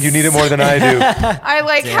 I think you need it more than I do.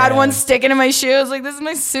 I had one sticking in my shoe. I was like, this is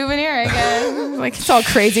my souvenir, I guess. It's all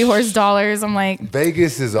Crazy Horse dollars. I'm like,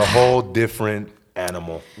 Vegas is a whole different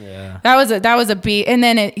animal. Yeah. That was a beat. And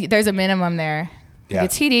then there's a minimum there. Yeah. You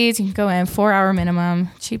get TDs, you can go in 4-hour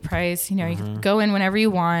minimum, cheap price. You can go in whenever you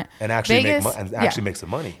want. And actually make some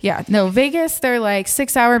money. Yeah. No, Vegas, they're like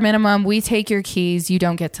 6-hour minimum. We take your keys. You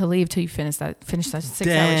don't get to leave till you finish that 6-hour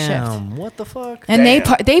shift. Damn, what the fuck? And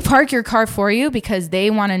they park your car for you because they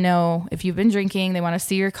want to know if you've been drinking. They want to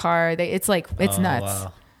see your car. It's nuts.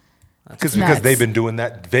 Wow. Because they've been doing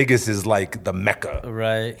that. Vegas is like the Mecca.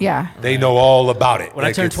 Right. Yeah. They know all about it. When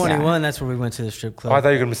I turned 21, that's where we went to the strip club. Oh, I thought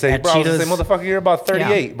you were going to say, bro, I was going to say, motherfucker, you're about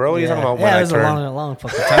 38, bro. What are you talking about when I turned? Yeah, it was a long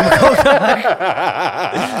fucking time ago.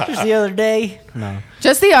 Just the other day. No.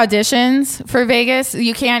 Just the auditions for Vegas,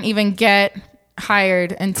 you can't even get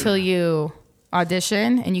hired until you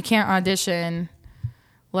audition. And you can't audition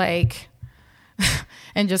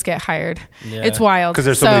and just get hired. Yeah. It's wild. Because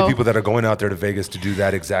there's so many people that are going out there to Vegas to do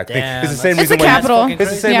that exact thing. It's the same reason. It's the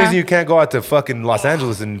same reason you can't go out to fucking Los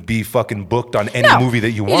Angeles and be fucking booked on any movie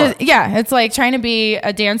that you want. It's like trying to be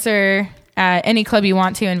a dancer at any club you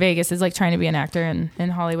want to in Vegas is like trying to be an actor in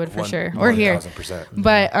Hollywood for sure, or here. 1000%.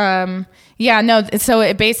 But yeah, no. So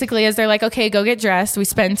it basically is they're like, okay, go get dressed. We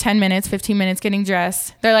spend 10 minutes, 15 minutes getting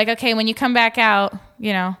dressed. They're like, okay, when you come back out,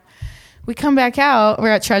 you know, we come back out. We're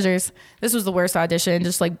at Treasures. This was the worst audition.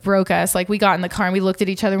 Just like broke us. Like we got in the car and we looked at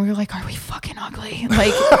each other and we were like, are we fucking ugly?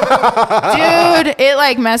 Like, dude, it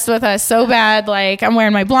like messed with us so bad. Like I'm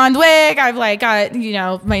wearing my blonde wig. I've like got, you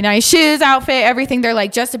know, my nice shoes, outfit, everything. They're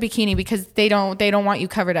like just a bikini because they don't want you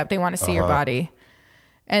covered up. They want to see your body.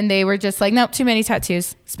 And they were just like, nope, too many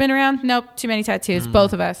tattoos. Spin around, nope, too many tattoos.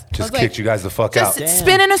 Both of us. Just kicked you guys the fuck out. Just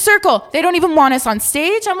spin in a circle. They don't even want us on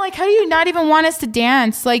stage. I'm like, how do you not even want us to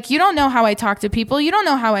dance? Like, you don't know how I talk to people. You don't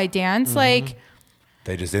know how I dance. Like,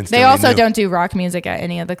 they just instantly they also knew. don't do rock music at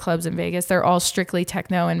any of the clubs in Vegas. They're all strictly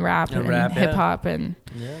techno and rap and hip hop. And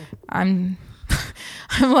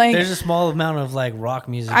I'm like, there's a small amount of like rock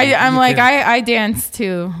music. I dance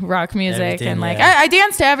to rock music and like I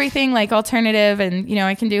dance to everything like alternative and you know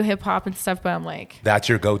I can do hip hop and stuff, but I'm like that's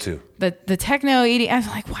your go-to. The techno EDM. I'm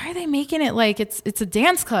like, why are they making it like it's a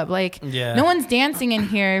dance club? Like no one's dancing in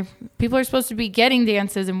here. People are supposed to be getting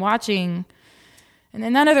dances and watching. And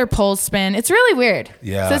then none of their poles spin. It's really weird.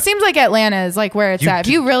 Yeah. So it seems like Atlanta is like where it's at.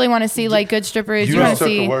 If you really want to see like good strippers, you want to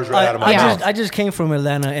see. The words right out of my mouth. I just came from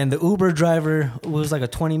Atlanta, and the Uber driver was like a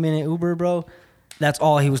 20-minute Uber, bro. That's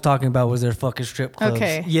all he was talking about was their fucking strip clubs.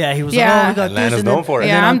 Okay. Yeah, he was like, oh, we got Atlanta's this. known for it.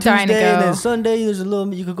 Yeah, I'm dying to go. And then Sunday, there's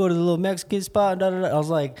you could go to the little Mexican spot. Da, da, da. I was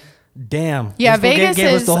like, damn. Yeah, Vegas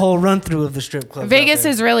gave us the whole run through of the strip club. Vegas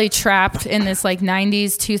is really trapped in this like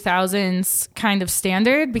 90s, 2000s kind of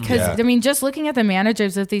standard because I mean, just looking at the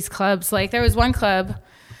managers of these clubs, like there was one club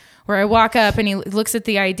where I walk up and he looks at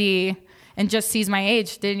the ID and just sees my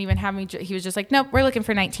age. Didn't even have me. He was just like, nope, we're looking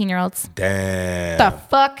for 19-year-olds. Damn. The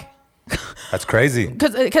fuck? That's crazy.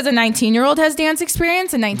 Because a 19-year-old has dance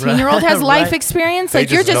experience, a 19-year-old has life experience.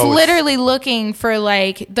 Like you're just literally looking for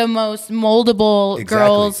like the most moldable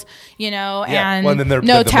girls, you know, and they're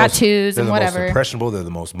no tattoos and whatever. They're the most impressionable. They're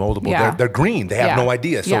the most moldable. They're green. They have no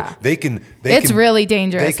idea, so they can. It's really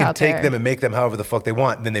dangerous. They can out take there. them and make them however the fuck they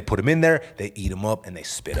want. Then they put them in there. They eat them up and they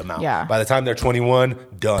spit them out. Yeah. By the time they're 21,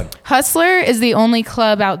 done. Hustler is the only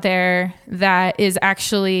club out there that is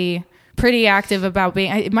actually pretty active about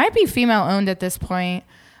being. It might be female owned at this point.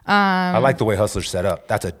 I like the way Hustler's set up.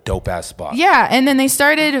 That's a dope ass spot. Yeah, and then they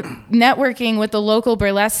started networking with the local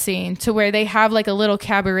burlesque scene to where they have like a little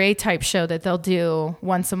cabaret type show that they'll do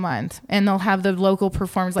once a month, and they'll have the local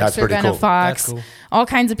performers like Savannah Fox, all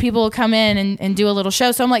kinds of people will come in and do a little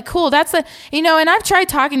show. So I'm like, cool, that's the, you know, and I've tried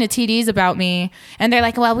talking to TDs about me, and they're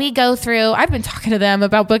like, well, we go through, I've been talking to them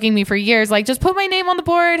about booking me for years, like just put my name on the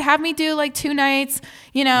board, have me do like 2 nights,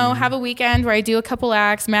 you know, have a weekend where I do a couple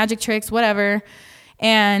acts, magic tricks, whatever.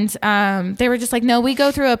 And they were just like, no, we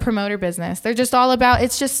go through a promoter business. They're just all about,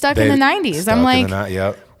 it's just stuck in the 90s. I'm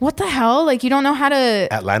like, what the hell? Like, you don't know how to.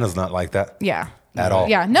 Atlanta's not like that. Yeah. At all.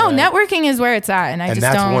 Yeah. No, networking is where it's at. And I just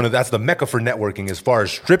don't. That's the mecca for networking as far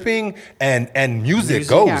as stripping and music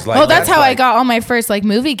goes. Yeah. Like, that's how I got all my first like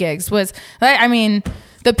movie gigs was, I mean,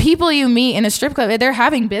 the people you meet in a strip club, they're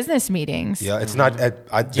having business meetings. Yeah, it's not.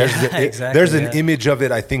 There's an image of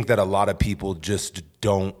it. I think that a lot of people just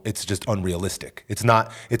don't. It's just unrealistic. It's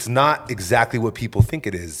not exactly what people think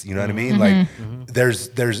it is. You know what I mean? Like,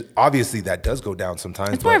 there's obviously that does go down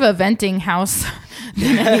sometimes. It's more of a venting house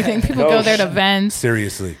than anything. People go there to vent.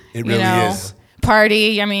 Seriously, it really is.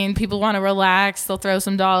 Party. I mean, people want to relax. They'll throw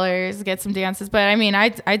some dollars, get some dances. But I mean,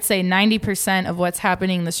 I'd say 90% of what's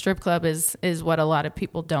happening in the strip club is what a lot of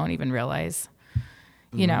people don't even realize,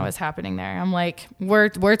 you know, is happening there. I'm like, we're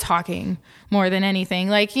talking more than anything.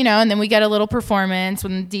 Like, you know, and then we get a little performance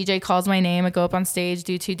when the DJ calls my name. I go up on stage,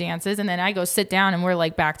 do 2 dances, and then I go sit down and we're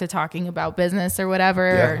like back to talking about business or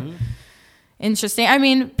whatever. Yeah. Or interesting. I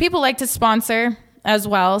mean, people like to sponsor as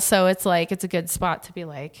well. So it's like, it's a good spot to be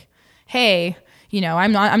like, hey, you know,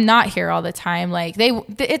 I'm not here all the time. Like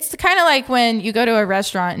it's kind of like when you go to a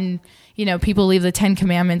restaurant and, you know, people leave the 10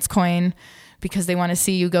 Commandments coin because they want to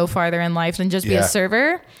see you go farther in life than just be a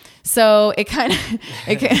server. So it kind of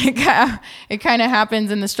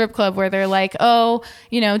happens in the strip club where they're like, oh,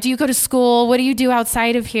 you know, do you go to school? What do you do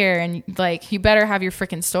outside of here? And like, you better have your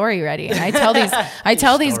freaking story ready. And I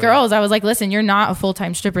tell these girls, I was like, listen, you're not a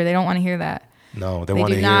full-time stripper. They don't want to hear that. No, they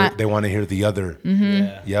want to hear. They want to hear the other.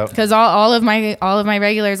 Mm-hmm. Yep. Because all of my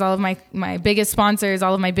regulars, all of my biggest sponsors,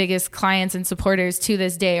 all of my biggest clients and supporters to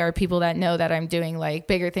this day are people that know that I'm doing like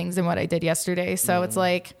bigger things than what I did yesterday. So it's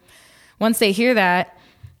like, once they hear that,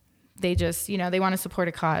 they just, you know, they want to support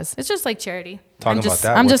a cause. It's just like charity.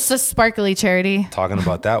 I'm just a sparkly charity. Talking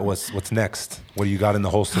about that, what's next? What do you got in the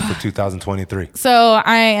holster for 2023? So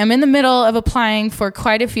I am in the middle of applying for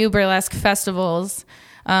quite a few burlesque festivals.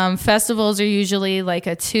 Festivals are usually like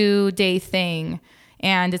a 2-day thing,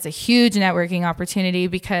 and it's a huge networking opportunity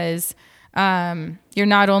because you're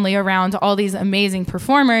not only around all these amazing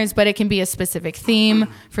performers, but it can be a specific theme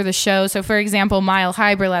for the show. So, for example, Mile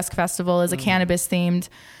High Burlesque Festival is a cannabis-themed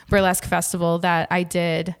burlesque festival that I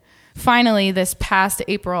did finally this past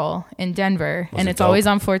April in Denver, and it's always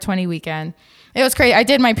on 420 weekend. It was crazy. I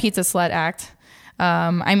did my pizza slut act.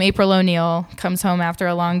 I'm April O'Neil, comes home after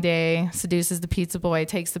a long day, seduces the pizza boy,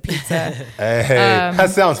 takes the pizza. Hey,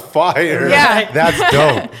 that sounds fire. Yeah. That's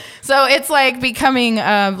dope. So it's like becoming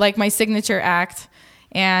like my signature act.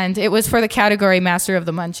 And it was for the category Master of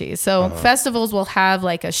the Munchies. So festivals will have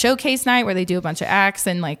like a showcase night where they do a bunch of acts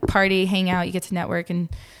and like party, hang out, you get to network and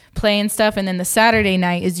play and stuff. And then the Saturday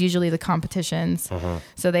night is usually the competitions.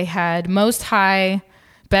 So they had Most High,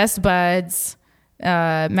 Best Buds,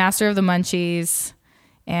 Master of the Munchies,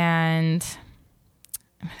 and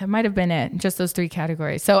that might have been it. Just those 3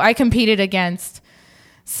 categories. So I competed against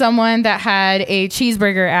someone that had a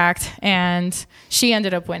cheeseburger act, and she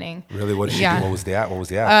ended up winning. Really? What did she do? What was the act?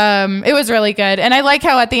 It was really good. And I like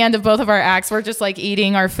how at the end of both of our acts, we're just like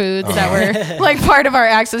eating our foods that were like part of our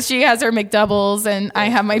acts. So she has her McDoubles and I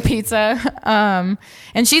have my pizza.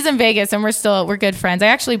 And she's in Vegas and we're good friends. I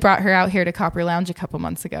actually brought her out here to Copper Lounge a couple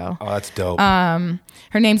months ago. Oh, that's dope. Her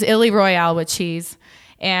name's Illy Royale with cheese.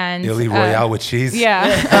 And Illy Royale with cheese.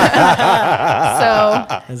 Yeah.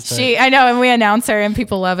 So I know, and we announce her and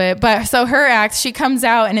people love it. But so her act, she comes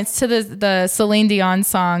out and it's to the Celine Dion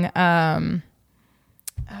song,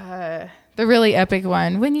 the really epic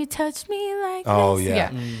one, When You Touch Me Like This. Oh,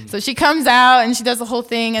 yeah. So she comes out and she does the whole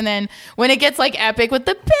thing. And then when it gets like epic with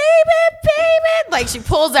the baby, like she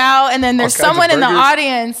pulls out and then there's someone in the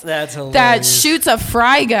audience that shoots a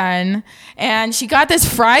fry gun. And she got this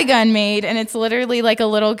fry gun made, and it's literally like a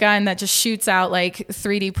little gun that just shoots out like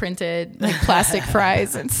 3D printed like plastic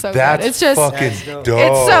fries. It's so good. It's just fucking dope.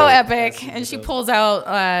 It's so epic. And she pulls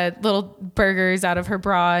out little burgers out of her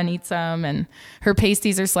bra and eats them, and her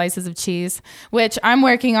pasties are slices of cheese, which I'm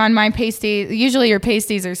working on my pasty. Usually your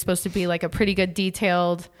pasties are supposed to be like a pretty good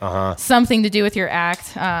detailed something to do with your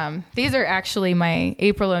act. These are actually my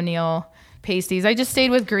April O'Neil pasties. I just stayed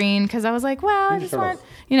with green because I was like, well, I just want,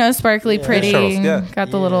 sparkly, pretty. Got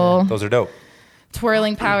the little those are dope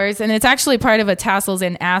twirling powers, and it's actually part of a Tassels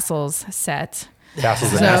and Assholes set.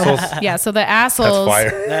 Tassels and Assholes. Yeah, so the Assholes.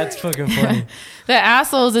 That's fire. That's fucking funny. The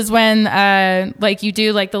Assholes is when like you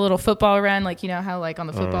do like the little football run, like how like on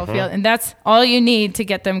the football field, and that's all you need to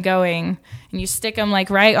get them going. And you stick them like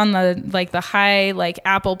right on the high like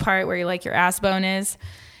apple part where like your ass bone is.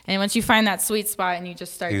 And once you find that sweet spot and you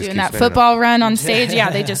just start doing that football run on stage,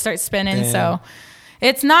 they just start spinning. Damn. So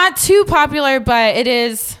it's not too popular, but it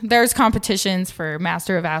is. There's competitions for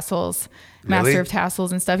Master of Assholes, Master of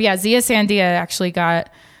Tassels and stuff. Yeah, Zia Sandia actually got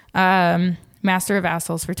Master of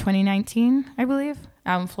Assholes for 2019, I believe,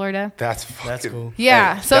 out in Florida. That's cool.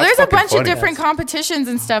 Yeah, so there's a bunch of different competitions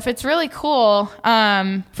and stuff. It's really cool.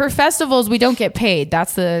 For festivals, we don't get paid.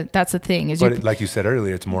 That's the thing. But like you said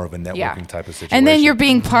earlier, it's more of a networking type of situation. And then you're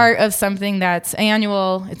being part of something that's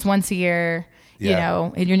annual. It's once a year.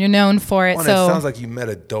 And you're known for it. Well, so it sounds like you met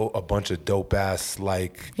a bunch of dope ass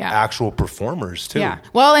actual performers too. Yeah.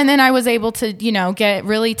 Well, and then I was able to get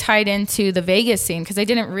really tied into the Vegas scene because I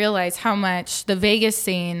didn't realize how much the Vegas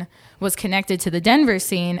scene was connected to the Denver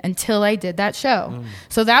scene until I did that show.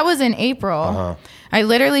 So that was in April. I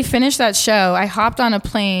literally finished that show. I hopped on a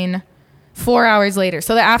plane 4 hours later.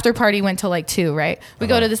 So the after party went till like 2, right? We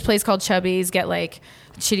go to this place called Chubby's, get like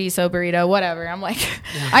chorizo burrito, whatever. I'm like,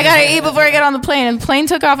 I gotta eat before I get on the plane. And the plane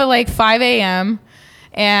took off at like 5 a.m.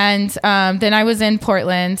 And then I was in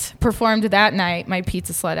Portland, performed that night my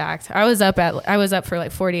pizza slut act. I was up for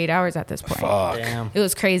like 48 hours at this point. Fuck. Damn. It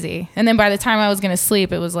was crazy. And then by the time I was gonna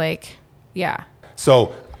sleep, it was like,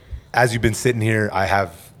 So as you've been sitting here, I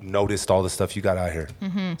have noticed all the stuff you got out here,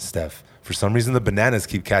 Steph. For some reason, the bananas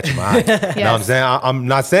keep catching my eye. You know what I'm saying? I'm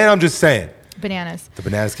not saying, I'm just saying. Bananas. The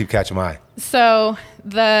bananas keep catching my eye. So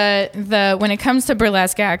the when it comes to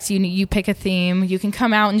burlesque acts, you pick a theme. You can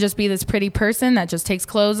come out and just be this pretty person that just takes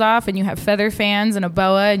clothes off, and you have feather fans and a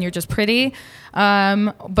boa, and you're just pretty.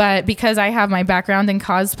 But because I have my background in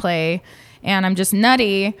cosplay and I'm just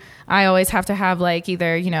nutty, I always have to have like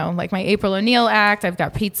either like my April O'Neil act. I've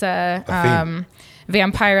got pizza.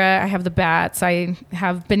 Vampira. I have the bats. I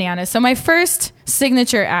have bananas. So my first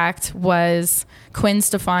signature act was Quinn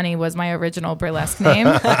Stefani was my original burlesque name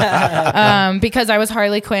because I was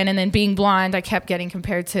Harley Quinn, and then being blonde, I kept getting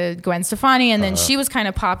compared to Gwen Stefani, and then she was kind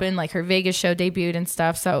of popping, like her Vegas show debuted and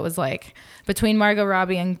stuff. So it was like between Margot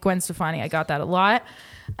Robbie and Gwen Stefani, I got that a lot.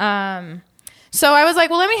 So I was like,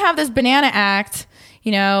 well, let me have this banana act.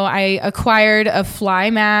 You know, I acquired a fly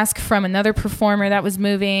mask from another performer that was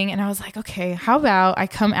moving, and I was like, okay, how about I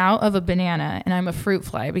come out of a banana and I'm a fruit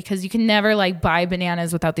fly, because you can never like buy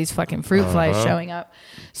bananas without these fucking fruit flies showing up.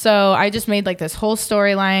 So I just made like this whole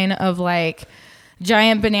storyline of like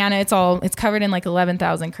giant banana. It's covered in like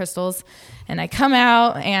 11,000 crystals, and I come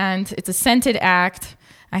out and it's a scented act.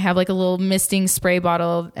 I have like a little misting spray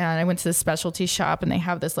bottle, and I went to the specialty shop and they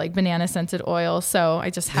have this like banana scented oil. So I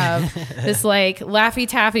just have this like Laffy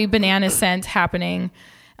Taffy banana scent happening.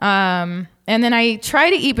 And then I try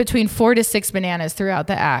to eat between 4 to 6 bananas throughout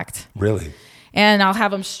the act. Really? And I'll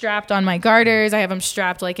have them strapped on my garters. I have them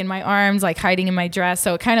strapped like in my arms, like hiding in my dress.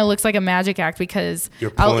 So it kind of looks like a magic act, because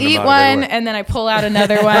I'll eat one and then I pull out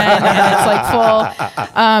another one and it's like full.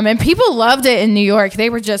 And people loved it in New York. They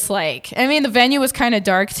were just like, I mean, the venue was kind of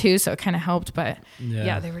dark too, so it kind of helped. But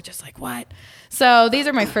yeah, they were just like, what? So these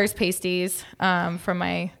are my first pasties from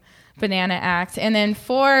my banana act. And then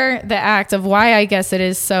for the act of why I guess it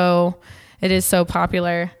is so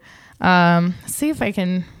popular. Let's see if I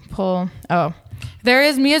can pull. Oh, there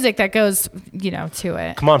is music that goes, to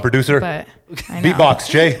it. Come on, producer. But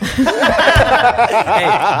beatbox, Jay.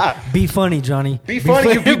 Hey, be funny, Johnny. Be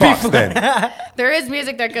funny, you beatbox then. There is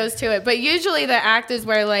music that goes to it, but usually the act is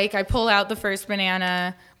where like I pull out the first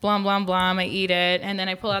banana, blom, blom, blom, I eat it, and then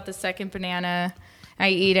I pull out the second banana, I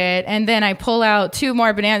eat it, and then I pull out 2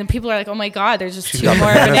 more bananas, and people are like, oh my God, there's just 2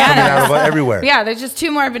 more bananas. Out of everywhere. Yeah, there's just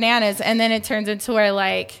 2 more bananas, and then it turns into where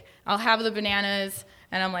like I'll have the bananas,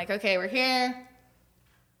 and I'm like, okay, we're here.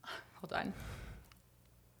 Hold on.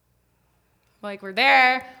 Like, we're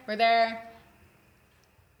there. All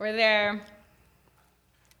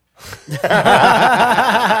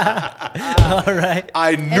right.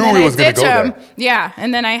 I knew it was going to go there. Yeah,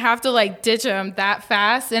 and then I have to like ditch them that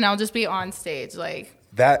fast, and I'll just be on stage like.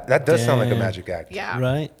 That does sound like a magic act. Yeah.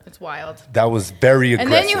 Right. It's wild. That was very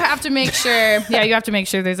aggressive. And then you have to make sure. Yeah, you have to make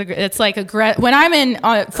sure it's like when I'm in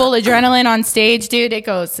full adrenaline on stage, dude.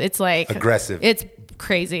 It's like aggressive. It's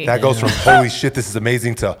crazy. That goes from holy shit, this is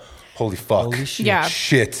amazing to holy fuck. Holy shit. Yeah.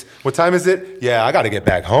 Shit. What time is it? Yeah, I got to get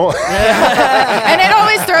back home. And it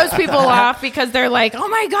always throws people off because they're like, oh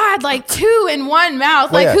my God, like 2 in one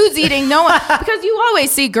mouth. Like who's eating? No one. Because you always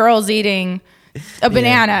see girls eating a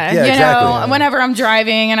banana, Yeah, exactly. Whenever I'm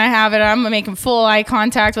driving and I have it, I'm making full eye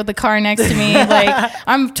contact with the car next to me. Like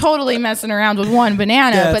I'm totally messing around with 1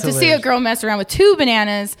 banana, but to see a girl mess around with 2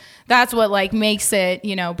 bananas, that's what like makes it,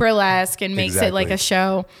 burlesque and makes it like a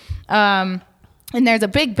show. And there's a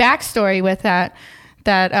big backstory with that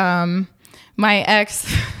my ex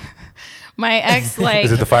like,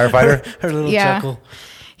 is it the firefighter? Her little chuckle.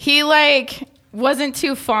 He like wasn't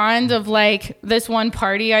too fond of like this one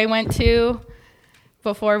party I went to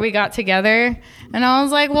before we got together, and I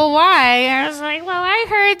was like, well, why? And I was like, well, I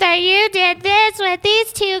heard that you did this with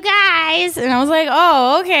these 2 guys, and I was like,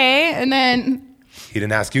 oh, okay. And then He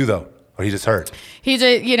didn't ask you though, or he just heard? he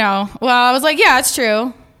just, well, I was like, yeah, it's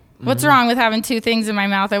true. What's wrong with having 2 things in my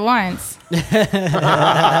mouth at once?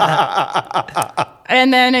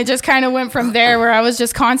 And then it just kind of went from there, where I was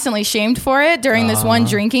just constantly shamed for it during this one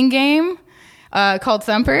drinking game called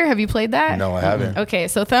Thumper. Have you played that? No, I haven't. Okay,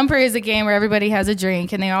 so Thumper is a game where everybody has a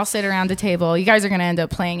drink and they all sit around a table. You guys are going to end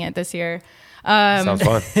up playing it this year. Sounds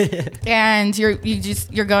fun. And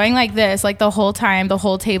you're going like this, like the whole time. The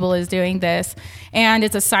whole table is doing this, and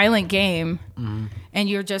it's a silent game, and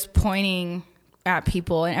you're just pointing at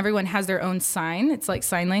people, and everyone has their own sign. It's like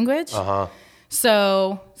sign language.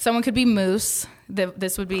 So someone could be moose.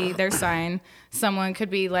 This would be their sign. Someone could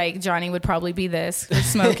be like Johnny would probably be this. They're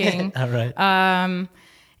smoking. All right.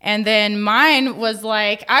 And then mine was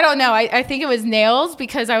like, I don't know. I think it was nails,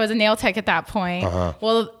 because I was a nail tech at that point.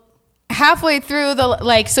 Well, halfway through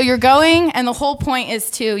so you're going, and the whole point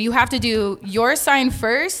is you have to do your sign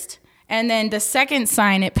first, and then the second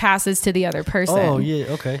sign, it passes to the other person. Oh, yeah,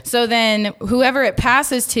 okay. So then whoever it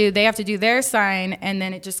passes to, they have to do their sign, and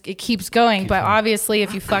then it keeps going. But obviously,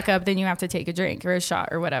 if you fuck up, then you have to take a drink or a shot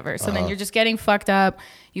or whatever. So then you're just getting fucked up.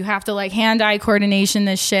 You have to like hand-eye coordination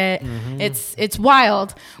this shit. It's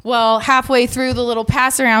wild. Well, halfway through the little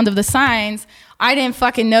pass around of the signs, I didn't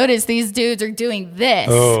fucking notice these dudes are doing this.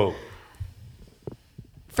 Oh.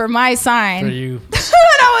 for my sign. For you.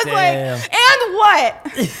 And I was like, and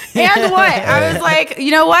what? And what? I was like,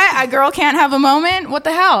 you know what? A girl can't have a moment? What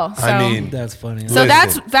the hell? So, I mean, that's funny. So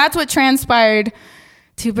that's what transpired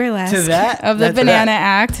to burlesque of the Banana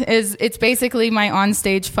Act. It's basically my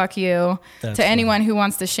onstage fuck you to anyone who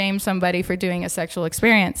wants to shame somebody for doing a sexual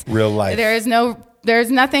experience. Real life.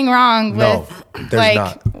 There's nothing wrong with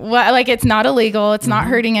it's not illegal. It's not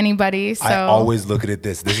hurting anybody. So I always look at it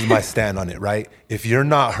this is my stand on it, right? If you're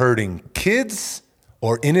not hurting kids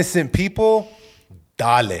or innocent people,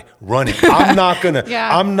 dale, run it. I'm not gonna.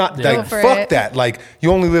 Like fuck that. Like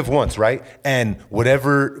you only live once, right? And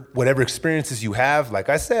whatever experiences you have, like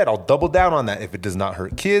I said, I'll double down on that. If it does not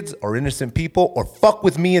hurt kids or innocent people or fuck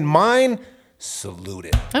with me and mine, salute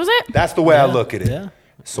it. That was it. That's the way I look at it. Yeah.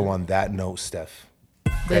 So on that note, Steph,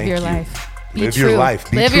 live your life. Live your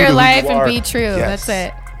life. Live your life and be true. Yes. That's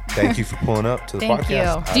it. Thank you for pulling up to the podcast.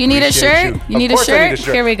 Thank you. Do you need a shirt? You need a shirt?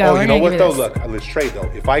 Here we go. Oh, you know what though? Look, let's trade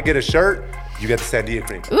though. If I get a shirt, you get the Sandia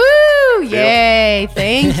cream. Ooh, yay.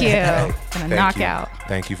 Thank you. Gonna knock out.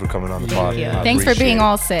 Thank you for coming on the podcast. Thanks for being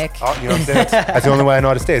all sick. Oh, you know what I'm saying? That's the only way I know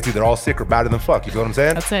how to stay. It's either all sick or better than fuck. You feel what I'm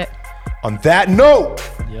saying? That's it. On that note,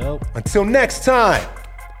 Yep. until next time,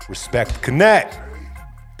 respect, connect.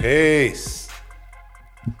 Peace.